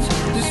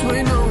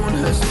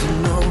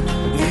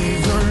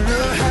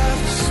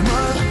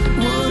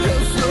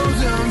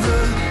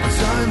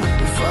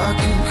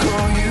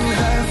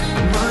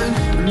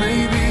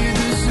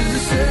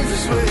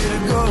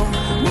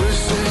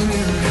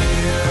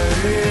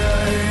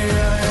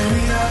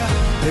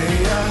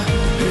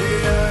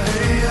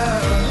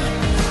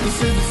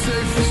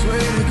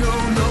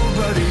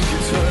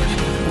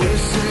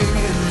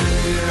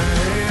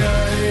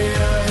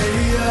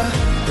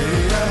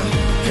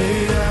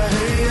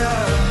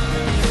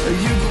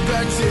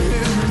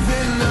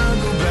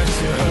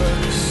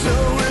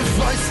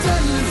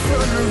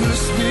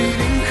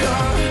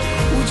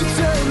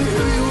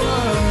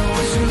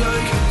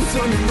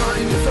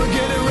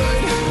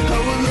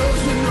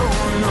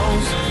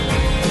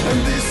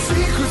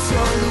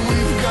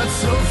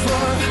so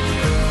far.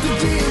 The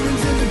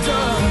demons in the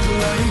dark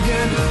lie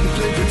again. We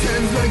play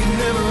pretend like it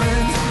never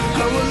ends.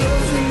 Our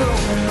love that no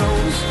one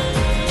knows.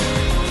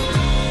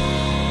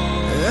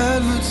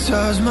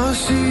 Advertise my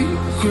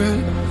secret,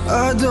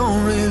 I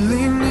don't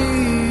really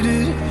need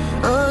it.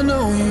 I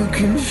know you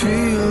can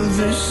feel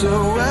this,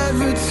 so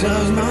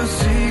advertise my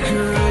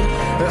secret.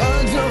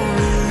 I don't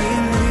really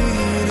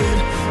need it.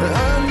 I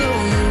know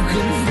you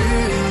can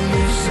feel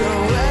this, so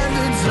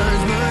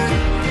advertise my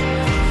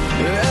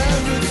secret.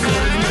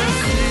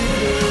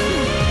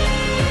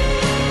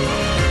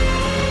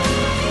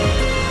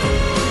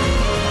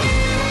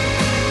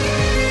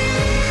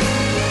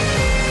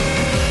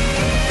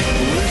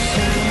 We're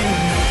singing,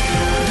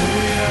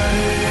 hey yeah,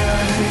 hey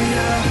yeah, hey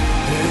yeah,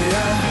 hey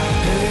yeah,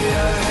 hey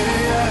yeah, hey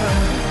yeah.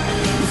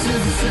 This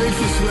is the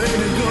safest way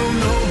to go,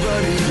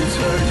 nobody gets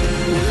hurt.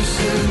 We're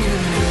singing,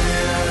 hey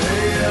yeah,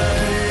 hey yeah,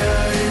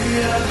 hey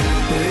yeah, hey yeah,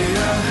 hey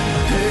yeah,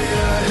 hey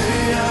yeah,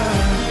 hey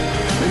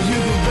yeah. And you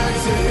go back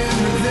to him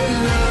and then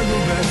I go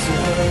back to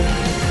her.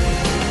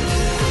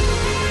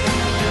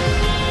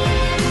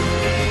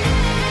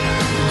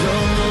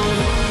 Don't know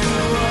who you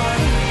are,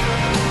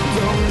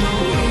 don't know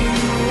who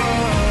you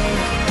are.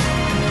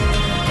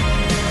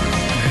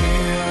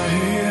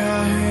 Hey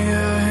yeah, hey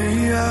yeah, hey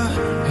yeah,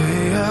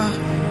 hey yeah,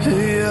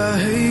 hey yeah,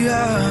 hey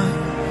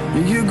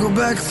yeah. You go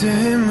back to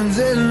him and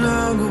then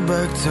I'll go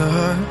back to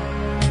her.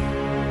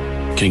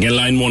 Can you get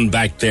line one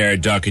back there,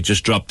 Doc? I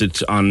just dropped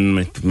it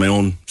on my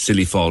own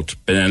silly fault.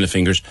 Banana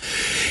fingers.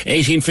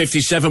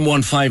 1857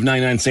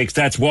 15996.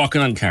 That's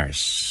walking on cars.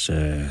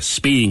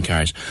 Speeding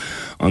cars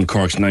on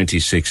Cork's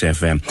 96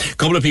 FM. A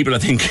couple of people, I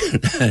think,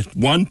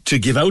 want to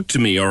give out to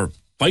me or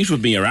fight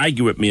with me or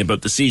argue with me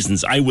about the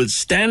seasons. I will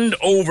stand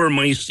over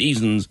my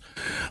seasons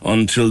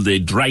until they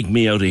drag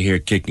me out of here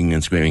kicking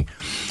and screaming.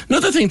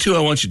 Another thing, too,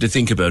 I want you to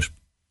think about.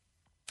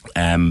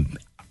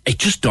 It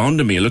just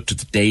dawned on me. I looked at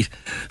the date,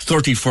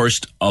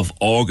 31st of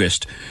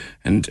August,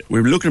 and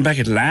we were looking back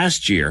at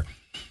last year,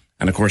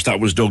 and of course that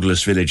was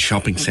Douglas Village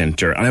Shopping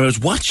Centre, and I was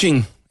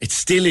watching, it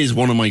still is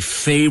one of my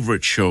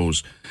favourite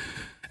shows,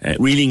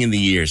 Reeling in the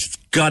Years. It's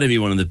got to be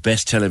one of the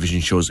best television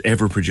shows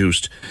ever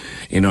produced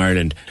in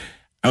Ireland.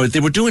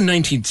 They were doing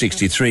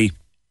 1963,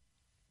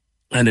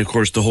 and of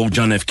course the whole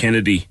John F.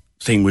 Kennedy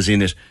thing was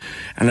in it,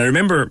 and I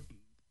remember,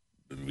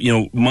 you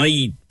know,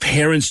 my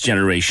parents'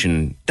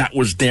 generation, that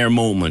was their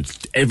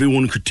moment.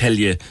 Everyone could tell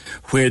you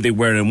where they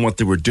were and what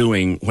they were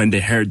doing when they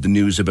heard the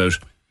news about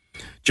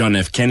John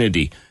F.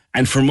 Kennedy.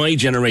 And for my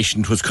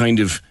generation, it was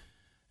kind of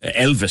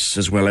Elvis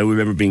as well. I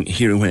remember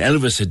hearing when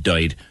Elvis had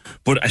died.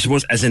 But I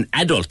suppose as an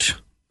adult,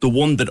 the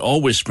one that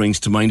always springs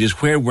to mind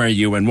is where were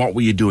you and what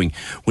were you doing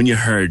when you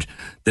heard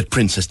that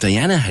Princess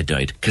Diana had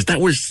died? Because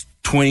that was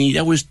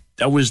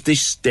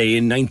this day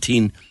in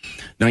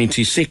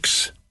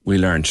 1996 we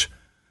learnt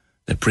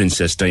that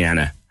Princess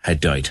Diana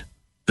had died.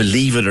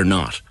 Believe it or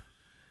not.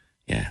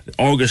 Yeah,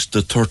 August the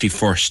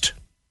 31st.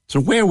 So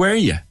where were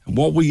you? And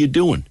what were you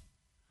doing?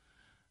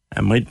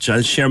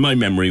 I'll share my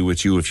memory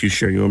with you if you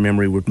share your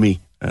memory with me.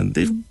 And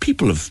the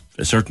people of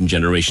a certain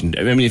generation,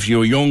 I mean, if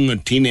you're a young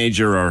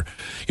teenager or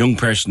young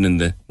person in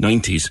the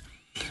 90s,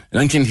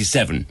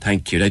 1997,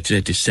 thank you,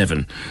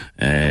 1987,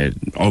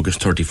 August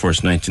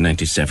 31st,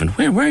 1997,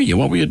 where were you?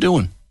 What were you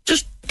doing?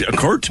 Just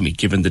occurred to me,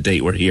 given the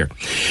date we're here.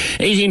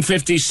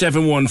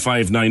 1857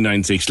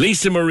 15996.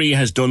 Lisa Marie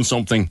has done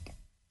something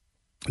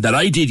that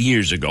I did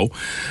years ago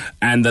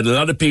and that a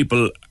lot of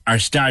people are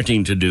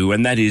starting to do,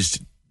 and that is,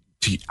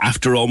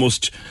 after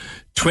almost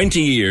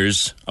 20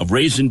 years of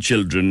raising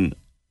children,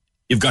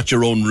 you've got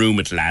your own room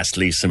at last,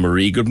 Lisa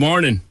Marie. Good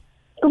morning.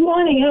 Good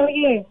morning, how are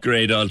you?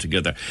 Great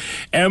altogether.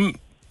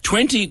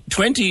 20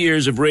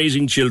 years of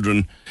raising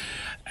children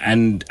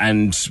and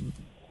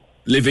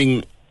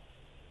living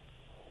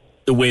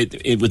the way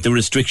with the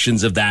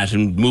restrictions of that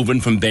and moving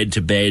from bed to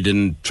bed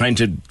and trying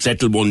to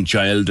settle one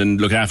child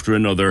and look after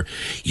another,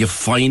 you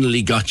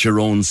finally got your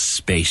own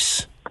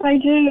space. I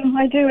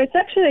do. It's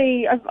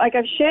actually,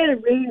 I've shared a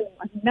room.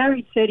 I've been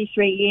married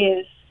 33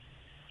 years,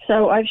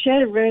 so I've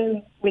shared a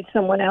room with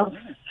someone else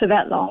for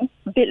that long,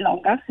 a bit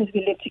longer, because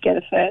we lived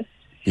together first.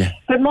 Yeah.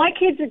 But my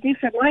kids are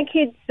different. My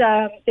kids,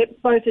 they're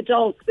both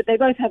adults, but they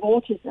both have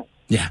autism.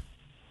 Yeah.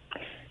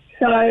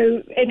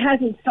 So it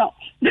hasn't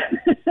stopped.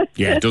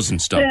 Yeah, it doesn't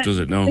stop, does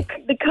it? No.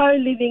 The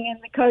co-living and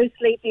the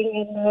co-sleeping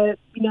and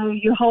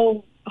your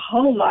whole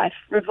life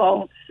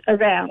revolves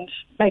around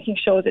making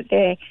sure that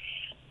they're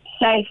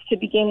safe to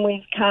begin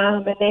with,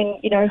 calm, and then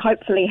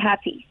hopefully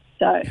happy.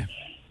 So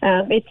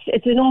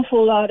it's an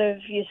awful lot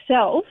of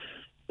yourself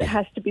that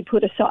has to be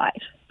put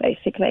aside,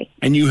 basically.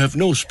 And you have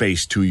no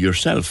space to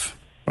yourself.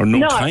 Or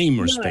no time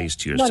or space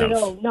to yourself? Not at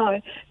all,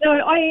 no.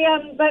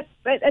 But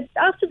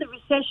after the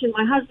recession,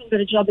 my husband got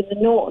a job in the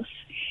north,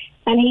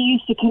 and he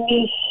used to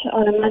commute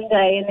on a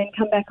Monday and then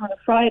come back on a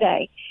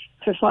Friday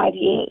for 5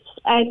 years.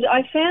 And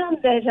I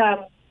found that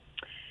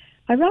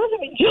I rather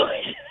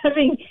enjoyed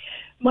having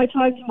my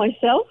time to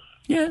myself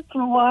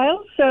for a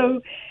while.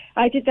 So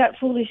I did that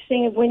foolish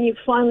thing of when you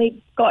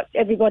finally got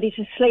everybody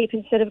to sleep,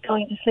 instead of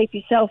going to sleep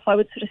yourself, I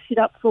would sort of sit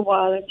up for a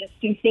while and just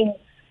do things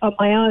on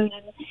my own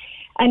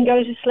and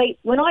go to sleep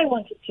when I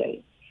wanted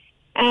to.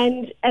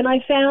 And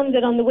I found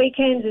that on the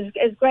weekends,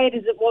 as great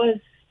as it was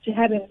to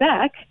have him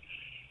back,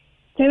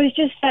 there was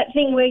just that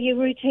thing where your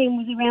routine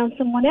was around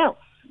someone else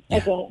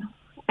again.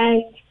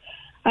 And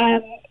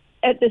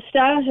at the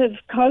start of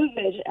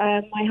COVID,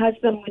 my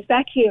husband was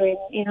back here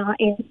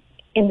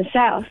in the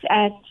south,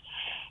 and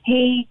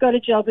he got a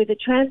job with a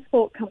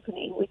transport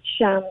company,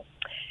 which,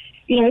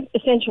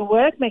 essential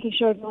work, making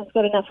sure everyone's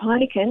got enough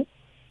Heineken.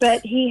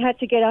 But he had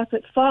to get up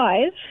at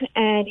 5,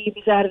 and he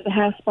was out of the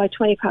house by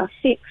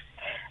 6:20.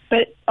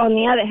 But on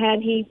the other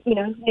hand, he,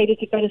 needed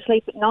to go to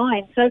sleep at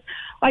 9. So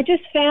I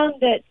just found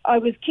that I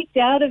was kicked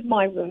out of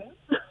my room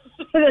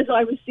as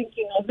I was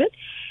thinking of it.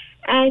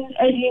 And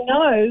as you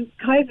know,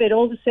 COVID,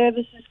 all the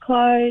services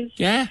closed.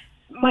 Yeah.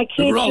 My kids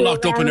we were all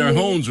locked up in our me.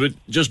 homes with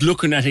just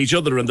looking at each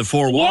other in the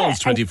four walls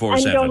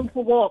 24/7. And going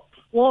for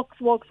walks.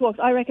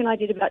 I reckon I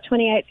did about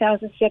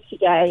 28,000 steps a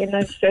day in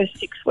those first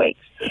 6 weeks.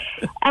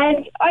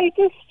 And I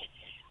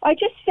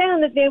just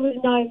found that there was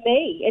no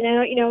me. And,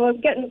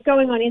 I'm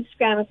going on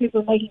Instagram and people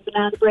are making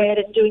banana bread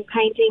and doing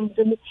paintings.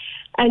 And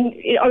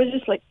I was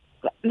just like,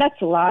 that's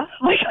a laugh.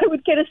 Like, I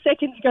would get a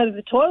second to go to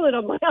the toilet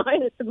on my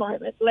own at the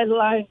moment, let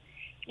alone,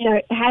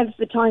 have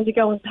the time to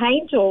go and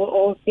paint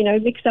or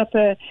mix up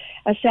a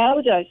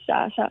sourdough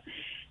starter.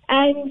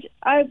 And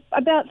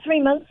about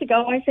 3 months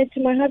ago, I said to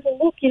my husband,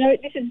 look,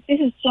 this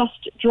is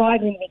just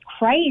driving me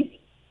crazy.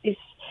 This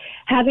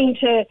having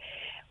to...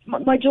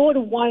 My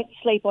daughter won't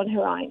sleep on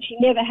her own. She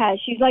never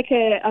has. She's like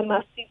a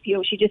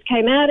marsupial. She just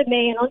came out of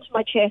me and onto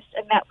my chest,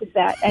 and that was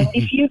that. And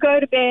if you go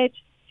to bed,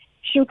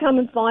 she'll come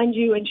and find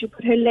you, and she'll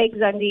put her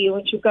legs under you,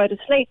 and she'll go to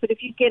sleep. But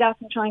if you get up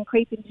and try and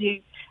creep into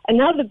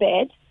another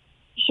bed,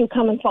 she'll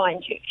come and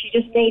find you. She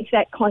just needs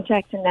that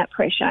contact and that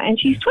pressure. And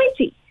she's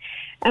 20.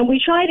 And we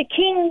tried a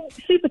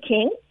super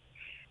king,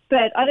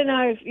 but I don't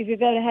know if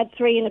you've ever had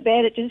 3 in a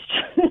bed. It just,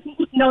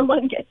 no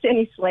one gets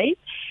any sleep.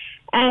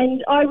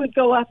 And I would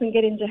go up and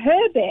get into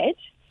her bed,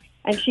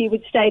 and she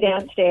would stay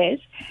downstairs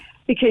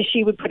because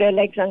she would put her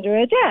legs under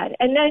her dad.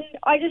 And then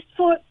I just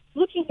thought,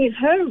 looking at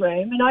her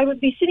room, and I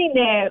would be sitting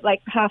there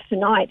like half the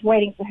night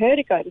waiting for her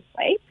to go to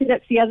sleep, because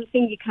that's the other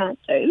thing you can't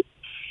do.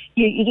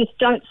 You just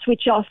don't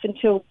switch off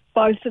until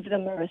both of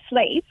them are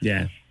asleep.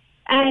 Yeah.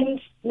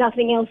 And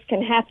nothing else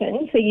can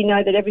happen, so you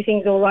know that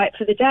everything's all right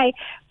for the day.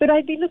 But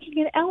I'd be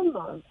looking at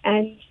Elmo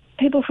and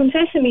people from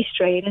Sesame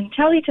Street and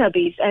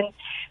Teletubbies, and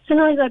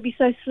sometimes I'd be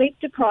so sleep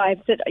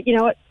deprived that,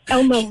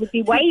 Elmo would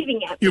be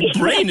waving at me. Your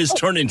brain is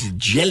turning to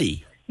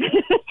jelly.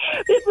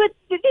 But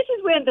this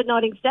is where the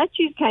nodding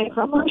statues came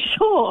from, I'm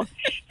sure.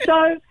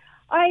 So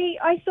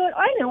I thought,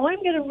 I'm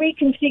going to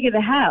reconfigure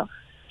the house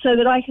so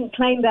that I can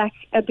claim back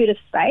a bit of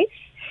space.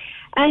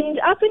 And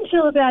up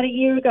until about a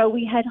year ago,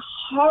 we had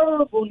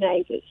horrible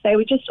neighbours. They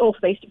were just awful.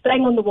 They used to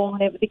bang on the wall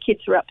whenever the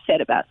kids were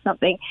upset about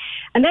something.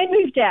 And they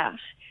moved out.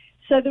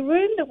 So the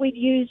room that we'd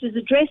used as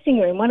a dressing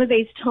room, one of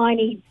these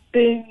tiny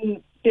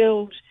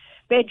boom-build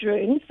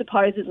bedrooms,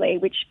 supposedly,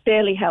 which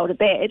barely held a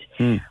bed,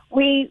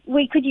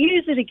 we could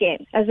use it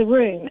again as a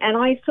room. And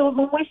I thought,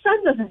 well, my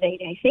son doesn't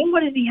need anything.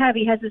 What does he have?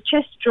 He has a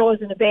chest of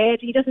drawers and a bed.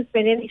 He doesn't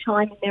spend any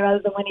time in there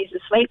other than when he's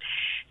asleep.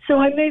 So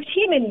I moved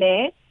him in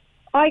there.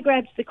 I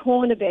grabbed the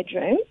corner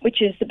bedroom,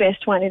 which is the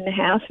best one in the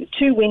house, with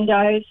 2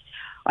 windows.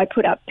 I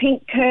put up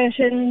pink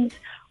curtains.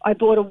 I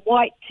bought a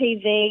white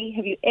TV.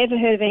 Have you ever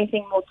heard of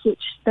anything more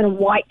kitsch than a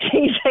white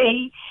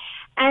TV?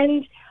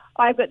 And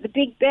I've got the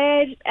big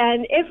bed.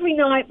 And every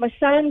night, my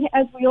son,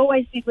 as we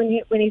always did when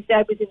his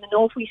dad was in the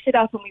north, we sit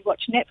up and we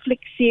watch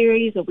Netflix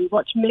series or we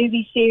watch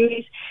movie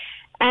series.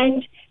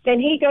 And then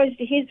he goes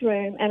to his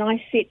room and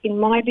I sit in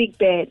my big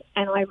bed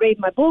and I read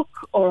my book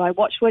or I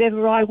watch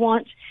whatever I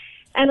want.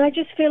 And I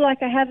just feel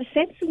like I have a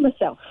sense of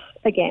myself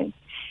again.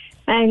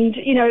 And,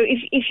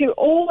 if you're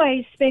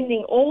always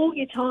spending all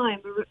your time,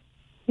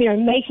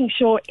 making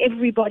sure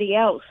everybody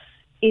else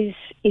is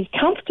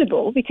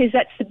comfortable, because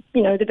that's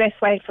the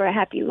best way for a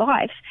happy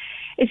life,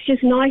 it's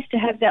just nice to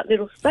have that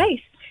little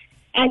space.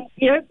 And,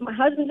 my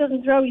husband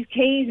doesn't throw his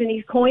keys and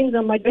his coins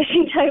on my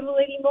dressing table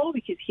anymore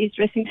because his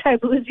dressing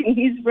table is in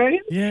his room.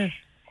 Yeah.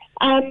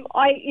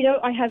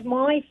 I have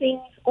my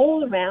things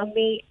all around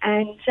me,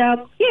 and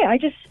I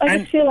just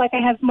feel like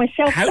I have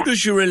myself. How back.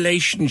 does your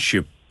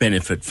relationship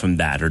benefit from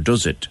that, or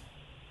does it?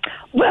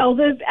 Well,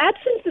 the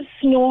absence of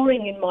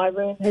snoring in my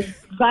room has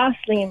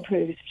vastly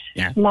improved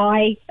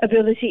my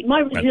ability, my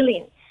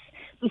resilience.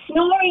 The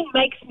snoring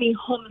makes me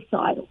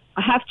homicidal,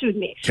 I have to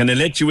admit. Can I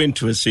let you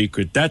into a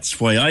secret? That's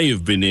why I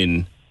have been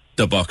in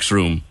the box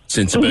room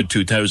since about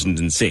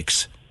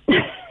 2006.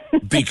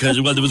 Because,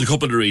 well, there was a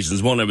couple of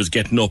reasons. One, I was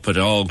getting up at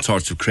all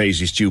sorts of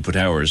crazy, stupid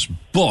hours.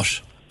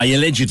 But I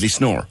allegedly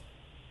snore.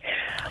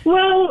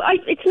 Well,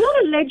 it's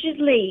not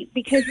allegedly,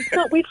 because it's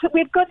not.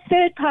 We've got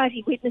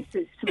third-party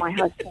witnesses to my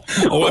husband.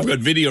 Oh, I've got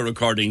video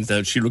recordings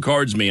that she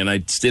records me and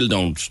I still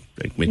don't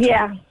admit.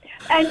 Yeah.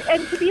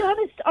 And to be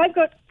honest, I've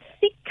got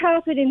thick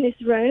carpet in this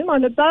room.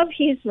 I'm above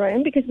his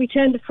room because we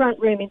turned the front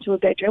room into a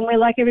bedroom. We're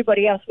like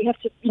everybody else. We have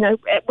to,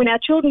 when our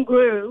children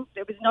grew,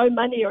 there was no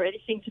money or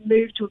anything to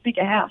move to a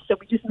bigger house, so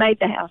we just made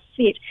the house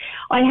fit.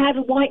 I have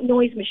a white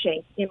noise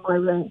machine in my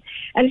room.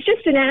 And it's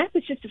just an app.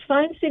 It's just a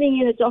phone sitting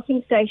in a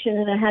docking station,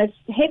 and it has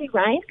heavy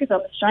rain because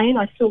I'm Australian.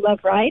 I still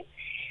love rain.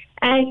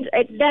 And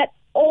that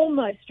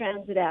almost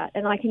drowns it out,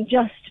 and I can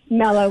just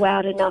mellow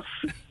out enough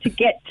to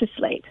get to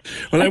sleep.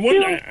 Well, I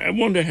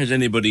wonder, has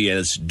anybody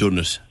else done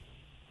it?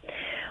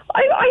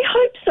 I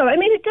hope so. I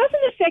mean, it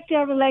doesn't affect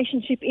our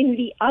relationship in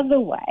the other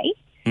way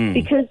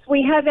because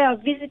we have our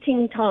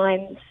visiting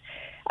times.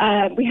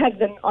 We have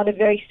them on a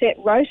very set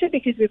rota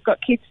because we've got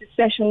kids with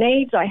special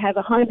needs. I have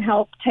a home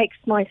help takes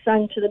my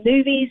son to the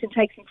movies and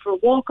takes him for a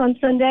walk on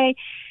Sunday,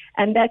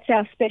 and that's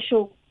our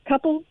special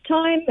couple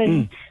time.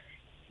 And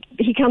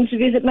he comes to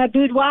visit my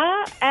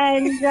boudoir,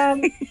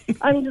 and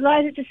I'm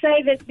delighted to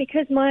say that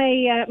because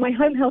my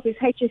home help is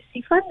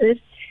HSC funded,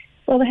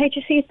 well, the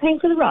HSC is paying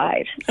for the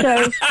ride.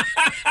 So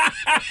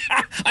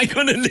I'm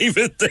going to leave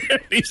it there,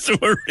 Lisa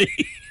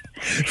Marie,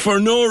 for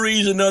no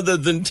reason other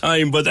than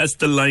time, but that's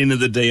the line of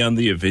the day on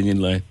the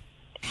opinion line.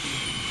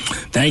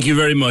 Thank you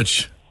very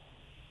much.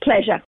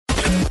 Pleasure.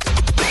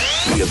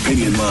 The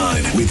Opinion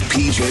Line with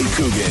PJ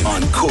Coogan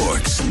on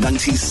Cork's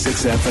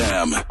 96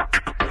 FM.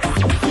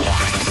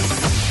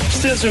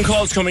 Still some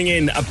calls coming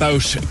in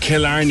about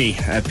Killarney,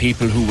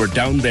 people who were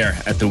down there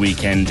at the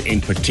weekend in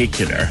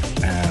particular.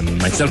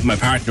 Myself and my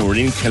partner were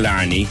in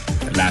Killarney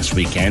last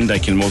weekend. I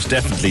can most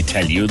definitely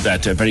tell you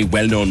that a very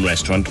well-known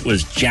restaurant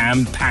was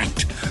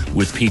jam-packed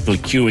with people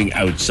queuing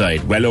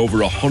outside. Well over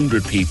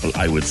 100 people,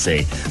 I would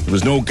say. There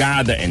was no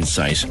Garda in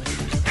sight.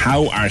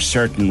 How are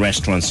certain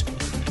restaurants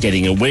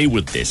getting away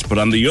with this? But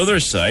on the other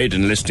side,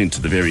 and listening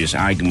to the various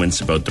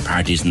arguments about the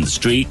parties in the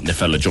street and the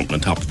fella jumping on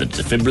top of the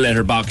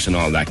defibrillator box and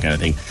all that kind of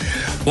thing,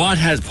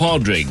 Paul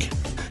Drigg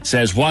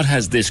says, what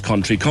has this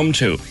country come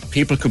to?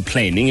 People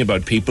complaining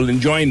about people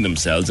enjoying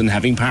themselves and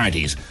having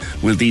parties.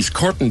 Will these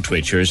curtain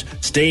twitchers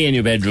stay in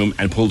your bedroom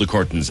and pull the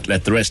curtains?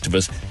 Let the rest of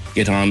us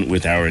get on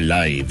with our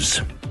lives.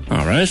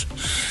 All right.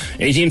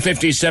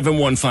 1850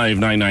 715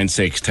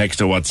 996.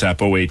 Text or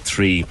WhatsApp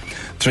 083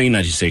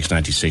 396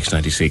 96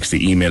 96.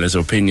 The email is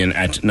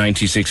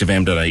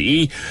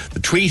opinion@96fm.ie. The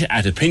tweet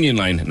at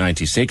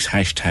opinionline96,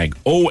 hashtag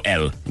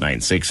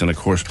OL96. And of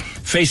course,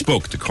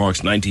 Facebook, the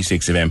Cork's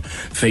 96FM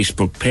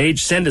Facebook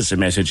page. Send us a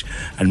message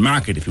and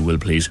mark it, if you will,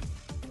 please,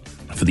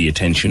 for the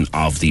attention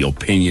of the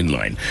Opinion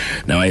Line.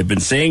 Now, I have been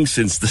saying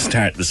since the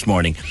start this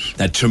morning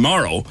that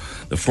tomorrow,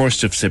 the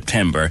 1st of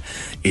September,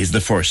 is the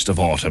 1st of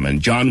autumn.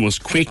 And John was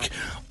quick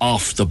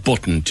off the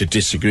button to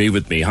disagree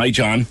with me. Hi,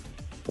 John.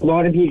 Good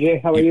morning,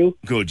 PJ. How are you?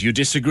 Good. You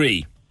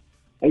disagree?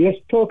 Yes,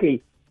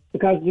 totally.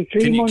 Because the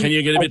 3 months... Can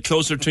you get a bit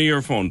closer to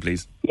your phone,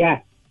 please? Yeah.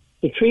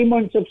 The 3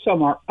 months of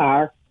summer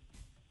are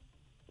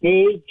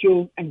May,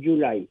 June and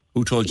July.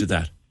 Who told you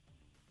that?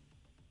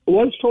 I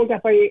was told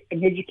that by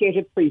an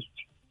educated priest.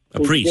 A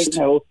priest?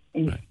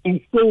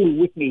 In school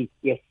with me,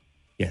 yes.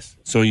 Yes.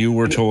 So you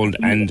were told,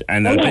 and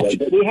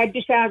we had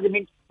this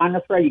argument on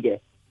a Friday.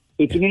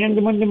 He came in on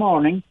the Monday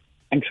morning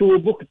and threw a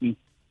book at me.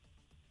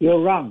 You're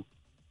wrong.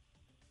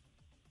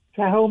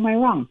 So how am I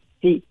wrong?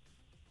 See,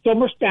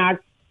 summer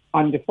starts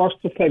on the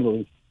 1st of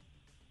February.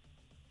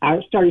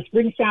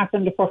 Spring starts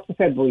on the 1st of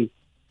February.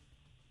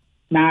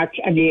 March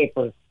and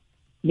April.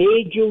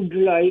 May, June,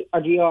 July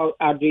are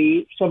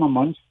the summer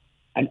months,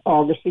 and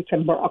August,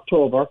 September,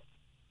 October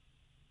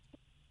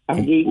are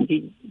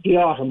the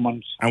autumn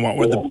months. And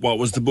what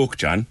was the book,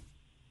 John?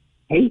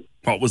 Hey?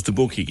 What was the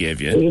book he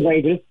gave you? The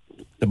Bible.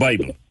 The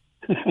Bible.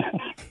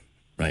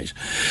 Right.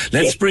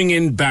 Let's bring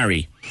in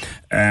Barry.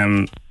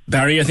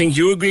 Barry, I think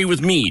you agree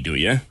with me, do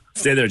you?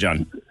 Stay there,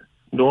 John.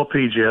 No,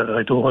 PJ,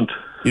 I don't.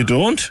 You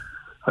don't?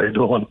 I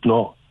don't,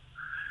 no.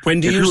 When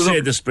do you say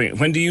the spring?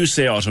 When do you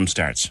say autumn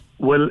starts?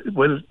 Well,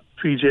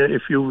 PJ,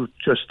 if you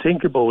just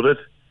think about it,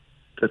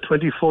 the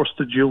 21st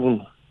of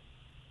June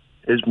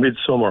is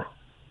midsummer.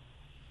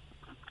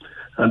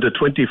 And the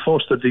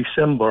 21st of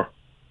December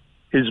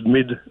is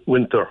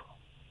midwinter.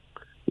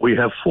 We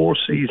have 4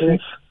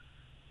 seasons.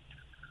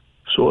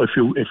 So if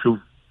you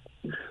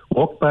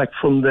walk back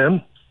from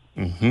them,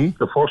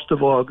 the 1st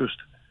of August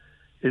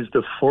is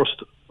the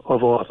 1st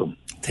of autumn.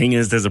 Thing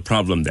is, there's a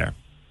problem there.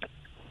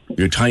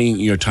 You're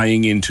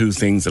tying in two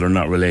things that are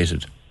not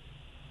related.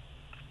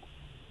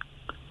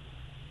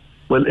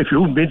 Well, if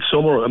you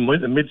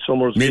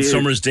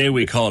Midsummer's Day,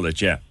 we call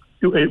it, yeah.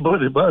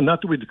 But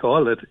not that we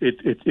call it.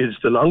 It is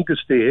the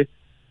longest day,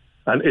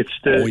 and it's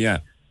the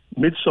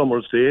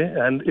Midsummer's Day,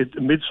 and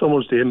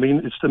Midsummer's Day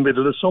means it's the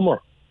middle of summer.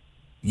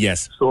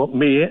 Yes. So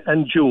May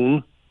and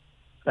June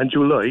and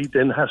July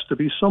then has to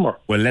be summer.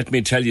 Well, let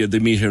me tell you the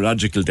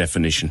meteorological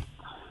definition.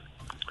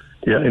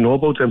 Yeah, I know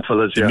about them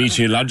fellas, The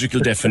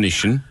meteorological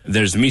definition,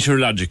 there's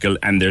meteorological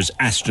and there's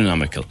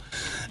astronomical.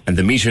 And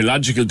the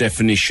meteorological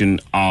definition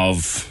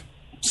of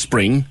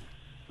spring,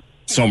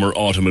 summer,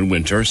 autumn and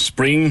winter,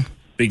 spring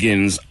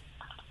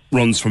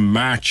runs from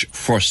March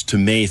 1st to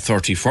May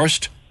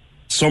 31st.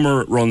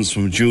 Summer runs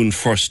from June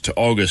 1st to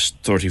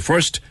August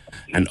 31st,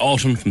 and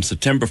autumn from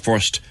September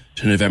 1st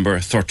to November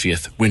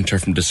 30th. Winter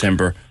from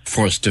December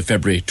 1st to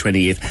February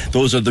 28th.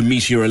 Those are the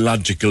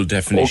meteorological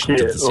definitions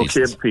of the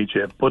seasons. Okay,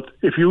 PJ. But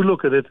if you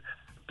look at it,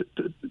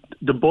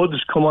 the buds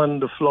come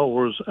on the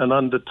flowers and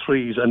on the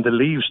trees, and the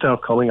leaves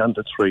start coming on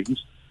the trees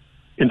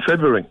in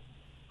February.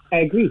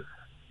 I agree.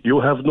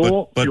 You have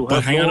no...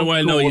 But hang on a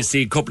while now. You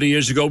see, a couple of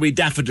years ago, we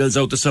daffodils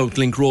out the South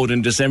Link Road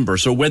in December,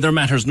 so weather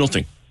matters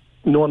nothing.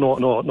 No.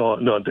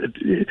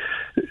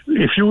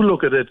 If you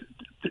look at it,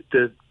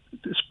 the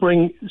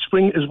spring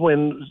is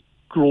when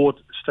growth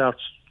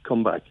starts to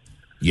come back.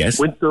 Yes.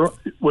 Winter,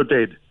 we're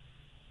dead.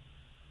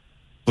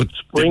 But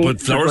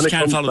flowers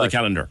can't follow the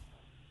calendar.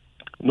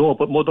 No,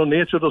 but Mother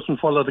Nature doesn't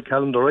follow the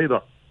calendar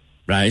either.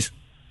 Right.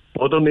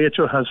 Mother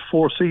Nature has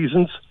 4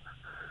 seasons.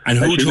 And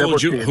who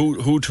told you?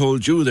 Who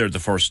told you they're the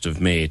 1st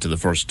of May to the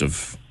 1st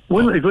of?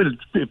 Well, PJ,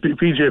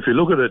 if you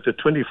look at it, the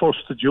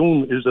 21st of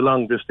June is the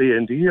longest day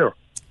in the year.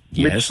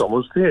 Yes.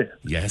 Midsummer's Day.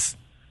 Yes.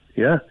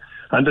 Yeah,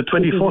 and the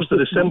 21st of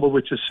December,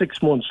 which is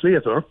 6 months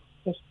later,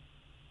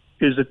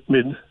 is at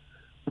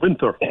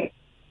mid-winter.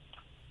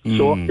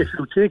 So if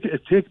you take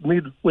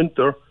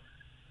mid-winter,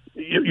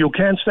 you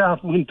can't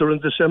start winter in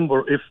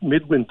December if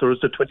midwinter is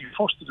the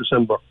 21st of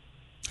December.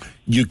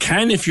 You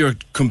can if you're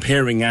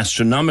comparing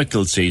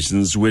astronomical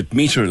seasons with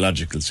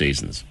meteorological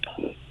seasons.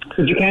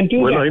 You can't do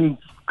that. Well, I'm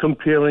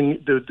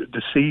comparing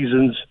the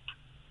seasons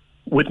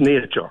with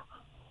nature,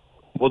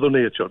 Mother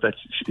Nature. That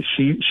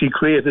she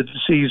created the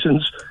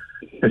seasons,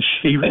 and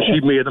she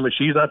made them, and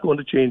she's not going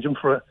to change them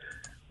for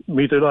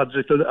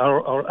meteorological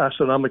or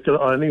astronomical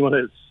or anyone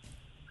else.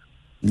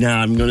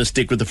 Nah, I'm going to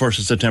stick with the 1st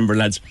of September,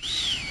 lads.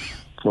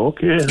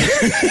 Okay.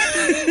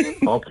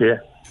 Okay.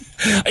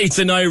 It's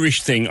an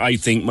Irish thing, I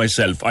think,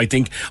 myself. I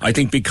think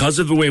because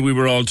of the way we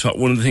were all taught,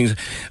 one of the things,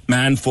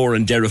 Man 4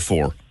 and Dera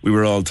 4, we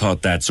were all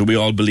taught that, so we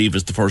all believe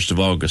it's the 1st of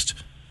August.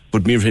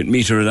 But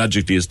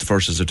meteorologically, it's the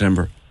 1st of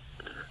September.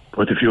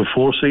 But if you have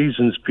 4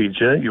 seasons,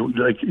 PJ,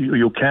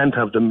 you can't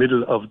have the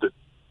middle of the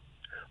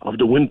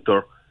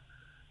winter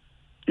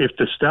if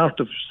the start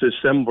of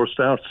December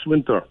starts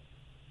winter.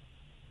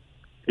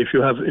 If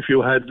you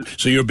had...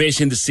 So you're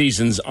basing the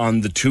seasons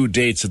on the 2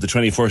 dates of the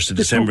 21st of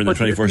December and the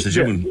 21st of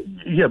June?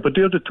 Yeah, but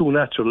they're the 2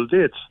 natural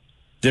dates.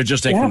 They're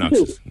just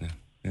equinoxes.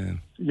 Yeah,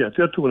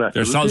 they're 2 natural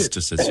They're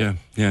solstices, dates.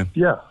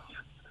 yeah.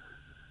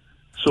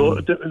 So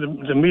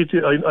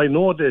I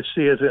know they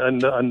say it,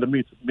 and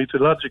the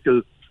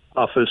meteorological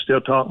office, they're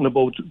talking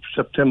about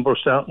September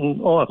starting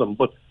autumn,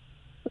 but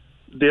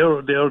they're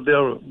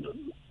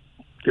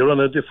on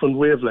a different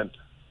wavelength.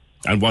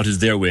 And what is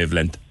their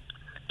wavelength?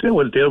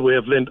 Well, their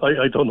wavelength,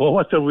 I don't know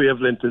what their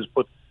wavelength is,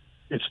 but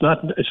it's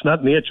not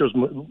nature's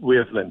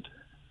wavelength,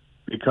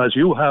 because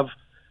you have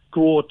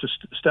growth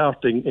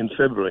starting in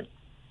February.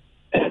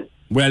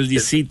 Well, you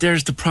see,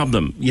 there's the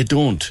problem. You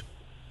don't.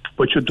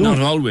 But you do. Not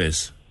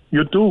always.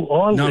 You do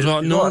always.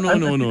 No.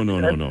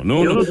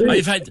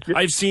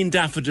 I've seen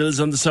daffodils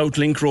on the South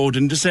Link Road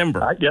in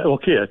December. Yeah,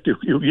 okay.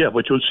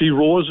 But you'll see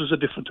roses a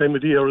different time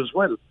of the year as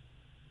well.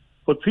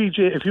 But PJ,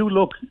 if you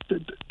look,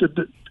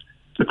 the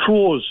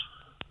crows,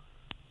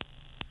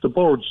 the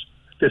birds,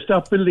 they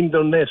start building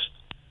their nest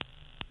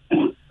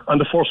on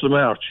the 1st of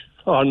March,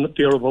 on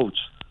thereabouts.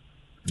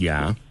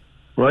 Yeah.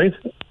 Right?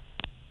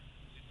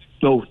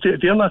 No,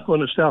 they're not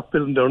going to start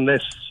building their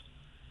nests.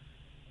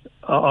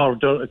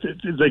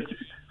 Like,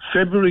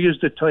 February is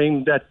the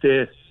time that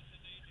they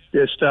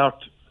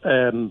start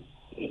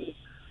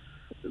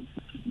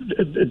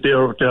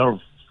their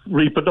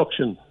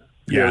reproduction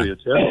period.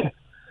 Yeah?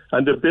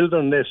 And they build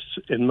their nests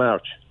in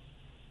March.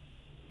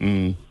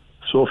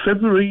 So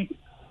February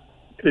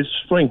is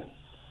spring.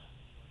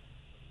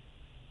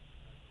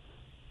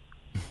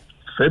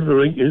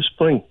 February is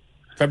spring.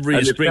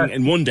 February is spring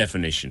in one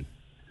definition.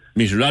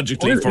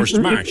 Meteorologically,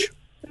 1st March.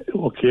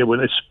 Okay, well,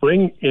 it's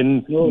spring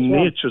in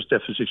nature's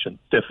definition.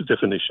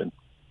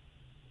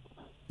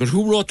 But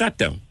who wrote that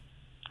down?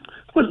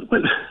 Well,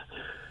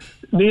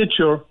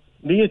 nature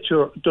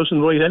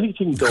doesn't write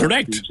anything down.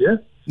 Correct. Yeah?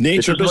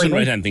 Nature doesn't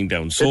write anything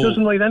down. So it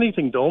doesn't write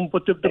anything down,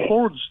 but the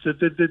birds...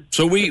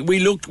 So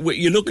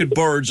you look at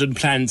birds and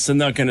plants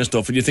and that kind of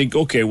stuff, and you think,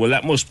 okay, well,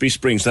 that must be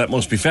spring, so that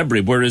must be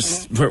February,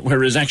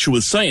 whereas actual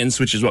science,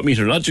 which is what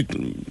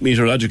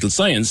meteorological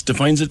science,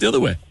 defines it the other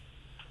way.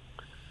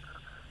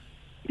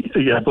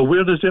 Yeah, but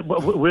where do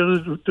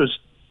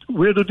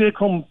they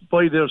come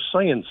by their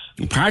science?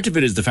 Part of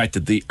it is the fact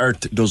that the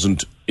Earth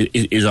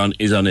is on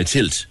a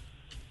tilt.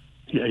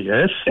 Yeah,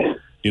 yes.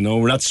 You know,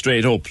 we're not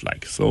straight up,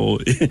 like, so.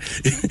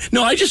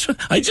 No, I just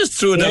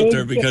threw it out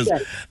there because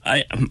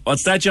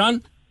what's that,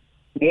 John?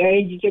 May I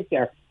interject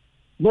there?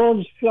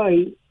 Birds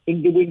fly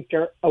in the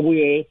winter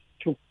away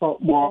to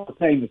warm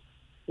climates,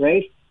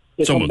 right?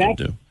 They Some come of back,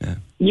 them do. Yeah.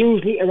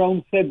 Usually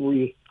around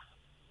February,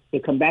 they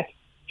come back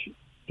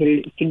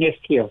to nest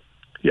here.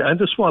 Yeah, and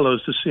the swallow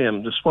is the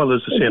same.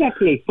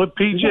 Exactly. But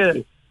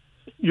PJ,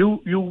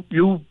 you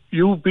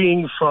you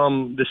being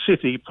from the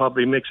city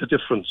probably makes a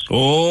difference.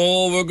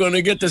 Oh, we're going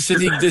to get the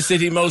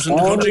city mouse and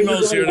the country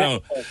mouse here now.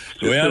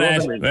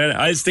 Well,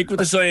 I'll stick with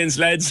the science,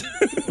 lads.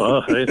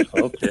 Oh, right,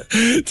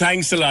 okay.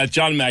 Thanks a lot,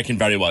 John Mack and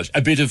Barry Walsh.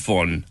 A bit of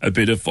fun.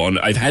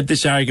 I've had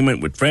this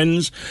argument with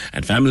friends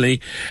and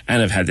family,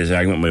 and I've had this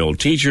argument with my old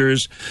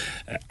teachers.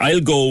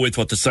 I'll go with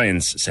what the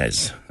science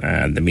says.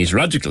 The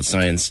meteorological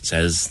science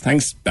says,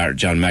 thanks,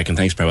 John Mack, and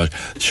thanks, Barry Walsh.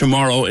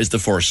 Tomorrow is the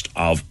 1st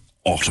of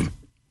autumn.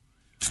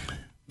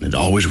 It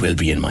always will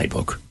be in my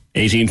book.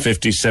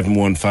 1850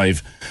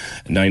 715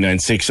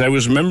 996. I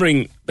was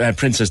remembering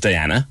Princess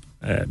Diana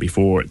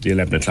before the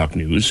 11 o'clock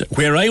news.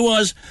 Where I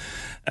was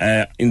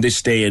in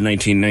this day in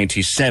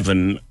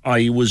 1997,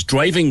 I was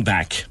driving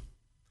back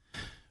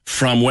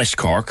from West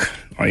Cork.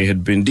 I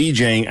had been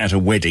DJing at a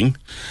wedding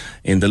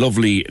in the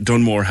lovely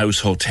Dunmore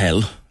House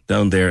Hotel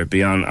down there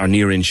beyond or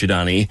near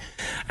Inchydoney,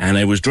 and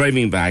I was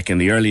driving back in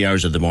the early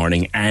hours of the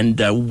morning, and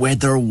the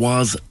weather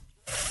was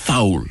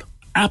foul.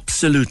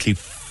 Absolutely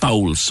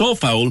foul. So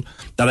foul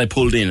that I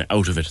pulled in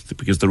out of it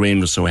because the rain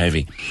was so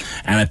heavy.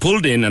 And I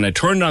pulled in and I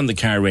turned on the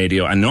car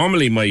radio, and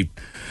normally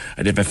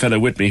I'd have a fella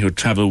with me who'd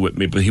travel with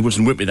me, but he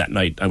wasn't with me that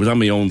night. I was on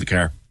my own in the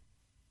car.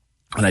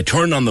 And I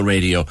turned on the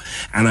radio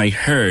and I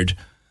heard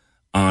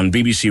on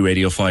BBC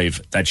Radio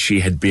 5 that she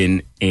had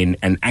been in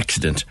an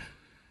accident.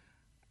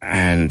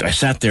 And I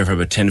sat there for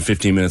about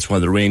 10-15 minutes while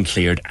the rain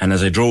cleared, and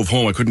as I drove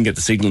home, I couldn't get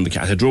the signal in the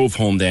car. As I drove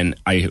home then,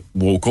 I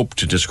woke up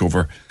to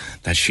discover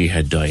that she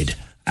had died.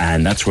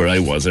 And that's where I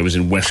was. I was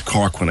in West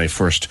Cork when I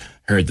first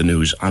heard the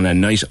news on a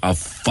night of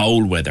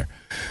foul weather.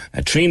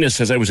 Trina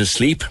says I was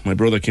asleep. My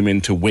brother came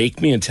in to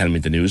wake me and tell me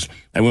the news.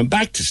 I went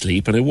back to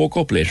sleep, and I woke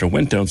up later,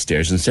 went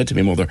downstairs and said to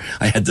my mother,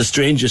 I had the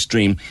strangest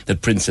dream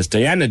that Princess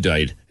Diana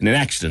died in an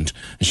accident.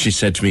 And she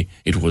said to me,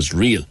 it was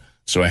real.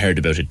 So I heard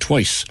about it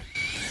twice.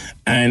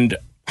 And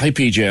hi,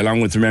 PJ,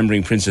 along with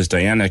remembering Princess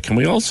Diana, can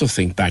we also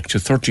think back to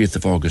 30th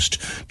of August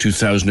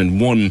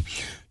 2001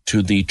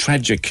 to the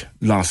tragic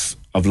loss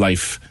of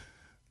life,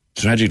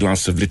 tragic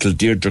loss of little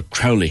Deirdre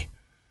Crowley,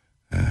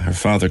 her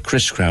father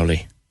Chris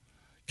Crowley.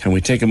 Can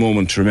we take a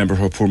moment to remember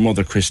her poor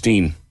mother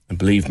Christine? And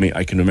believe me,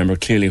 I can remember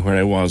clearly where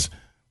I was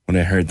when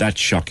I heard that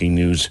shocking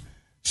news,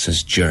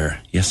 says Ger.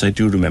 Yes, I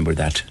do remember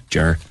that,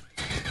 Ger.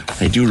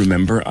 I do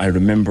remember. I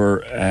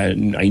remember I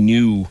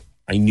knew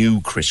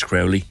Chris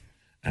Crowley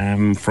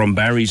from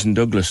Barry's in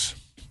Douglas,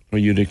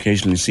 where you'd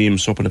occasionally see him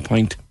supping a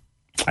pint.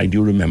 I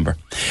do remember.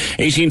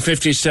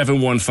 1850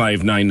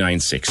 715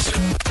 996.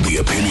 The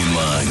Opinion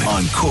Line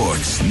on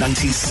Cork's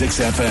 96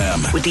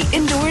 FM. With the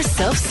indoor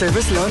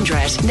self-service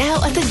laundrette now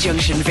at the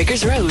Junction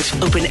Vickers Road.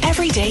 Open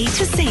every day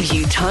to save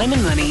you time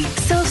and money.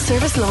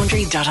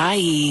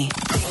 Selfservicelaundry.ie.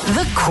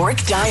 The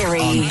Cork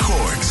Diary. On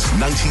Cork's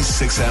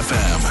 96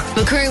 FM.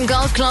 Macroom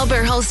Golf Club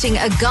are hosting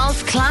a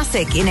golf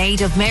classic in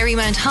aid of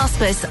Marymount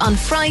Hospice on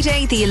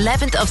Friday the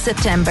 11th of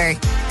September.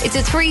 It's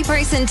a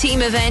 3-person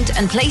team event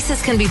and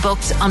places can be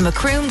booked on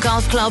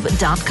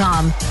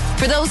macroomgolfclub.com.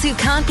 For those who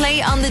can't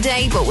play on the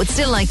day but would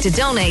still like to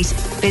donate,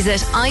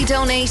 visit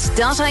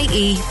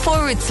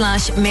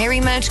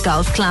idonate.ie/Marymount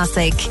Golf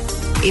Classic.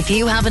 If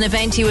you have an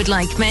event you would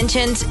like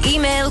mentioned,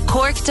 email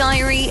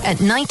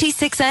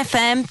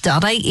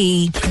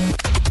corkdiary@96fm.ie.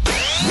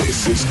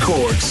 This is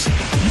Cork's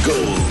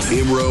Gold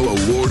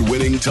IMRO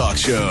award-winning talk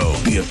show,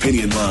 The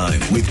Opinion Line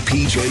with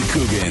PJ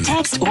Coogan.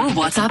 Text or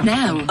WhatsApp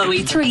now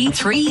 083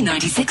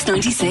 396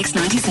 96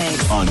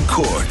 96. On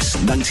Cork's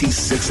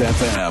 96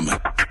 FM.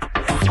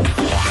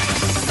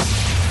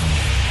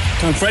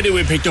 On Friday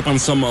we picked up on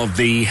some of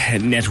the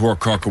Network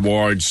Cork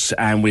Awards,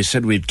 and we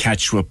said we'd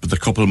catch you up with a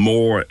couple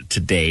more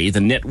today. The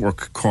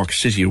Network Cork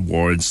City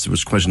Awards, there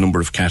was quite a number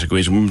of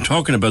categories, and we were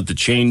talking about the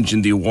change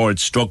in the award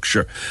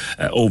structure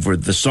over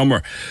the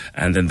summer,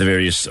 and then the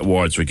various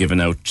awards were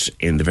given out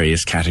in the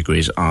various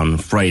categories on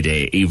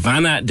Friday.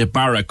 Ivana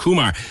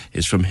Debara-Kumar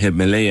is from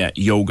Himalaya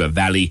Yoga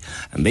Valley,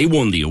 and they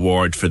won the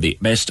award for the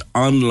Best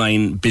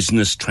Online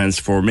Business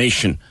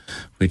Transformation,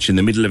 which in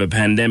the middle of a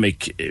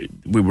pandemic,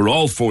 we were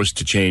all forced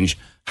to change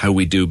how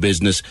we do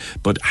business.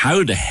 But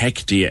how the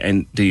heck do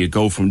you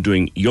go from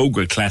doing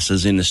yoga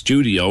classes in a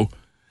studio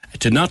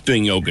to not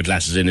doing yoga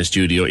classes in a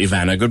studio?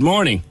 Ivana, good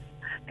morning.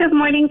 Good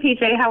morning,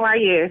 PJ. How are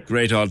you?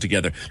 Great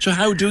altogether. So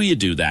how do you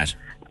do that?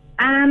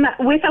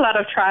 With a lot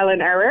of trial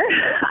and error,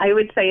 I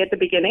would say at the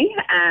beginning.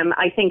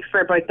 I think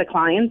for both the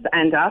clients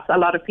and us, a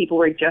lot of people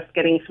were just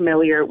getting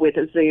familiar with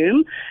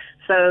Zoom.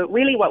 So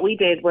really what we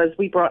did was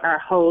we brought our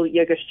whole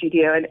yoga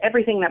studio and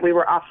everything that we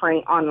were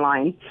offering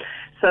online.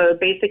 So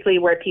basically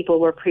where people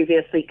were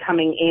previously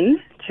coming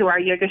in to our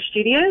yoga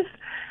studios,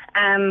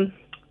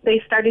 they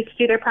started to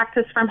do their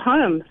practice from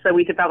home. So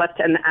we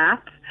developed an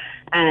app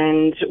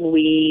and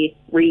we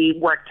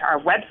reworked our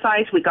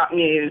website. We got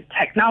new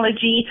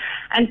technology,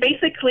 and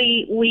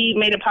basically we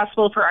made it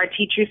possible for our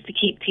teachers to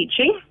keep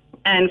teaching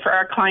and for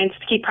our clients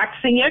to keep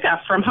practicing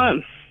yoga from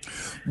home.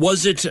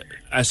 Was it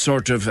a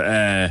sort of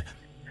a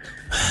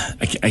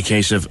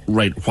case of,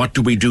 right, what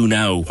do we do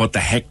now? What the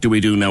heck do we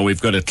do now?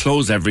 We've got to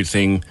close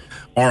everything.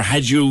 Or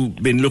had you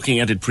been looking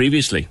at it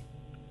previously?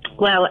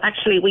 Well,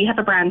 actually, we have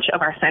a branch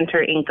of our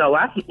centre in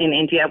Goa, in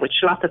India, which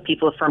lots of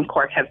people from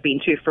Cork have been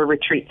to for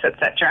retreats,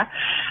 etc.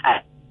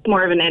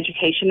 More of an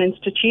education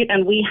institute,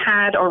 and we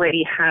had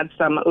already had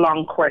some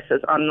long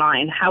courses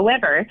online.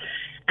 However,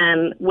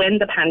 when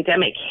the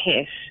pandemic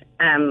hit,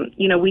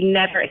 we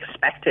never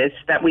expected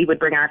that we would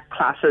bring our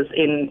classes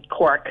in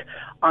Cork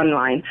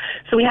online.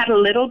 So we had a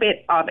little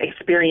bit of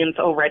experience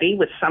already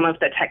with some of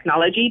the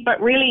technology, but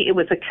really it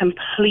was a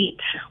complete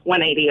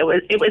 180.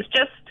 It was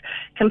just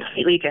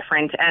completely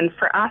different. And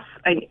for us,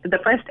 the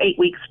first 8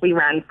 weeks we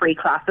ran free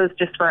classes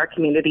just for our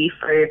community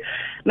for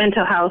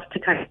mental health to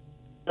kind of,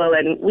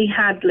 and we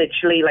had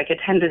literally like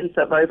attendance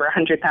of over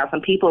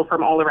 100,000 people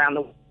from all around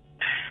the world.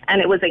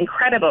 And it was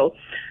incredible.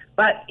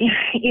 But,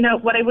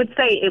 what I would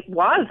say, it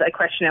was a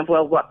question of,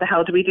 well, what the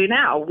hell do we do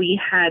now? We've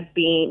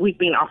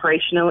been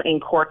operational in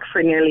Cork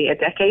for nearly a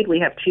decade. We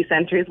have 2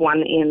 centres,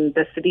 one in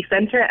the city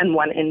centre and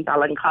one in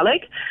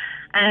Ballincollig.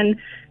 And,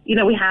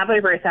 we have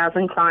over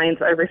 1,000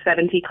 clients, over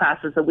 70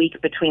 classes a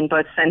week between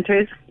both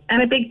centres,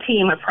 and a big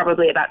team of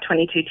probably about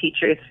 22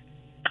 teachers,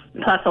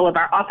 plus all of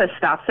our office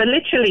staff. So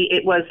literally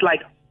it was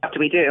like, what do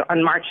we do?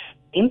 On March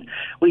 15th,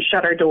 we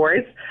shut our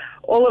doors.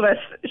 All of us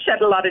shed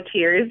a lot of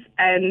tears,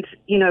 and,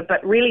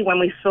 but really when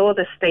we saw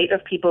the state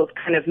of people's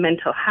kind of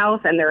mental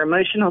health and their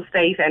emotional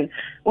state, and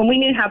when we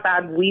knew how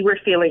bad we were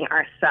feeling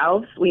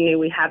ourselves, we knew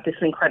we had this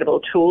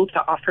incredible tool to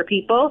offer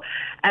people,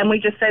 and we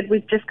just said,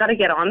 we've just got to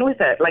get on with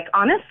it. Like,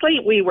 honestly,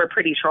 we were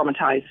pretty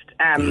traumatized,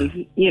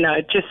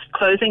 just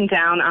closing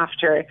down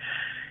after,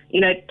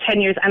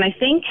 10 years. And I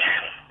think,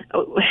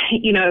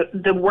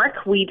 the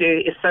work we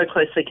do is so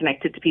closely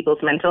connected to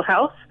people's mental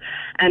health,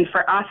 and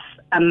for us,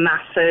 a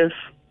massive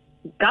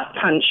gut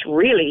punch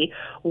really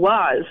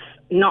was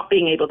not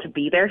being able to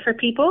be there for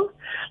people.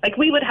 Like,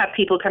 we would have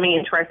people coming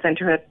into our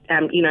centre with,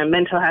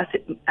 mental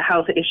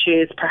health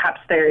issues.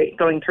 Perhaps they're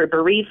going through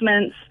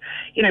bereavements.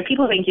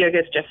 People think yoga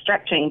is just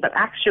stretching, but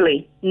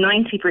actually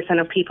 90%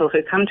 of people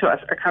who come to us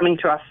are coming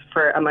to us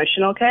for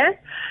emotional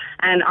care.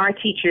 And our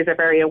teachers are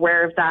very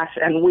aware of that,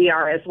 and we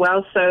are as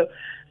well. So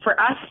for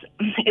us,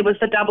 it was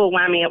the double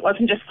whammy. It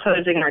wasn't just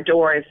closing our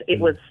doors. It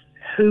was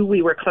who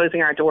we were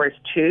closing our doors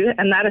to,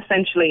 and that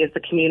essentially is the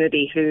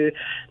community who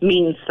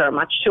means so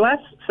much to us.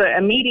 So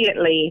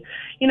immediately,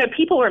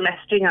 people were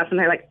messaging us and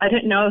they're like, I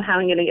don't know how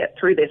I'm going to get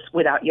through this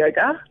without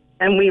yoga.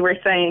 And we were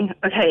saying,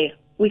 okay,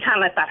 we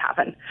can't let that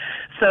happen.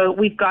 So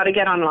we've got to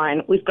get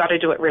online. We've got to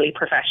do it really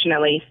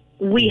professionally.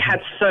 We had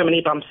so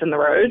many bumps in the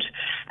road.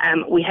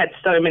 We had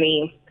so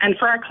many, and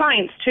for our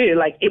clients too,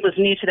 like, it was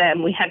new to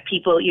them. We had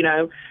people,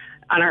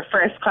 on our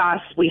first class,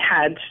 we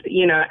had,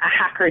 a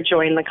hacker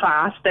join the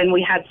class. Then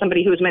we had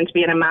somebody who was meant to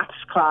be in a maths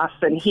class,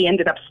 and he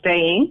ended up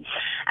staying.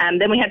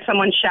 And then we had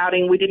someone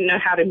shouting. We didn't know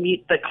how to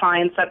mute the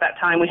clients at that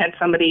time. We had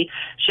somebody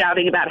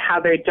shouting about how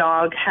their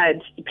dog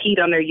had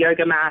peed on their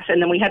yoga mat. And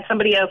then we had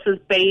somebody else's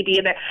baby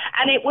in there.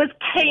 And it was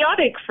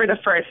chaotic for the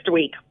first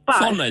week. But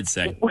fun, I'd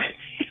say.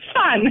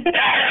 Fun.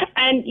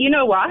 And you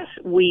know what?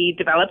 We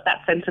developed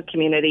that sense of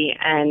community,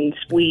 and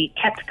we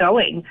kept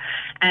going.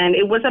 And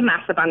it was a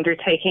massive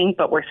undertaking,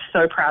 but we're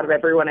so proud of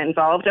everyone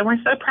involved. And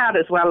we're so proud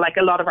as well, like,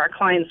 a lot of our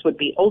clients would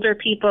be older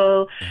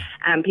people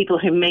and people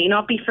who may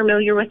not be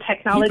familiar with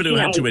technology. People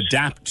who have to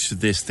adapt to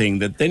this thing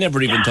that they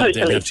never even thought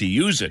they'd have to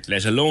use it,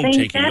 let alone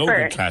take a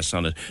yoga class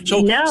on it.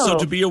 So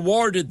to be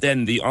awarded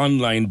then the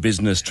Online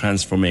Business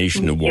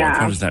Transformation Award,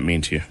 what does that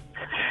mean to you?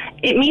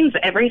 It means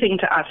everything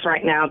to us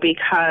right now,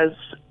 because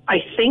I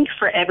think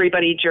for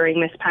everybody during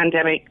this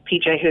pandemic,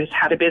 PJ, who's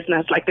had a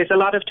business, like, there's a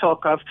lot of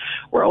talk of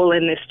we're all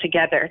in this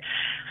together.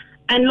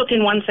 And look,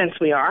 in one sense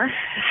we are.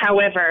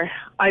 However,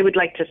 I would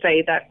like to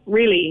say that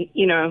really,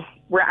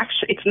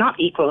 it's not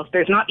equal.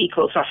 There's not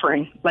equal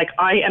suffering. Like,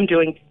 I am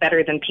doing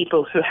better than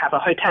people who have a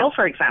hotel,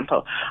 for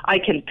example. I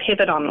can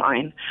pivot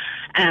online.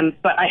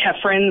 But I have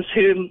friends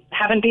who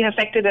haven't been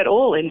affected at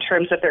all in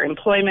terms of their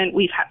employment.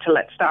 We've had to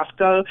let staff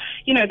go.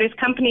 There's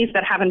companies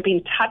that haven't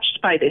been touched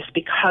by this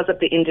because of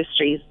the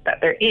industries that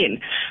they're in.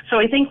 So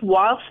I think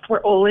whilst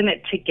we're all in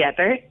it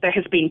together, there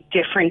has been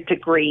different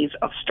degrees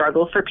of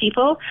struggle for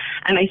people.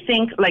 And I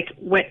think,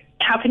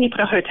 how can you put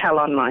a hotel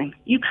online?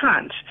 You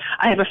can't.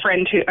 I have a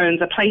friend who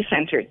owns a play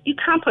center. You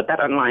can't put that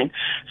online.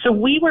 So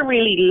we were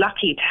really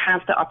lucky to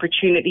have the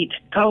opportunity to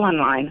go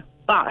online,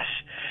 but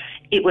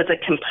it was a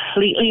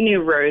completely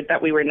new road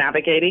that we were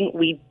navigating.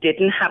 We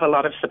didn't have a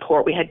lot of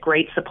support. We had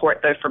great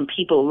support, though, from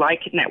people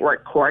like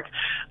Network Cork,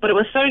 but it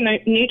was so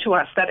new to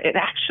us that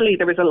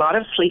there was a lot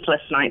of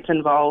sleepless nights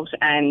involved,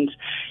 and,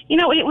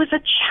 it was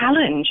a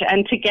challenge.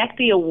 And to get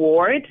the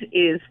award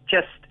is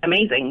just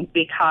amazing,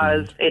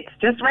 because it's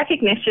just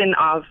recognition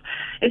of,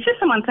 it's just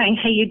someone saying,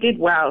 hey, you did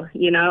well,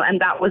 and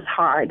that was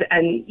hard,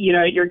 and,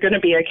 you're going to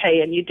be okay,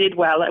 and you did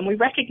well, and we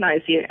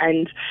recognize you.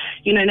 And,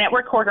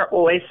 Network Cork are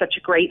always such a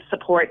great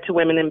support to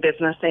women in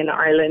business in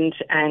Ireland,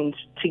 and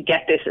to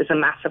get this is a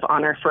massive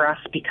honour for us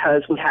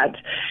because we had,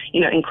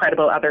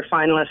 incredible other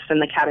finalists in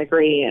the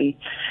category. And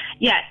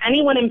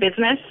anyone in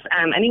business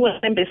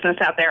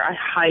out there, I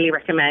highly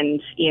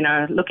recommend,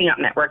 looking up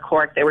Network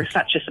Cork. They were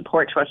such a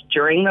support to us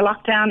during the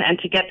lockdown, and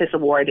to get this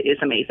award is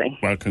amazing.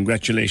 Well,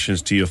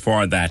 congratulations to you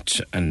for that,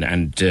 and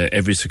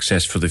every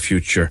success for the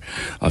future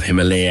of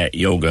Himalaya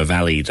Yoga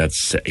Valley.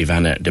 That's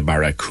Ivana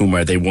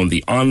Debarra-Kumar. They won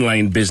the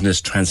Online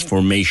Business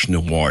Transformation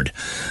Award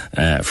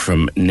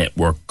from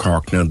Network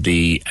Cork. Now,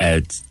 the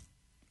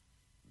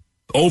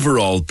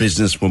overall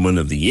Businesswoman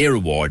of the Year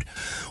award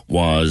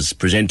was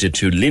presented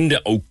to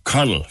Linda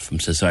O'Connell from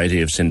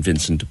Society of St.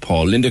 Vincent de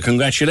Paul. Linda,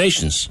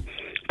 congratulations.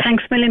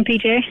 Thanks a million,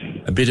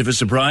 PJ. A bit of a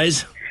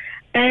surprise?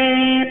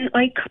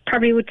 I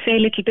probably would say a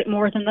little bit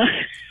more than that.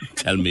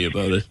 Tell me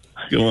about it.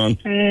 Go on.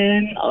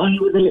 I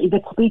was a little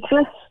bit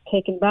speechless,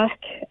 taken back.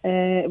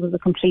 It was a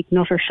complete and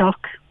utter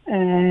shock.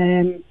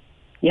 I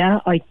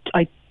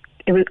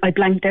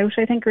blanked out,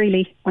 I think,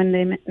 really, when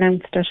they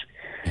announced it.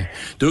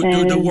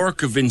 The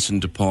work of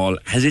Vincent de Paul,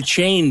 has it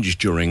changed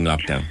during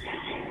lockdown?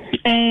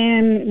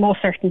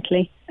 Most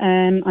certainly.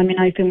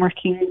 I've been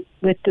working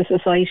with the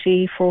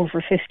Society for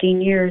over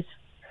 15 years,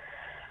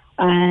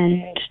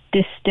 and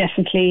this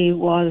definitely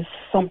was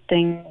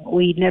something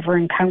we'd never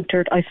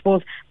encountered. I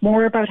suppose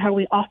more about how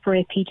we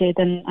operate, PJ,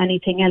 than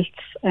anything else,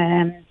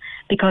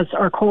 because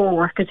our core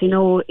work, as you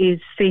know, is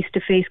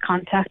face-to-face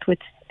contact with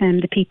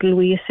the people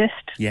we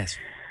assist. Yes.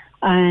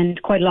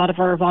 And quite a lot of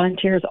our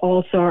volunteers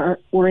also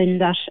were in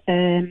that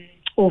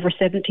over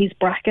 70s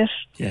bracket.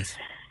 Yes.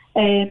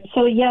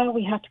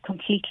 We had to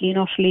completely and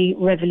utterly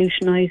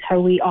revolutionise how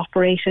we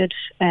operated,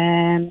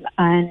 and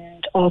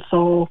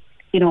also,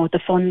 the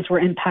funds were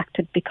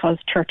impacted because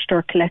church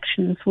door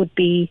collections would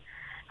be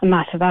a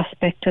massive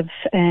aspect of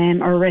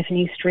our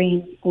revenue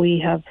stream. We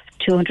have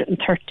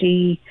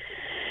 230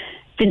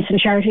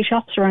 Vincent charity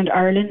shops around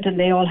Ireland, and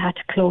they all had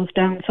to close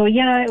down. So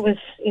it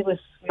was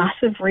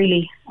massive,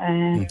 really.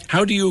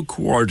 How do you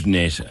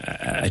coordinate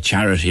a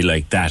charity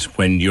like that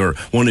when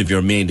one of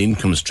your main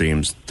income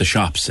streams, the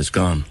shops, is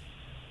gone?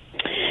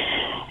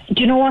 Do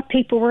you know what?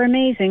 People were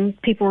amazing.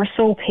 People were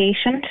so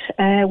patient.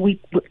 We,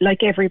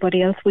 like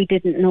everybody else, we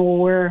didn't know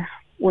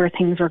where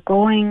things were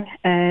going.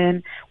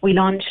 We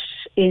launched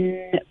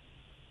the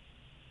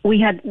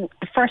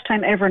first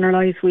time ever in our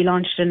lives, we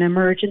launched an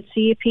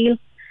emergency appeal.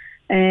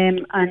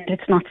 And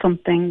it's not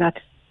something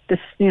that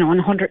in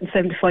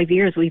 175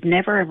 years, we've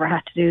never ever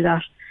had to do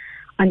that.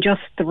 And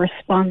just the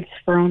response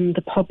from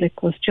the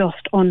public was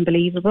just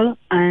unbelievable.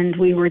 And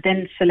we were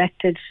then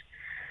selected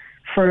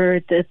for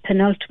the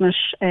penultimate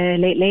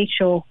Late Late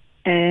Show.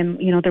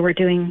 They were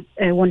doing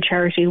one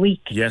charity a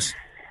week. Yes.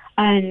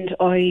 And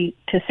I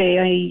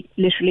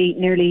literally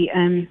nearly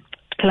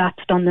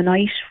collapsed on the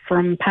night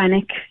from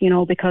panic,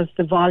 because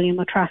the volume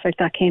of traffic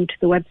that came to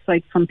the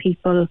website from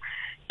people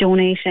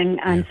donating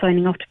and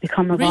signing up to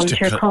become a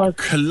volunteer cause.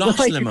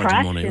 Colossal amount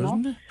of money,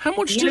 wasn't it? How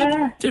much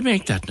did they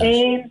make that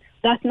night?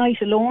 That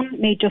night alone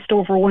made just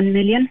over 1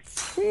 million.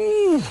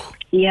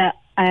 Yeah.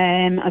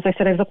 As I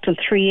said, I was up till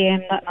 3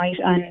 a.m. that night,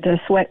 and the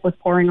sweat was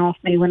pouring off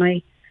me when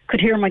I could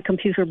hear my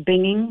computer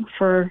binging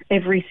for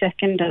every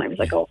second, and I was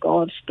like, oh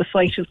God, the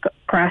site has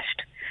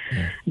crashed.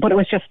 Yeah. But it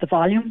was just the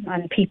volume,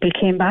 and people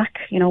came back.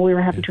 We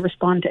were having to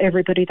respond to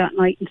everybody that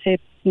night and say,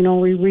 we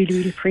really,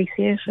 really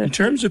appreciate it. In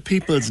terms of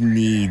people's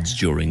needs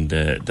during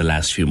the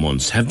last few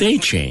months, have they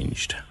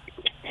changed?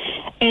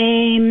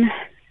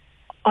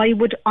 I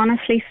would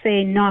honestly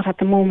say not at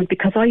the moment,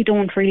 because I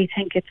don't really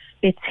think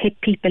it's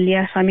hit people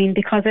yet.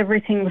 Because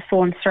everything was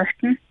so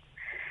uncertain,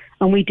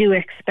 and we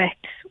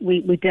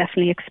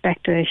definitely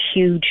expect a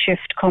huge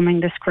shift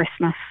coming this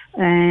Christmas.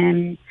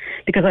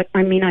 Because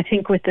I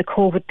think with the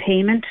COVID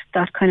payment,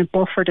 that kind of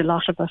buffered a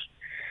lot of it.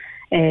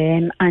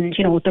 And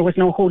there was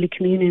no Holy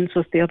Communions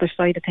was the other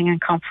side of thing, and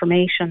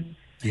confirmation.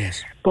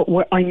 Yes. But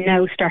I'm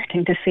now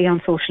starting to see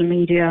on social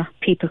media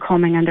people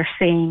coming and they're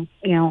saying,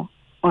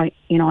 I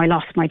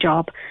lost my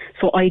job.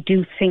 So I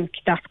do think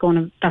that's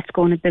going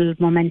to build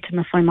momentum,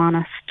 if I'm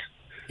honest.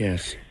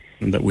 Yes,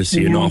 and that we'll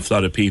see an awful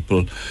lot of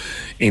people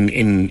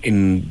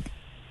in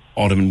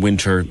autumn and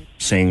winter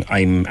saying,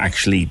 I'm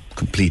actually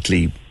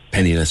completely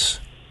penniless.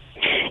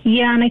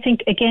 Yeah, and I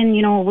think, again,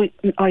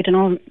 I don't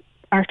know,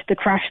 after the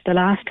crash the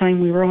last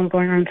time, we were all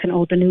going around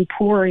saying, the new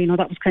poor,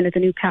 that was kind of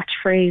the new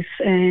catchphrase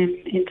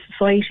in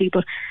society.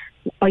 But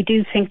I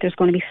do think there's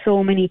going to be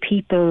so many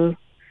people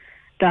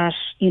that,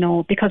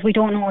 because we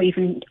don't know,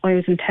 even I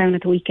was in town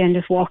at the weekend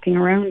just walking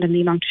around, and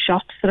the amount of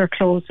shops that are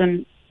closed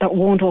and that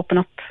won't open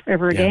up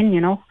ever again,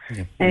 Yeah.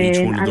 And each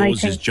one of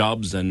those is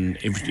jobs, and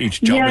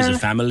each job is a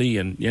family,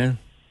 and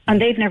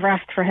And they've never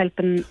asked for help,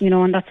 and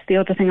and that's the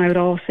other thing I would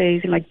always say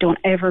is, don't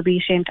ever be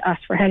ashamed to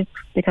ask for help,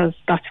 because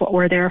that's what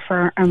we're there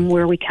for, and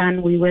where we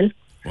can, we will.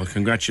 Well,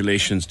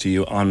 congratulations to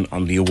you on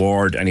the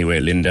award anyway,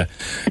 Linda.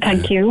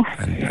 Thank you.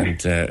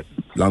 And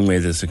long may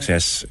the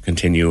success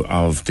continue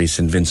of the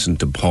St. Vincent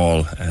de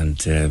Paul, and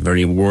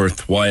very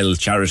worthwhile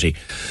charity.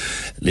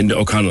 Linda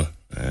O'Connell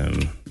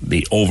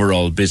the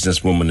overall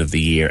businesswoman of the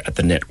year at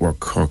the Network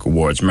Cork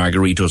Awards.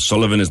 Marguerite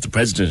O'Sullivan is the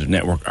president of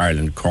Network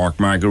Ireland Cork.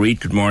 Marguerite,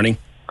 good morning.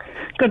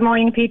 Good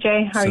morning,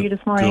 PJ. How are you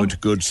this morning?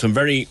 Good. Some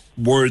very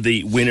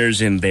worthy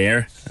winners in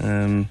there.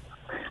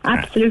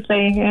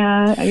 Absolutely.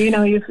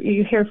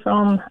 You hear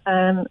from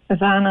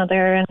Ivana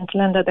there and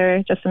Linda.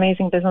 They're just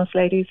amazing business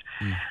ladies.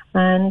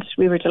 And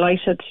we were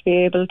delighted to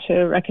be able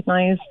to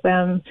recognise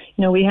them.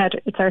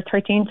 It's our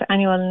 13th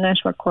annual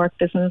Network Cork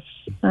Business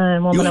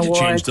Woman Award. You had to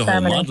change the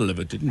ceremony. whole model of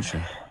it, didn't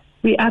you?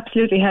 We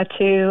absolutely had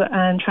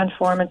to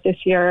transform it this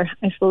year.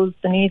 I suppose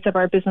the needs of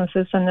our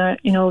businesses and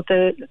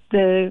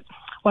the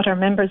what our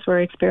members were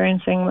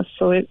experiencing was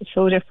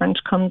so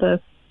different come the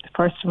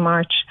 1st of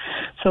March.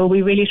 So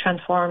we really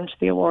transformed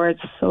the awards.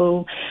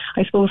 So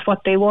I suppose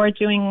what they were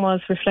doing was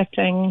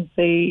reflecting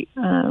the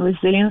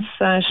resilience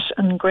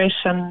and grit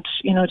and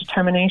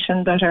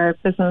determination that our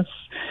business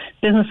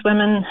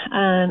women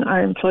and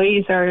our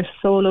employees, our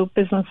solo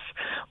business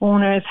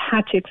owners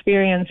had to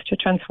experience to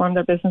transform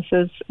their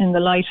businesses in the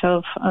light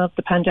of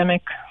the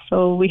pandemic.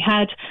 So we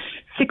had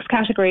 6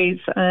 categories,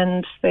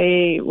 and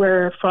they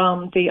were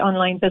from the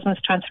online business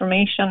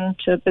transformation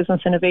to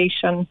business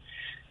innovation,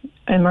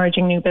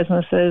 emerging new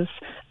businesses,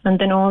 and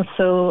then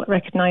also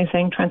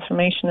recognising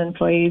transformation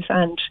employees.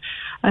 And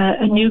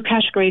a new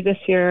category this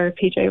year,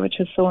 PJ, which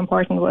is so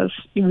important, was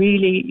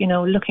really,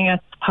 looking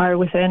at the power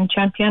within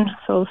champion.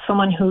 So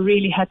someone who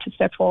really had to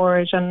step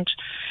forward and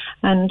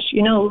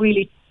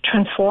really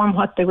transform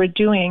what they were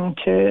doing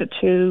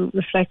to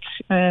reflect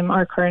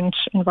our current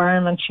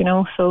environment.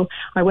 So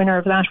our winner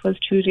of that was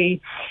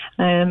Trudy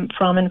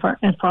from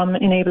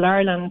Enable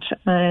Ireland,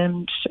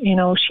 and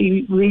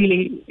she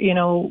really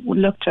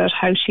looked at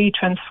how she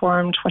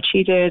transformed what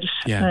she did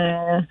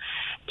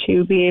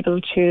to be able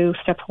to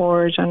step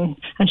forward and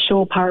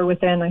show power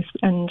within,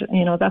 and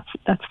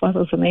that's what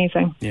was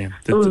amazing.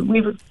 So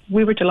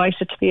we were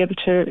delighted to be able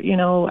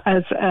to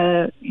as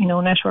a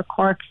Network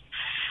Cork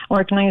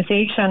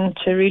organisation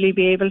to really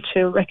be able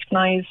to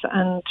recognise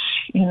and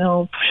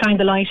shine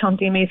the light on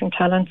the amazing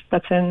talent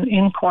that's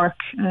in Cork.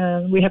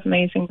 We have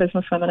amazing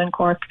businesswomen in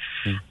Cork,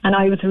 and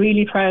I was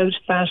really proud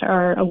that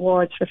our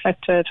awards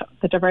reflected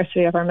the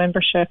diversity of our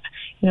membership.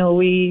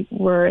 We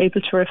were able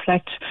to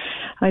reflect,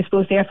 I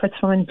suppose, the efforts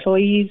from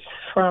employees,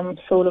 from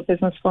solo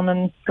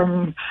businesswomen,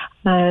 from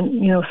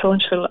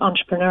social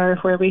entrepreneur,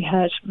 where we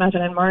had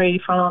Madeleine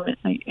Murray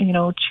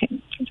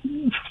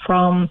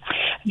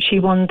she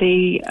won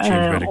the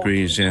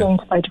Change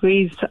by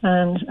Degrees,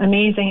 and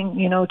amazing,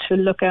 to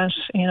look at,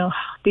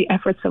 the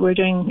efforts that we're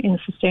doing in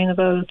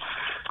sustainable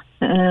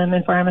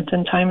environment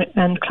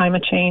and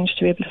climate change,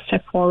 to be able to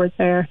step forward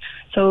there.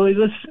 So it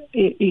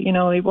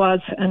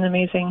was an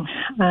amazing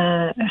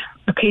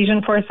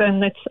occasion for us,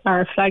 and it's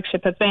our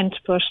flagship event,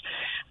 but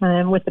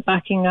with the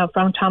backing of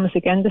Brown Thomas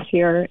again this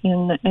year,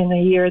 in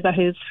a year that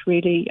is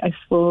really, I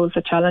suppose,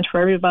 a challenge for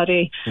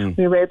everybody,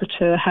 we were able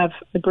to have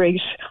a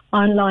great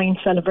online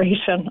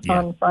celebration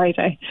on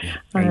Friday.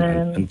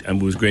 And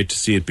it was great to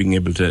see it being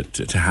able to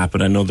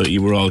happen. I know that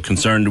you were all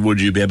concerned, would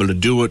you be able to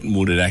do it, and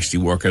would it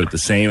actually work out the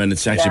same? And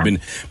it's actually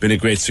been a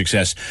great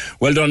success.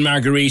 Well done,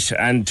 Marguerite,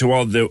 and to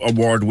all the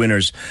award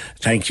winners,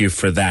 thank you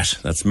for that.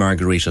 That's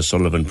Marguerite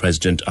O'Sullivan,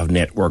 President of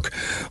Network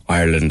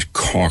Ireland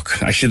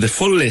Cork. Actually, the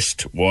full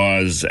list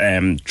was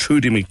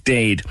Trudy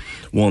McDade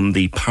won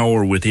the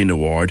Power Within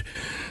Award,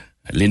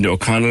 Linda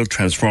O'Connell,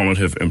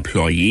 Transformative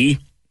Employee,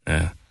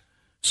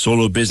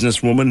 Solo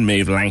Businesswoman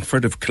Maeve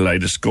Langford of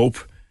Kaleidoscope,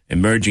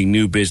 Emerging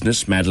New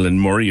Business, Madeleine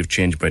Murray of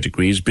Change by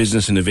Degrees,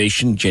 Business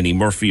Innovation, Jenny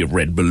Murphy of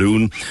Red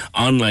Balloon,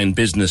 Online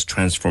Business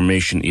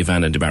Transformation,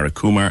 Ivana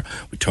Kumar.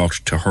 We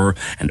talked to her,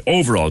 and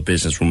Overall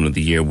Businesswoman of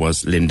the Year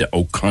was Linda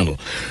O'Connell,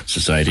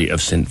 Society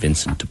of St.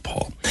 Vincent de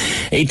Paul.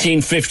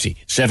 1850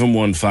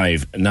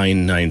 715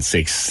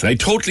 996. I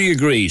totally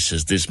agree,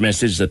 says this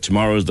message, that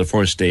tomorrow is the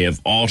first day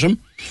of autumn.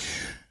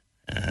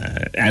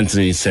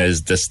 Anthony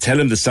says, tell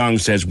him the song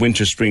says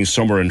winter, spring,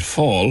 summer and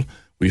fall.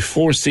 We've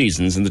 4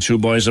 seasons and the 2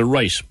 boys are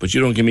right, but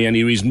you don't give me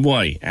any reason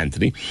why,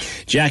 Anthony.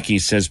 Jackie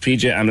says,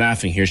 PJ, I'm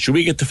laughing here. Should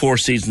we get the 4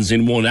 seasons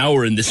in 1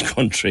 hour in this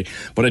country?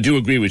 But I do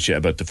agree with you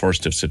about the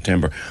 1st of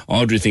September.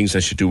 Audrey thinks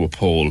I should do a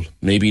poll.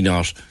 Maybe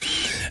not.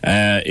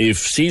 If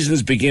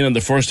seasons begin on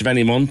the 1st of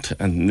any month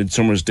and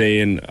Midsummer's Day,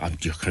 and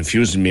you're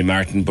confusing me,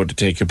 Martin, but to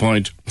take your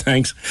point,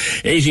 thanks.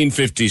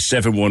 1850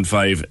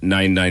 715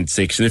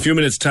 996. In a few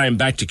minutes' time,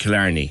 back to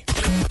Killarney.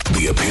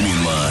 The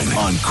Opinion Line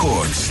on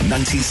Cork's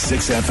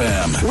 96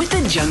 FM. With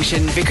the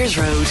Junction, Vickers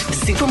Road,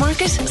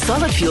 supermarket,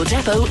 solid fuel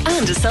depot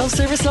and a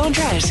self-service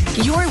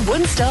laundrette. Your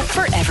one stop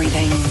for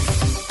everything.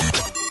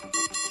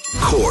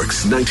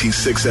 Cork's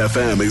 96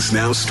 FM is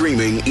now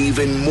streaming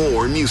even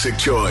more music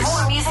choice.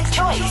 More music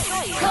choice.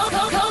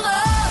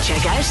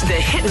 Check out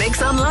the Hit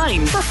Mix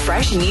online for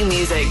fresh new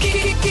music.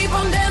 Keep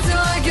on dancing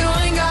like you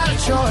ain't got a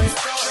choice.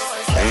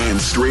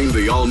 And stream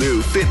the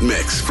all-new Fit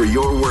Mix for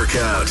your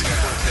workout.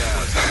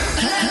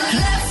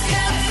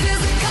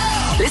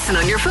 Listen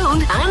on your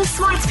phone and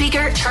smart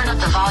speaker. Turn up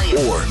the volume.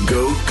 Or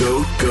go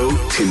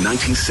to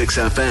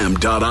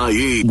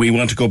 96fm.ie. We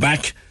want to go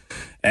back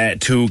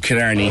to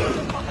Killarney.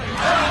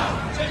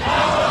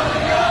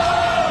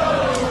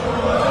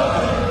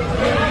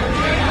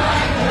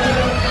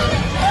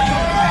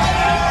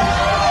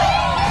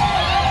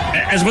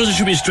 I suppose it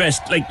should be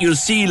stressed, like, you'll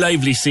see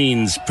lively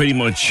scenes pretty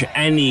much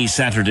any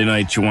Saturday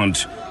night you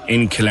want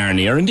in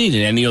Killarney, or indeed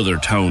in any other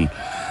town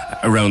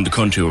around the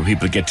country where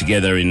people get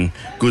together in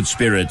good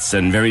spirits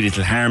and very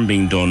little harm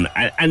being done.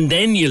 And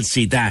then you'll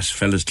see that,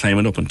 fellas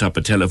climbing up on top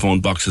of telephone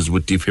boxes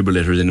with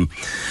defibrillators in them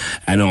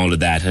and all of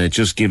that. And it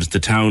just gives the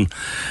town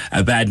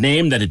a bad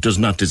name that it does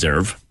not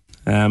deserve.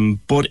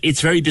 But it's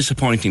very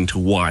disappointing to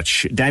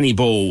watch. Danny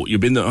Bowe,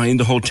 you've been in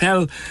the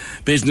hotel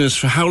business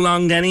for how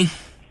long, Danny?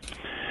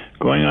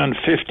 Going on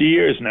 50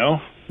 years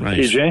now, right.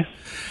 TJ.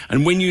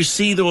 And when you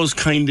see those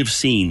kind of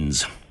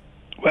scenes,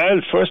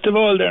 well, first of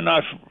all, they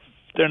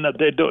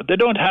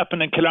don't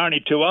happen in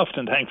Killarney too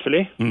often,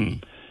 thankfully.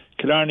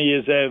 Killarney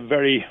is a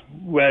very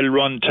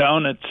well-run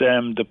town. It's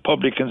the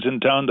publicans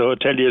in town, the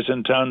hoteliers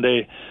in town.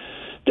 They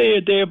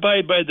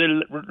abide by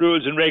the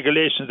rules and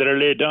regulations that are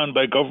laid down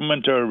by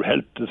government or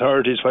health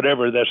authorities,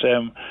 whatever. That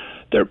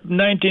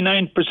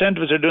 99%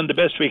 of us are doing the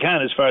best we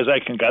can, as far as I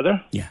can gather.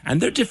 Yeah,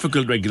 and they're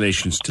difficult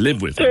regulations to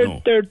live with. They're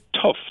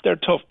tough. They're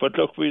tough. But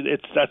look,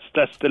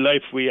 that's the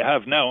life we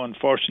have now,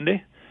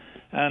 unfortunately.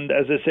 And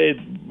as I say,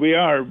 we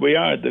are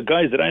the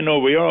guys that I know.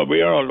 We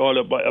are all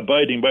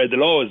abiding by the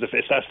laws, if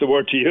that's the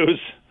word to use.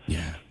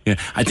 Yeah.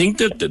 I think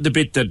that the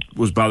bit that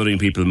was bothering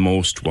people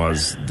most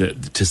was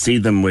to see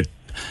them with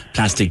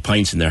plastic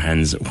pints in their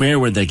hands. Where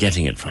were they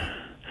getting it from?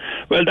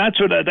 Well,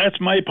 that's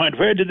my point.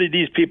 Where did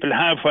these people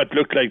have what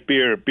looked like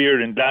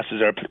beer in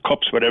glasses or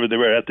cups, whatever they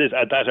were, at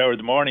that hour of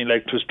the morning?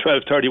 Like, it was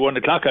 12:30, 1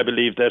 o'clock, I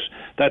believe,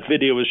 that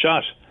video was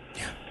shot.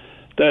 Yeah.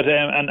 That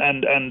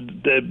and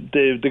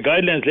the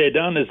guidelines laid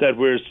down is that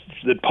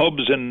that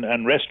pubs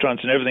and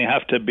restaurants and everything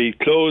have to be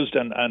closed,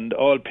 and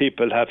all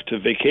people have to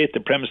vacate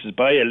the premises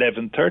by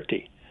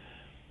 11:30.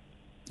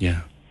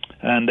 Yeah.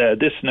 And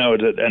this now,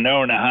 an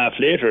hour and a half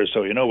later,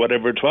 so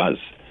whatever it was.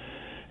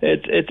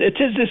 It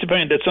is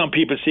disappointing that some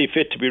people see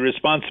fit to be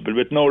responsible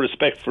with no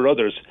respect for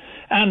others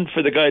and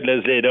for the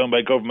guidelines laid down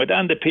by government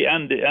and the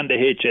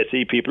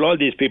HSE people. All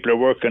these people are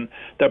working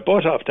their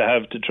butt off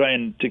to try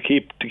and to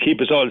keep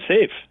us all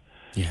safe.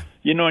 Yeah.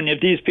 And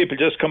if these people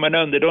just come out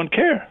and they don't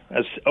care,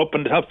 as up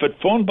on the top of a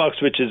phone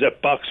box, which is a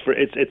box for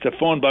it's a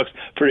phone box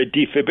for a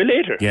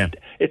defibrillator. Yeah.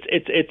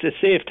 It's a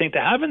safe thing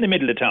to have in the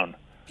middle of town.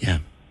 Yeah.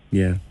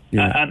 And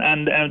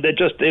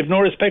they've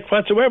no respect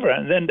whatsoever.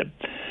 And then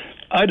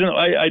I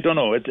don't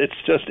know.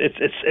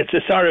 It's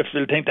a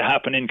sorrowful thing to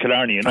happen in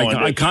Killarney.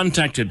 I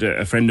contacted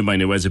a friend of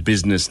mine who has a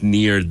business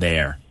near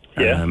there.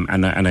 Yeah.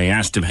 And I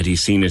asked him had he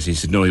seen it. He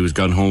said no, he was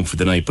gone home for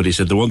the night. But he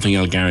said the one thing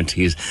I'll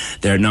guarantee is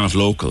they're not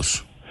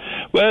locals.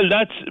 Well,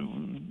 that's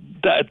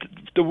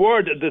the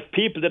word. The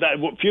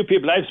few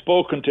people I've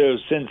spoken to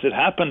since it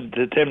happened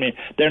to tell me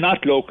they're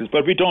not locals,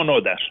 but we don't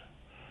know that.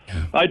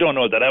 Yeah. I don't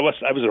know that. I was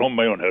at home in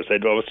my own house. I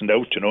wasn't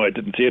out. I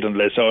didn't see it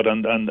until I saw it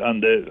on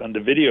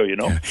the video.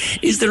 Yeah.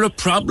 Is there a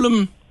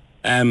problem,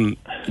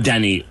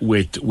 Danny,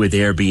 with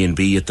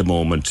Airbnb at the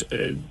moment?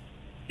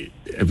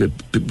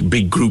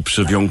 Big groups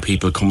of young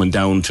people coming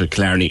down to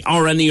Killarney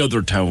or any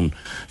other town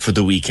for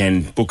the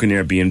weekend, booking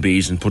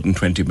Airbnbs and putting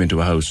 20 of them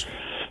into a house.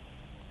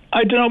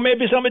 I don't know.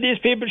 Maybe some of these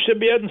people should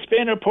be out in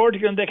Spain or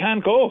Portugal and they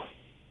can't go.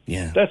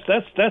 Yeah, that's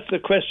the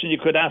question you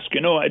could ask.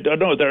 I don't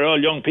know. They're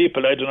all young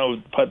people. I don't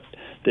know, but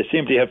they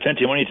seem to have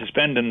plenty of money to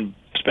spend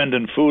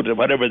on food or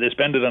whatever. They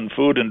spend it on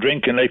food and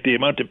drinking. Like the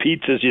amount of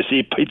pizzas you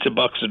see, pizza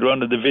boxes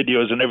around in the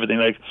videos and everything.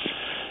 Like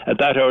at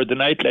that hour of the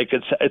night, like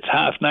it's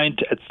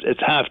 9:30. It's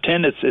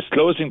 10:30. It's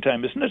closing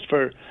time, isn't it,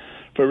 for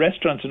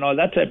restaurants and all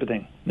that type of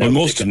thing? Well,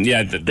 most of them,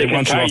 yeah. They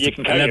want you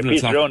can carry your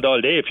pizza around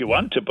all day if you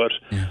want to, but.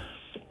 Yeah.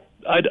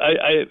 I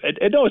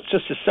know it's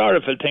just a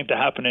sorrowful thing to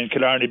happen in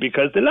Killarney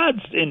because the lads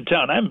in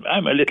town,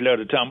 I'm a little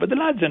out of town, but the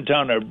lads in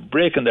town are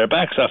breaking their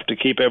backs off to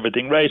keep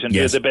everything right and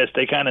do the best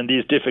they can in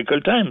these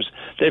difficult times.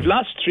 They've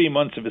lost 3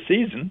 months of a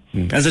season.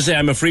 As I say,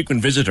 I'm a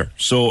frequent visitor,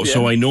 so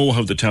I know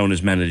how the town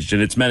is managed,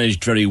 and it's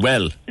managed very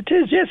well. It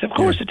is, yes, of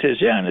course it is,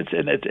 yeah, and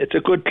it's a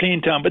good clean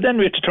town. But then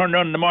we have to turn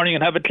around in the morning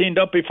and have it cleaned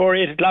up before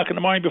 8 o'clock in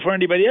the morning before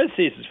anybody else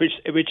sees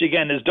it, which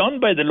again is done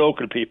by the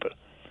local people.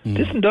 It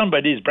isn't done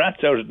by these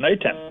brats out at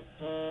night time.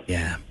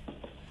 Yeah.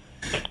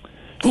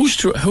 Who's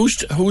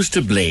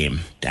to blame,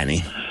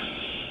 Danny?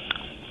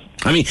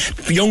 I mean,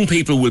 young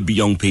people will be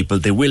young people.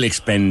 They will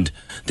expend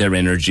their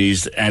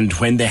energies, and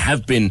when they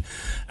have been,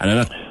 and I'm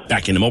not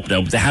backing them up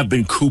now, but they have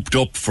been cooped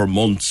up for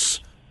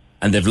months,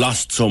 and they've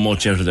lost so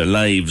much out of their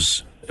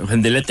lives.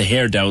 When they let the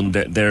hair down,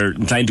 they're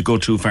inclined to go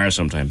too far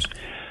sometimes.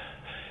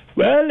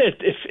 Well,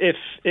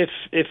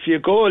 if you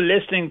go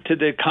listening to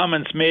the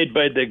comments made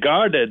by the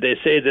Garda, they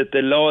say that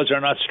the laws are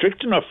not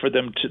strict enough for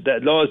them. The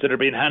laws that are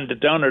being handed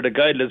down or the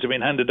guidelines that are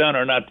being handed down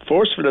are not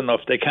forceful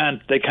enough. They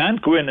can't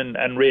go in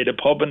and raid a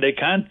pub, and they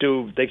can't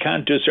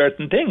do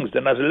certain things.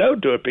 They're not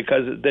allowed to do it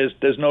because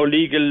there's no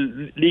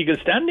legal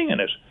standing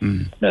in it.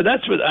 Now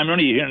that's what I'm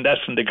only hearing that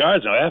from the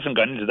Guards. Now I haven't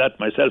gone into that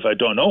myself. I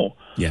don't know.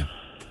 Yeah.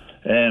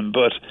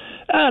 But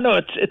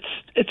No,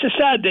 it's a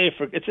sad day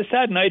it's a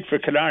sad night for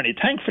Killarney.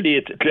 Thankfully,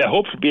 I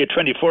hope it'll be a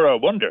 24-hour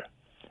wonder,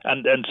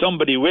 and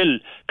somebody will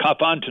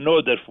cop on to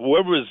know that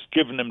whoever was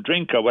giving them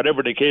drink or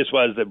whatever the case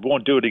was, they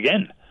won't do it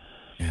again.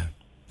 Yeah,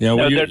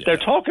 well, now, they're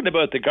talking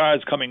about the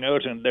guards coming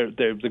out, and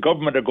the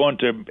government are going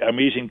to a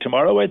meeting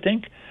tomorrow, I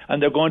think,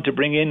 and they're going to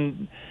bring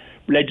in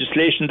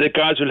legislation that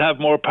guards will have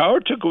more power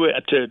to go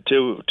to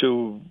do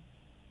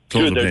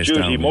their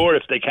duty more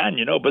if they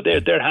can, but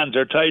their hands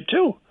are tied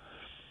too.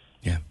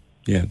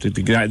 Yeah,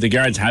 the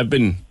guards have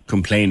been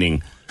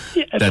complaining.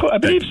 Yeah, I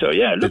believe so,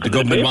 yeah. That the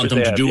government want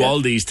them to do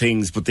all these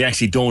things, but they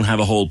actually don't have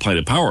a whole pile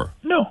of power.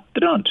 No, they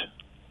don't.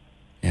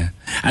 Yeah,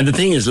 and the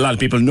thing is, a lot of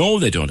people know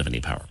they don't have any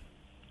power.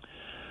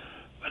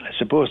 I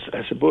suppose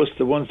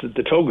the ones that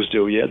the thugs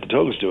do, the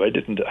thugs do.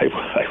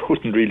 I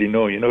wouldn't really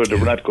know, they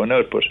were not going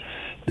out, but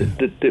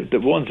the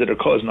ones that are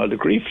causing all the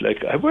grief,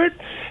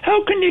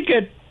 how can you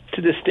get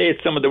to the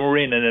States, some of them were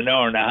in an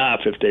hour and a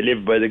half if they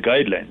live by the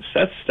guidelines?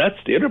 That's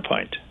the other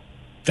point.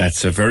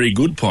 That's a very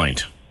good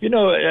point. I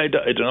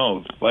don't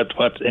know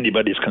what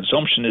anybody's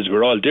consumption is.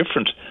 We're all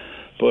different.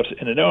 But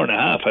in an hour and a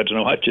half, I don't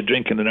know what you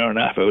drink in an hour and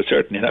a half. I was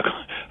certainly not,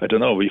 I don't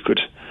know, you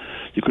could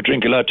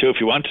drink a lot too if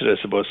you wanted, I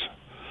suppose.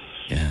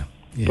 Yeah.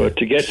 But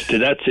to get to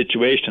that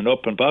situation,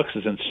 up in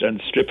boxes and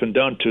stripping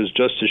down to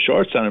just his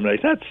shorts on him,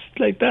 that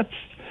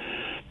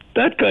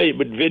guy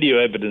with video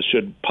evidence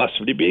should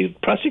possibly be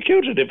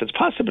prosecuted if it's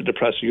possible to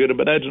prosecute him.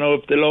 But I don't know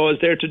if the law is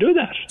there to do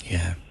that.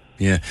 Yeah.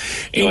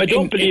 I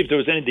don't believe there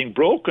was anything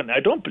broken. I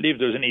don't believe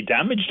there was any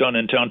damage done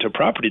in town to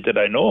property that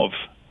I know of.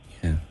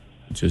 Yeah.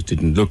 It just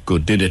didn't look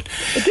good, did it?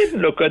 It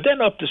didn't look good. Then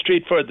up the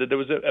street further, there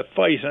was a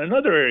fight in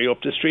another area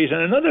up the street,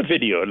 and another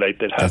video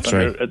that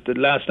happened at the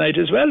last night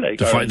as well.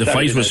 The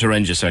fight was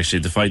horrendous, actually.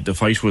 The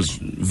fight was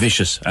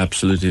vicious,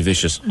 absolutely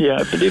vicious.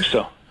 Yeah, I believe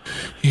so.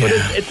 Yeah. But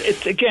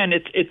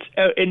it's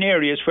in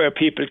areas where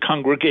people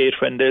congregate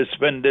when they're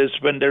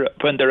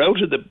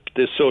out of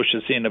the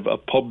social scene of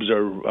pubs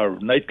or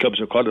nightclubs,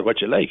 or call it what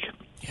you like.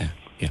 Yeah.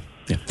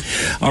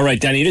 All right,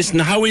 Danny, listen,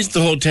 how is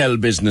the hotel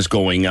business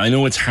going? I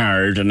know it's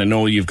hard, and I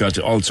know you've got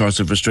all sorts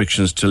of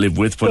restrictions to live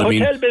with, but the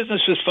hotel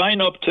business was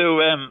fine up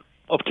to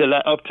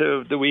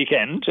the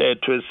weekend.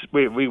 It was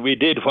we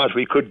did what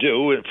we could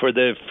do for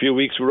the few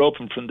weeks we were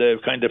open, from the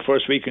kind of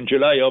first week in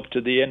July up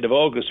to the end of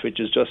August, which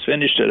is just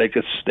finished. A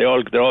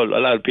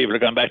lot of people are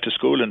gone back to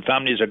school and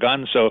families are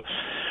gone, so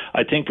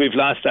I think we've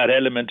lost that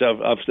element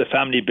of the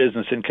family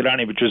business in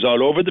Killarney, which was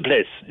all over the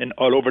place,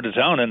 all over the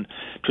town, and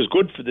it was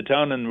good for the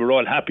town, and we're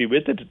all happy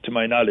with it, to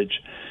my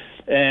knowledge.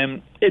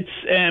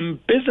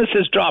 Business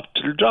has dropped.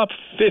 It'll drop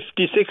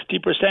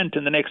 50-60%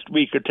 in the next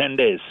week or 10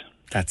 days.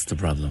 That's the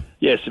problem.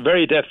 Yes,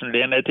 very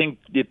definitely, and I think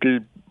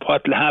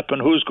what will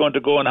happen, who's going to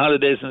go on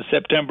holidays in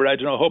September, I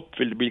don't know.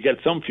 Hopefully we'll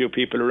get some few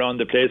people around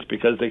the place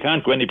because they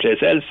can't go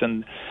anyplace else,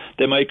 and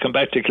they might come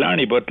back to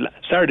Killarney, but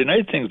Saturday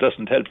night things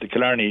doesn't help the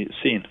Killarney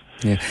scene.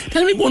 Yeah.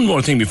 Tell me one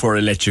more thing before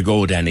I let you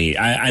go, Danny.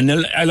 And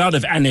a lot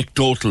of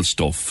anecdotal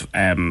stuff.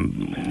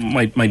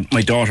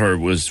 My daughter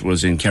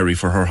was in Kerry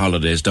for her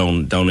holidays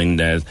down in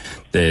the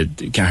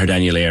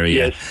Caherdaniel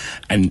area. Yes.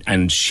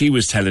 And she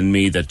was telling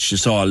me that she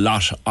saw a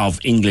lot of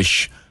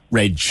English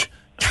reg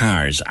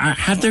cars.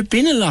 Have there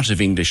been a lot of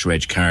English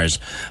reg cars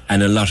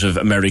and a lot of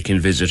American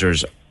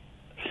visitors?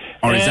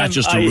 Or is that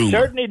just a rumour? I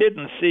certainly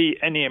didn't see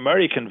any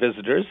American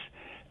visitors.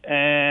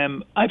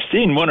 I've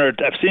seen one or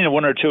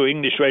two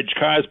English reg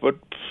cars, but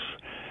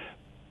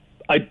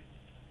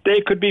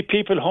they could be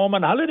people home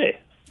on holiday.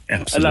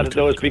 Absolutely. A lot of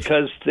those,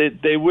 because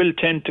they will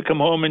tend to come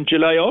home in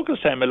July,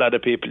 August time, a lot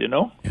of people,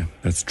 Yeah,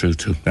 that's true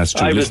too.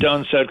 I was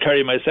down South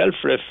Kerry myself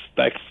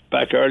back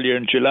earlier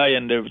in July,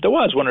 and there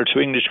was one or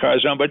two English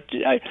cars around, but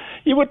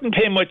you wouldn't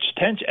pay much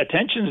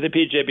attention to the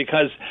PJ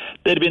because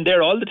they'd been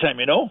there all the time,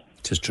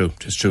 Tis true.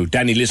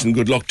 Danny, listen,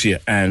 good luck to you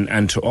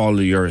and to all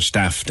of your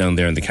staff down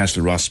there in the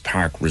Castle Ross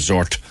Park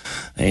Resort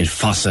in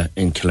Fossa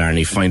in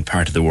Killarney, fine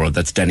part of the world.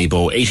 That's Danny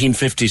Bowe,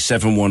 1850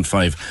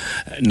 715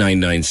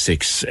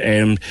 996.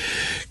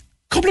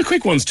 Couple of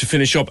quick ones to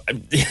finish up.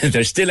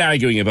 They're still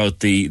arguing about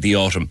the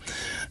autumn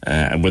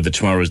and whether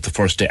tomorrow is the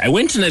first day. I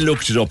went and I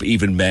looked it up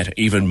even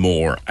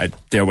more. I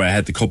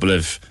had the couple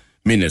of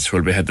minutes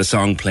where we had the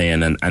song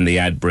playing and the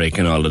ad break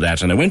and all of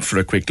that, and I went for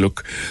a quick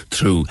look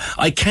through.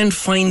 I can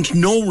find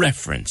no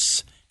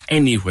reference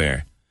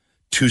anywhere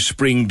to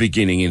spring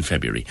beginning in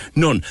February.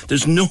 None.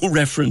 There's no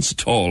reference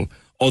at all,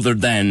 other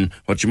than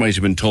what you might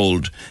have been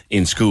told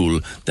in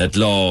school, that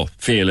Law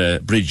Féile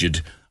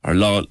Brigid, or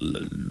Law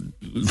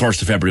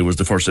 1st of February was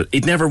the first.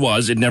 It never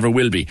was, it never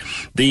will be.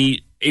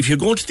 If you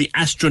go to the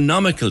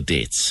astronomical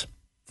dates,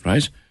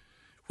 right,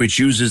 which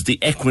uses the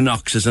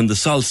equinoxes and the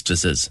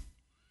solstices,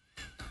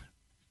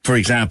 for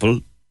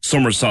example,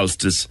 summer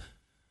solstice,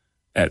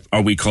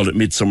 or we call it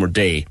Midsummer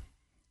Day,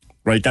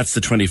 right, that's the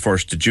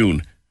 21st of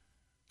June.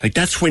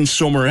 That's when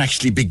summer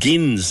actually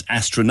begins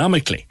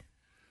astronomically.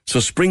 So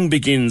spring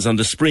begins on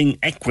the spring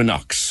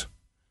equinox,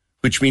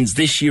 which means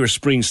this year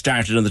spring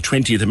started on the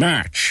 20th of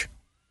March.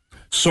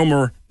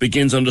 Summer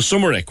begins on the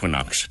summer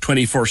equinox,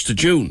 21st of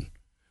June.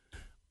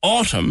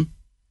 Autumn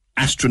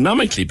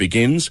astronomically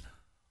begins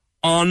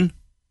on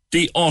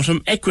the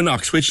autumn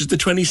equinox, which is the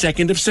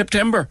 22nd of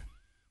September.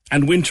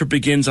 And winter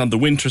begins on the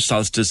winter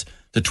solstice,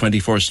 the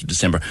 21st of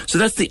December. So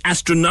that's the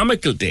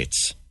astronomical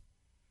dates.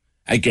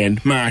 Again,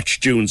 March,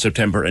 June,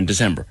 September and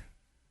December.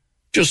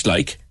 Just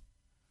like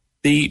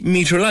the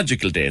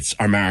meteorological dates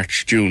are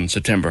March, June,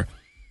 September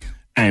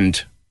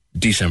and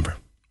December.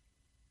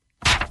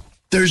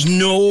 There's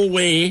no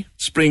way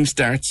spring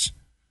starts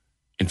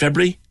in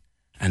February,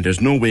 and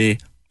there's no way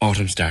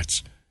autumn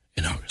starts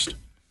in August.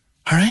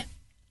 All right?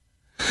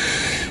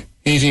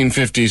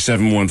 1850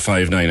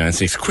 715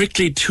 996.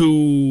 Quickly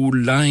to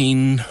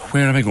line,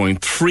 where am I going?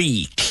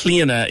 3.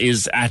 Cliona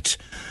is at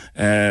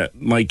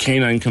My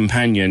Canine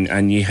Companion,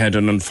 and you had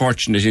an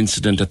unfortunate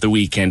incident at the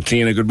weekend.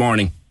 Cliona, good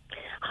morning.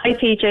 Hi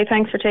PJ,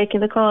 thanks for taking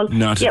the call.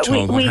 Not at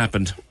all. What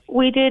happened?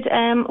 We did,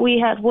 we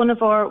had one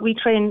of our, we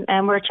train,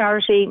 we're a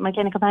charity, My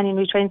Canine Companion,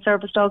 we train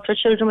service dogs for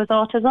children with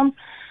autism,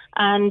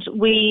 and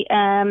we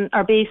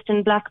are based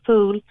in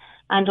Blackpool,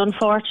 and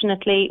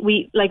unfortunately,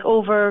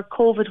 over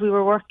COVID, we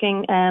were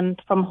working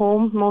from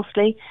home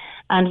mostly,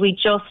 and we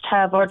just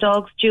have our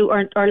dogs due,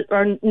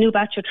 our new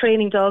batch of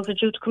training dogs are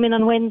due to come in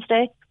on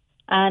Wednesday,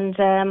 and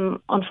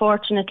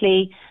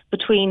unfortunately,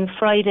 between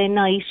Thursday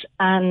night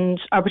and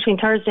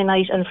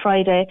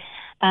Friday,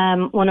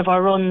 one of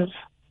our runs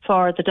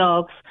for the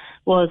dogs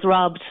was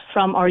robbed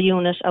from our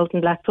unit out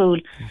in Blackpool.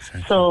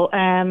 Exactly. So,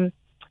 and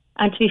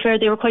to be fair,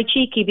 they were quite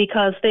cheeky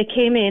because they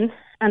came in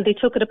and they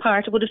took it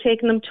apart. It would have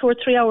taken them 2 or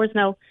 3 hours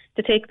now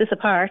to take this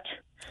apart.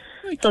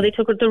 Okay. So they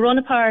took the run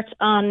apart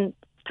on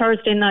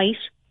Thursday night.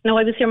 Now,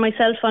 I was here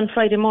myself on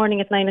Friday morning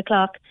at 9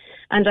 o'clock,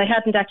 and I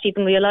hadn't actually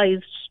even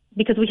realised,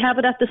 because we have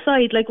it at the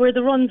side, like where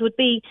the runs would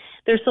be.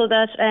 They're so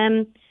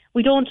that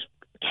we don't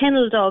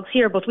kennel dogs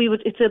here, but we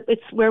would.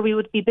 It's where we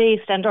would be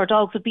based, and our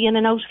dogs would be in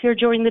and out here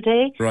during the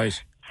day.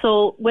 Right.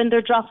 So when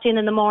they're dropped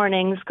in the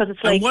mornings, because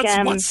it's like...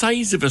 And what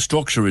size of a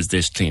structure is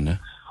this,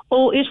 Tina?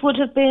 Oh, it would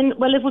have been,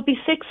 it would be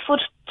 6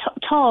 foot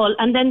tall,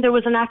 and then there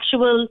was an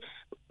actual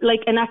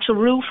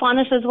roof on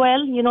it as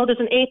well. You know, there's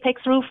an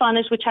apex roof on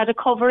it which had a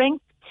covering.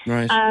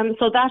 Right.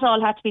 So that all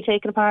had to be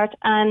taken apart,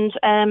 and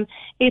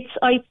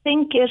I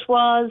think it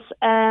was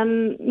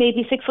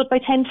maybe 6 foot by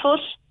 10 foot.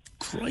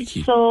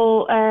 Crikey.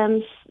 So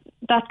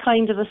that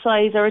kind of a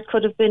size, or it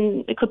could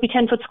be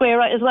 10 foot square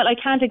as well. I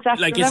can't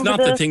exactly remember. It's not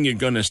the thing you're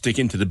going to stick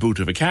into the boot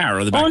of a car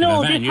or the back of a van.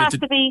 Oh no, this has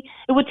to be.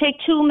 It would take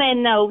 2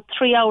 men now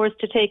 3 hours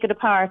to take it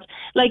apart.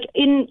 Like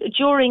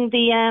during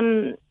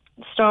the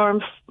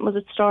Storm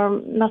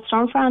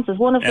Francis,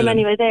 one of them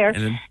anyway there.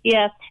 Ellen.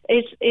 Yeah,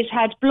 it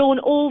had blown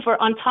over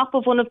on top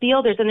of one of the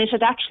others, and it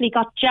had actually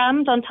got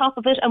jammed on top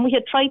of it, and we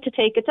had tried to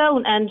take it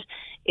down, and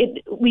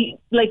we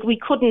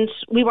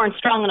weren't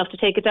strong enough to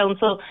take it down,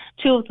 so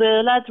 2 of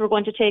the lads were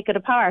going to take it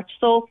apart.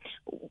 So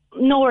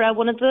Nora,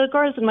 one of the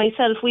girls, and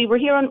myself, we were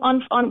here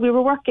we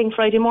were working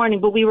Friday morning,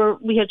 but we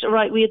had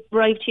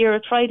arrived here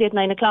at Friday at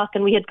 9 o'clock,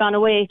 and we had gone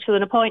away to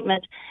an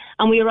appointment,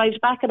 and we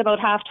arrived back at about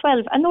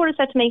 12:30, and Nora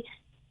said to me,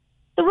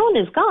 "The run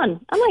is gone."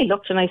 And I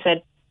looked and I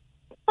said,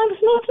 "No,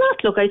 it's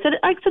not. Look," I said,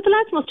 the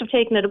lads must have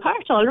taken it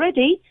apart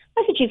already.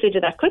 I said, "Geez, they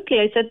did that quickly."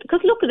 I said,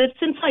 "Because look at it,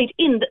 it's inside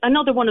in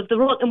another one of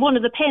one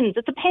of the pens.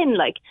 It's a pen,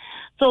 like."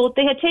 So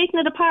they had taken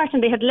it apart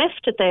and they had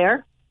left it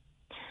there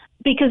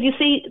because, you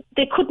see,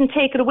 they couldn't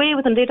take it away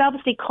with them. They'd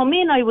obviously come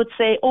in, I would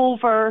say,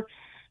 over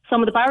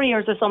some of the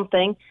barriers or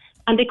something,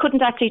 and they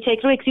couldn't actually take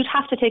it away because you'd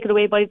have to take it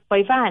away by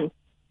van.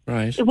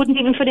 Right. It wouldn't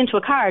even fit into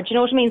a car. Do you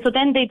know what I mean? So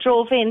then they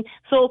drove in.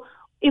 So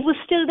it was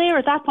still there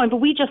at that point, but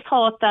we just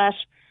thought that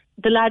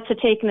the lads had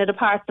taken it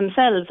apart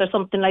themselves or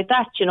something like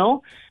that, you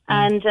know.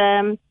 And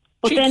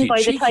but then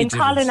by the time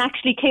Colin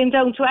actually came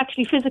down to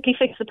actually physically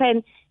fix the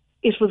pen,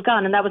 it was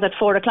gone, and that was at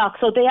 4 o'clock.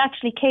 So they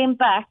actually came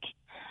back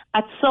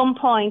at some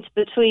point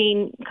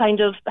between kind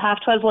of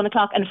 12:30, 1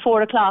 o'clock and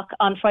 4 o'clock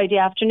on Friday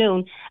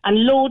afternoon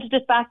and loaded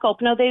it back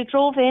up. Now they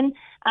drove in,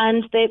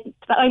 and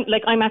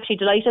I'm actually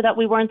delighted that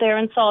we weren't there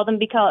and saw them,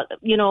 because,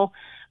 you know,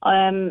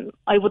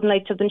 I wouldn't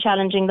like to have been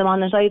challenging them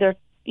on it either.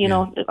 You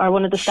know, or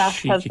one of the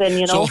staff have been,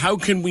 you know. So how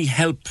can we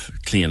help,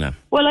 Cliona?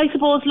 Well, I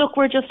suppose, look,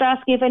 we're just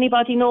asking if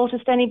anybody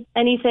noticed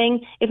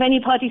anything, if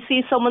anybody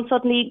sees someone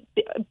suddenly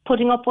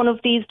putting up one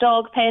of these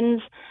dog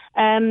pens,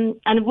 and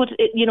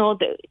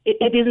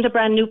it isn't a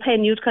brand new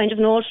pen, you'd kind of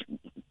know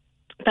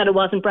that it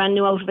wasn't brand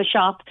new out of a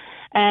shop,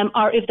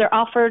 or if they're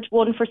offered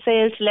one for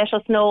sale, to let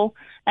us know.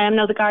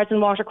 Now the guards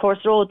in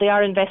Watercourse Road, they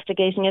are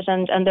investigating it,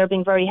 and they're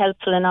being very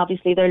helpful, and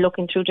obviously they're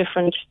looking through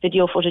different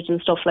video footage and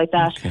stuff like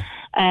that.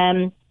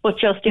 Okay. But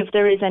just if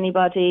there is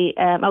anybody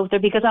out there,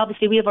 because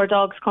obviously we have our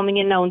dogs coming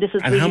in now, and this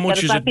is and really how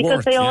much is it because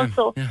worth? They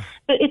also,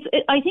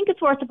 I think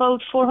it's worth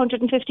about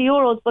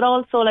 €450, but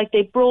also like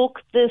they broke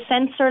the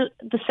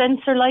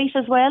sensor light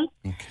as well.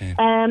 Okay.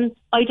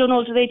 I don't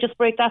know, do they just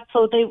break that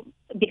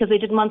because they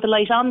didn't want the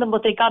light on them,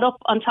 but they got up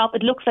on top.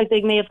 It looks like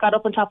they may have got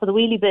up on top of the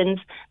wheelie bins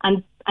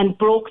and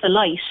broke the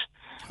light.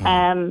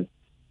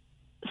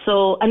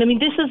 So, and I mean,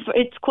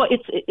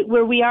 it's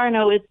where we are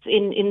now. It's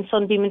in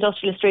Sunbeam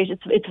Industrial Estate.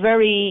 It's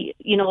very,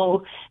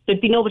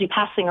 there'd be nobody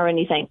passing or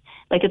anything.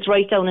 Like, it's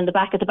right down in the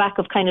back, at the back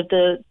of kind of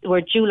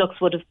where Dulux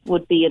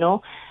would be,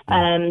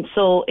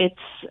 So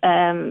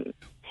it's.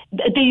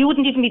 You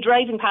wouldn't even be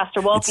driving past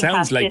or walking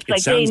past.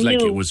 It sounds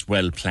like it was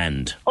well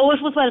planned. Oh, it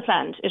was well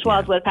planned. It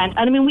was well planned. And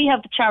I mean, we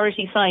have the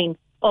charity sign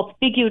up,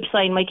 big huge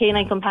sign, My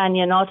Canine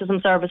Companion,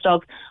 Autism Service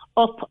Dogs,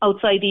 up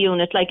outside the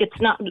unit. Like, it's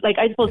not, like,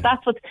 I suppose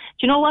that's what, do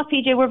you know what,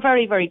 PJ, we're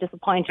very, very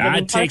disappointed.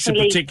 It takes a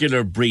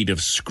particular breed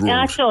of scrub.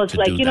 Yeah, it does.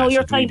 Like,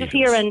 you're kind of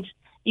here and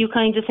you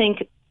kind of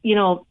think,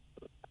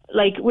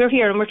 like, we're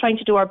here and we're trying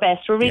to do our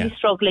best. We're really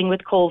struggling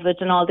with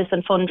COVID and all this,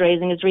 and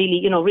fundraising is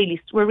really,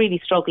 we're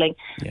really struggling.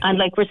 Yeah. And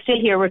like, we're still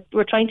here.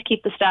 We're trying to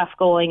keep the staff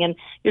going, and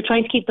you're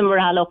trying to keep the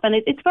morale up. And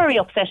it's very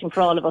upsetting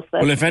for all of us.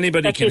 Well, if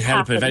anybody can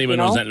help, if anyone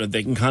knows that,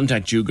 they can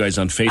contact you guys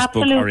on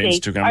Facebook or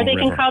Instagram. Or they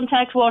can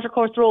contact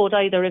Watercourse Road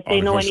either if they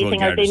know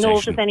anything, or they know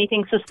if there's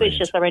anything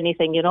suspicious or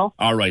anything,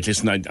 All right,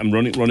 listen, I'm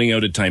running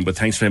out of time, but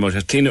thanks very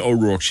much. Tina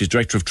O'Rourke, she's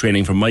Director of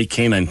Training for My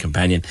Canine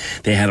Companion.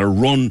 They had a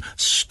run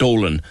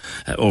stolen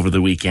over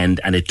the weekend.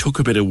 And it took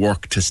a bit of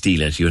work to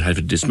steal it. You'd have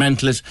to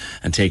dismantle it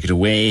and take it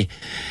away,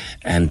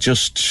 and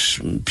just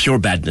pure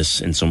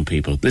badness in some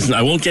people. Listen,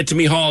 I won't get to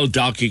me Hall,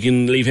 Doc. You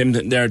can leave him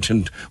there.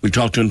 We'll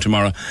talk to him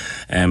tomorrow.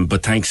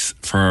 But thanks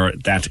for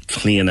that,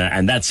 Cleana.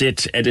 And that's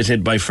it.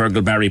 Edited by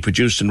Fergal Barry,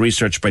 produced and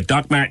researched by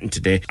Doc Martin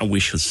today. And we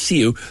shall see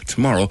you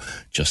tomorrow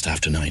just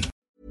after 9.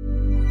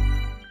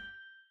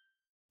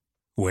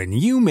 When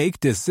you make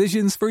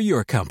decisions for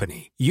your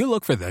company, you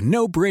look for the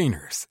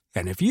no-brainers.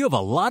 And if you have a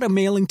lot of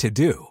mailing to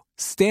do,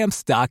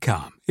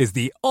 Stamps.com is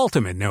the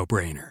ultimate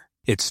no-brainer.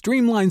 It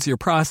streamlines your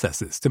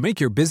processes to make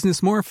your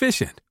business more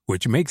efficient,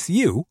 which makes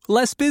you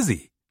less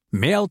busy.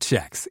 Mail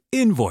checks,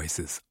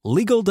 invoices,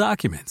 legal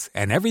documents,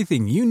 and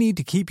everything you need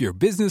to keep your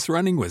business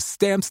running with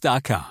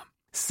Stamps.com.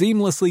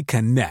 Seamlessly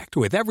connect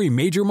with every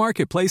major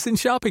marketplace and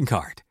shopping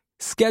cart.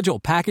 Schedule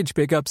package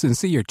pickups and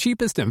see your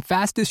cheapest and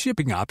fastest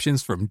shipping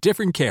options from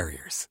different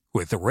carriers,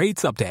 with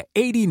rates up to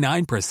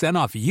 89%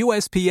 off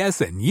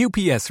USPS and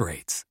UPS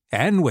rates.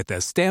 And with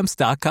the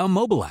Stamps.com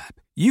mobile app,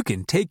 you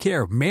can take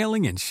care of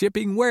mailing and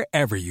shipping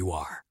wherever you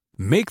are.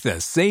 Make the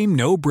same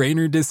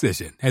no-brainer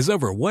decision as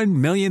over 1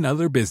 million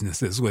other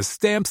businesses with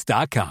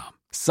Stamps.com.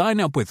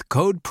 Sign up with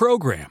code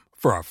PROGRAM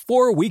for a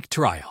 4-week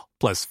trial,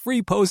 plus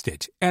free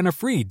postage and a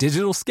free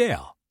digital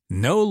scale.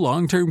 No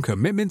long-term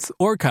commitments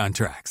or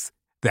contracts.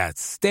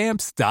 That's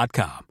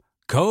Stamps.com.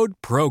 Code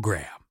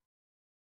PROGRAM.